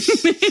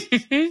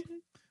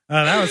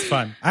 Oh, that was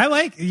fun. I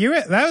like you.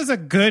 That was a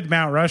good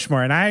Mount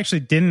Rushmore, and I actually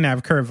didn't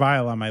have Kurt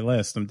Weill on my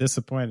list. I'm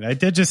disappointed. I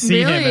did just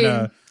see him in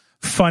a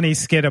funny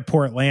skit of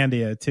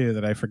Portlandia too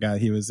that I forgot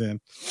he was in.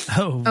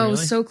 Oh, really? Oh,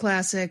 so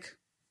classic.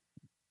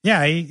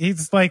 Yeah,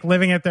 he's like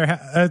living at their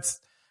house.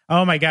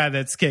 Oh my god,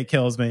 that skit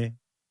kills me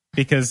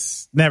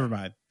because never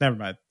mind.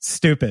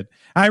 Stupid.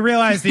 I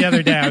realized the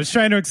other day I was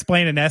trying to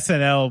explain an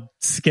SNL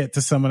skit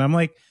to someone. I'm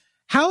like,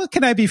 how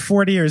can I be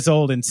 40 years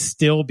old and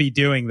still be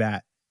doing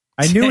that?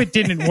 I knew it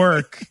didn't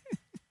work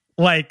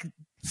like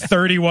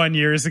 31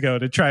 years ago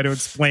to try to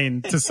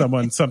explain to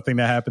someone something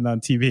that happened on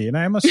TV. And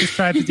I almost just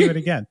tried to do it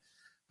again.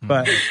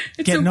 But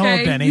it's getting okay.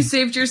 old, Benny. You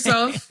saved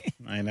yourself.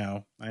 I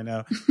know.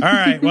 All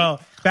right.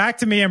 Well, back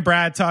to me and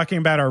Brad talking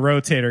about our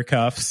rotator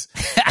cuffs.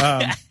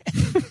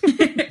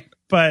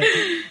 But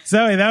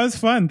Zoe, that was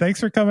fun. Thanks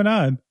for coming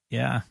on.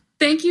 Yeah.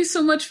 Thank you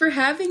so much for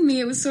having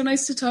me. It was so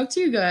nice to talk to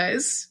you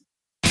guys.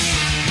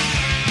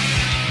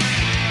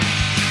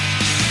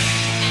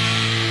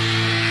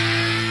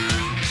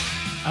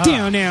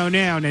 Down, now.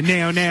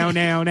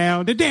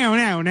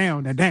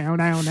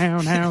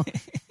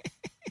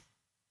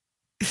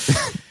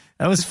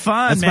 That was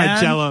fun, That's man.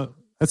 my Jello.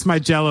 That's my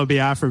Jello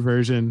Biafra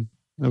version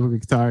of the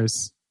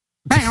guitars.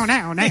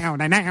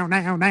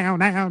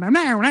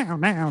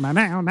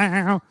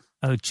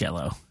 Oh,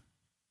 Jello.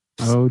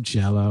 Oh,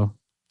 Jello.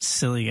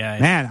 Silly guy.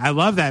 Man, I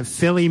love that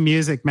Philly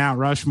music Mount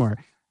Rushmore.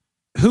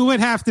 Who would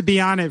have to be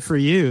on it for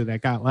you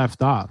that got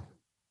left off?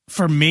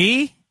 For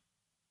me?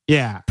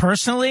 Yeah.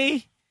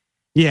 Personally?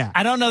 Yeah.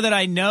 I don't know that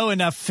I know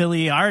enough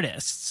Philly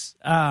artists.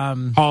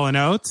 Hall and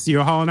Oates?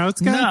 You a Hall and Oates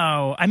guy?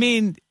 No. I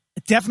mean,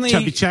 definitely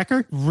Chubby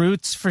Checker?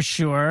 Roots for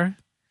sure.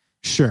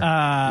 Sure.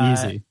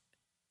 Easy.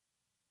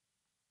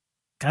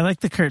 I like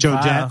the Kurt Joan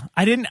Weill. Jett.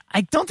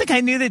 I don't think I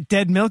knew that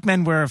Dead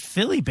Milkmen were a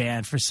Philly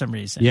band for some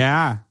reason.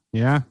 Yeah,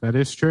 that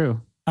is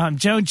true.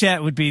 Joan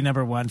Jett would be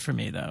number one for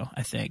me, though.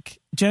 I think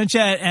Joan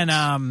Jett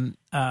and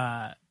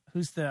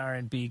who's the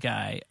R&B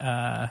guy?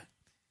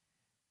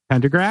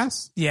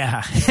 Pendergrass?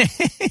 Yeah,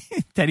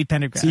 Teddy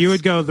Pendergrass. So you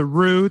would go The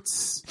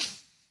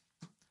Roots,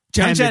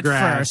 Joan Jett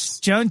Pendergrass.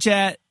 first. Joan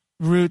Jett,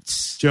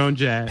 Roots, Joan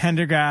Jett,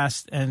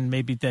 Pendergrass, and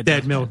maybe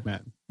Dead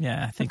Milkmen.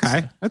 Yeah, I think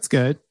Okay, so. that's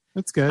good.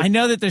 That's good. I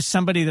know that there's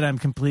somebody that I'm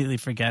completely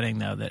forgetting,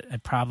 though, that I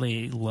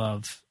probably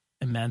love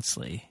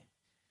immensely.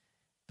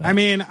 I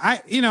mean,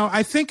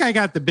 I think I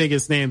got the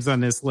biggest names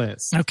on this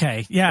list.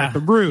 Okay, yeah. Like the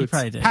you Roots,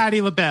 probably did.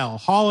 Patti LaBelle,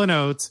 Hall &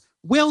 Oates,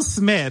 Will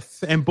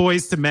Smith, and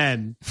Boyz II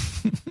Men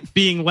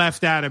being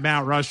left out of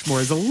Mount Rushmore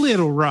is a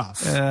little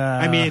rough.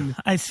 I mean,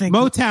 I think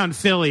Motown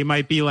Philly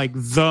might be like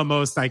the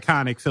most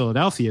iconic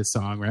Philadelphia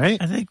song,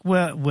 right? I think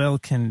Will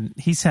can.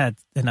 He's had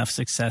enough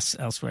success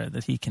elsewhere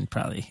that he can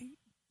probably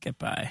get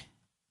by.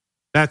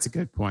 That's a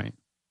good point.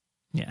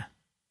 Yeah.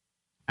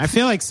 I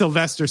feel like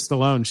Sylvester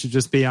Stallone should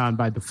just be on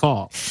by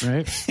default,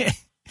 right?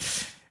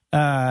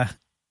 I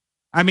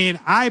mean,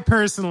 I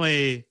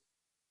personally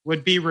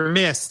would be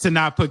remiss to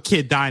not put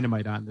Kid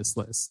Dynamite on this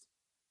list.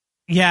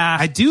 Yeah.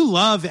 I do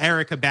love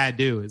Erykah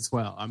Badu as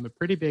well. I'm a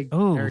pretty big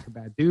Erykah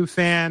Badu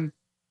fan.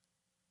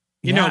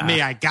 You know me,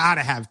 I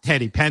gotta have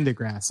Teddy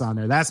Pendergrass on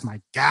there. That's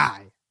my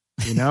guy,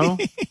 you know?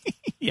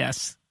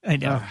 Yes, I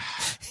know.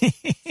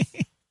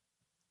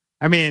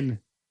 I mean,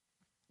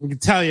 I can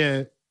tell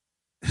you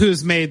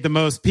who's made the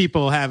most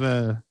people have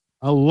a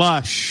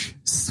lush,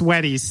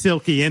 sweaty,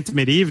 silky,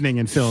 intimate evening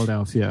in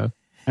Philadelphia.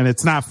 And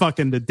it's not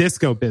fucking the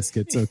Disco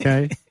Biscuits,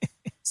 okay?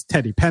 It's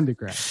Teddy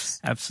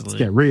Pendergrass. Absolutely.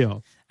 Let's get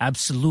real.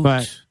 Absolute.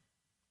 But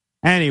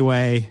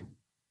anyway,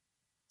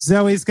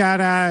 Zoe's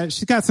got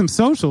she's got some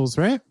socials,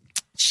 right?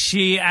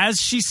 She, as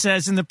she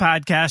says in the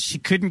podcast, she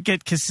couldn't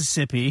get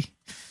Kississippi,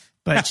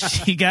 but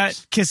she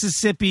got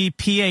Kississippi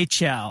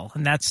PHL,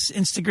 and that's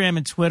Instagram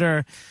and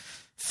Twitter.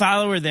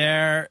 Follow her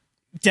there.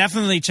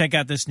 Definitely check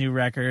out this new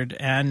record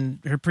and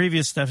her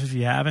previous stuff if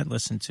you haven't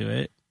listened to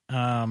it.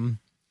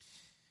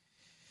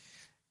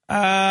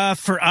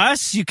 For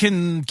us, you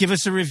can give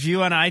us a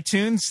review on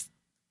iTunes,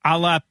 a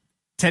la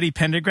Teddy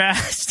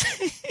Pendergrass.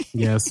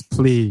 Yes,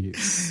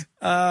 please.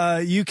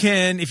 You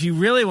can, if you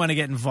really want to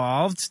get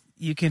involved,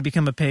 you can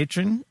become a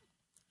patron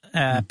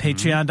at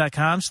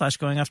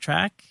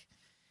patreon.com/goingofftrack.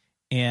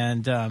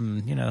 And,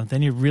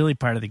 then you're really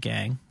part of the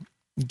gang.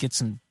 You get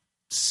some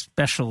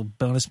special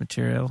bonus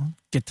material.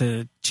 Get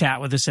to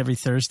chat with us every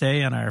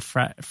Thursday on our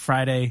our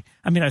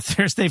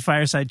Thursday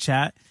fireside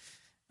chat.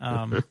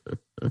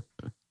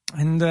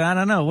 And I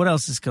don't know. What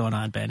else is going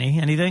on, Benny?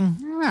 Anything?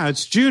 No,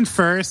 it's June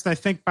 1st. I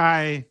think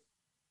by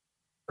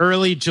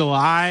early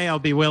July, I'll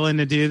be willing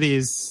to do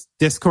these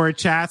Discord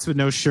chats with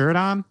no shirt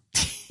on.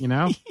 You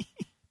know?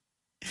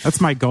 That's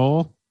my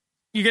goal.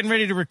 You getting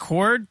ready to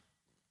record?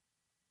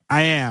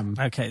 I am.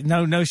 Okay.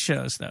 No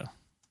shows, though.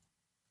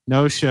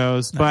 No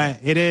shows. No. But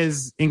it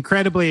is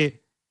incredibly,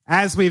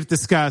 as we've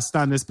discussed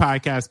on this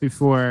podcast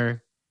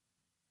before,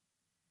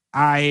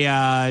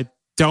 I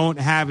don't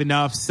have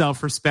enough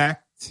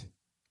self-respect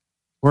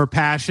or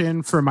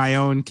passion for my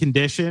own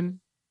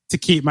condition to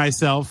keep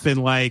myself in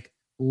like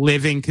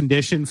living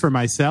condition for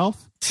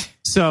myself.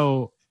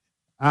 So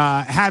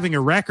having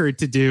a record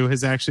to do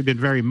has actually been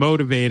very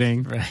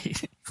motivating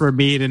for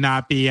me to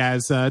not be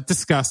as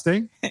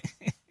disgusting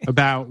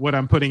about what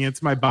I'm putting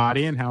into my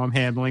body and how I'm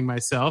handling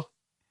myself.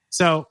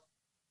 So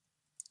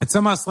it's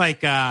almost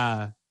like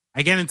I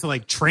get into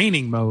like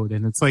training mode,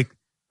 and it's like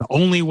the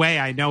only way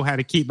I know how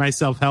to keep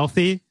myself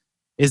healthy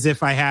is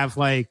if I have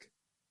like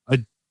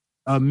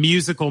a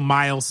musical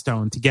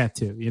milestone to get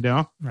to, you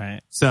know?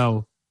 Right.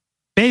 So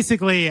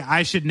basically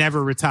I should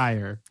never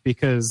retire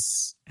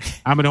because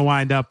I'm going to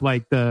wind up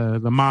like the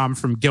mom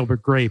from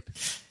Gilbert Grape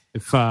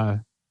if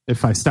I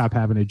stop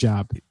having a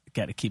job.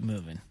 Got to keep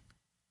moving.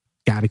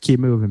 Got to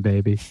keep moving,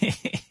 baby.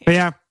 But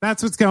yeah,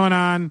 that's what's going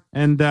on.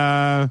 And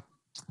I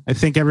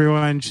think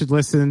everyone should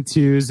listen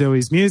to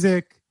Zoe's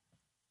music.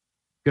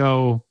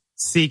 Go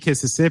see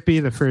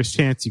Kississippi the first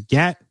chance you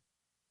get.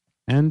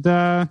 And,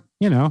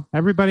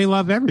 everybody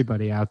love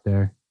everybody out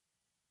there.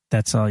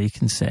 That's all you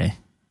can say.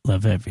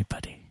 Love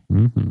everybody.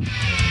 Mm-hmm.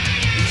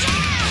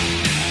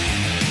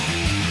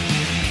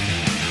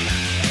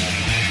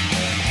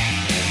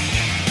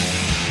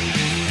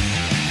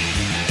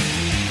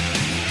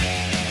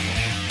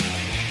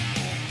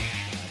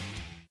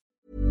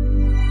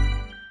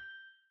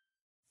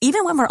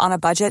 Even when we're on a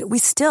budget, we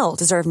still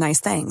deserve nice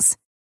things.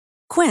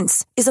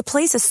 Quince is a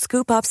place to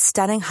scoop up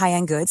stunning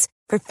high-end goods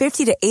for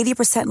 50 to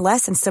 80%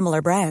 less than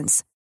similar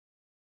brands.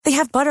 They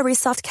have buttery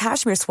soft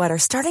cashmere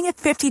sweaters starting at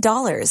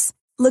 $50,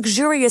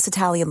 luxurious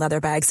Italian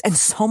leather bags, and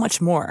so much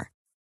more.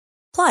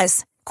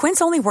 Plus,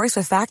 Quince only works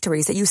with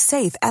factories that use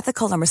safe,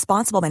 ethical, and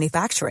responsible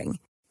manufacturing.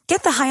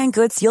 Get the high-end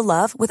goods you'll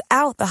love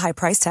without the high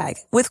price tag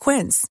with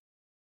Quince.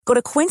 Go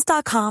to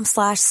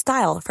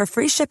quince.com/style for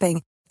free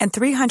shipping and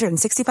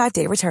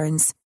 365-day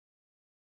returns.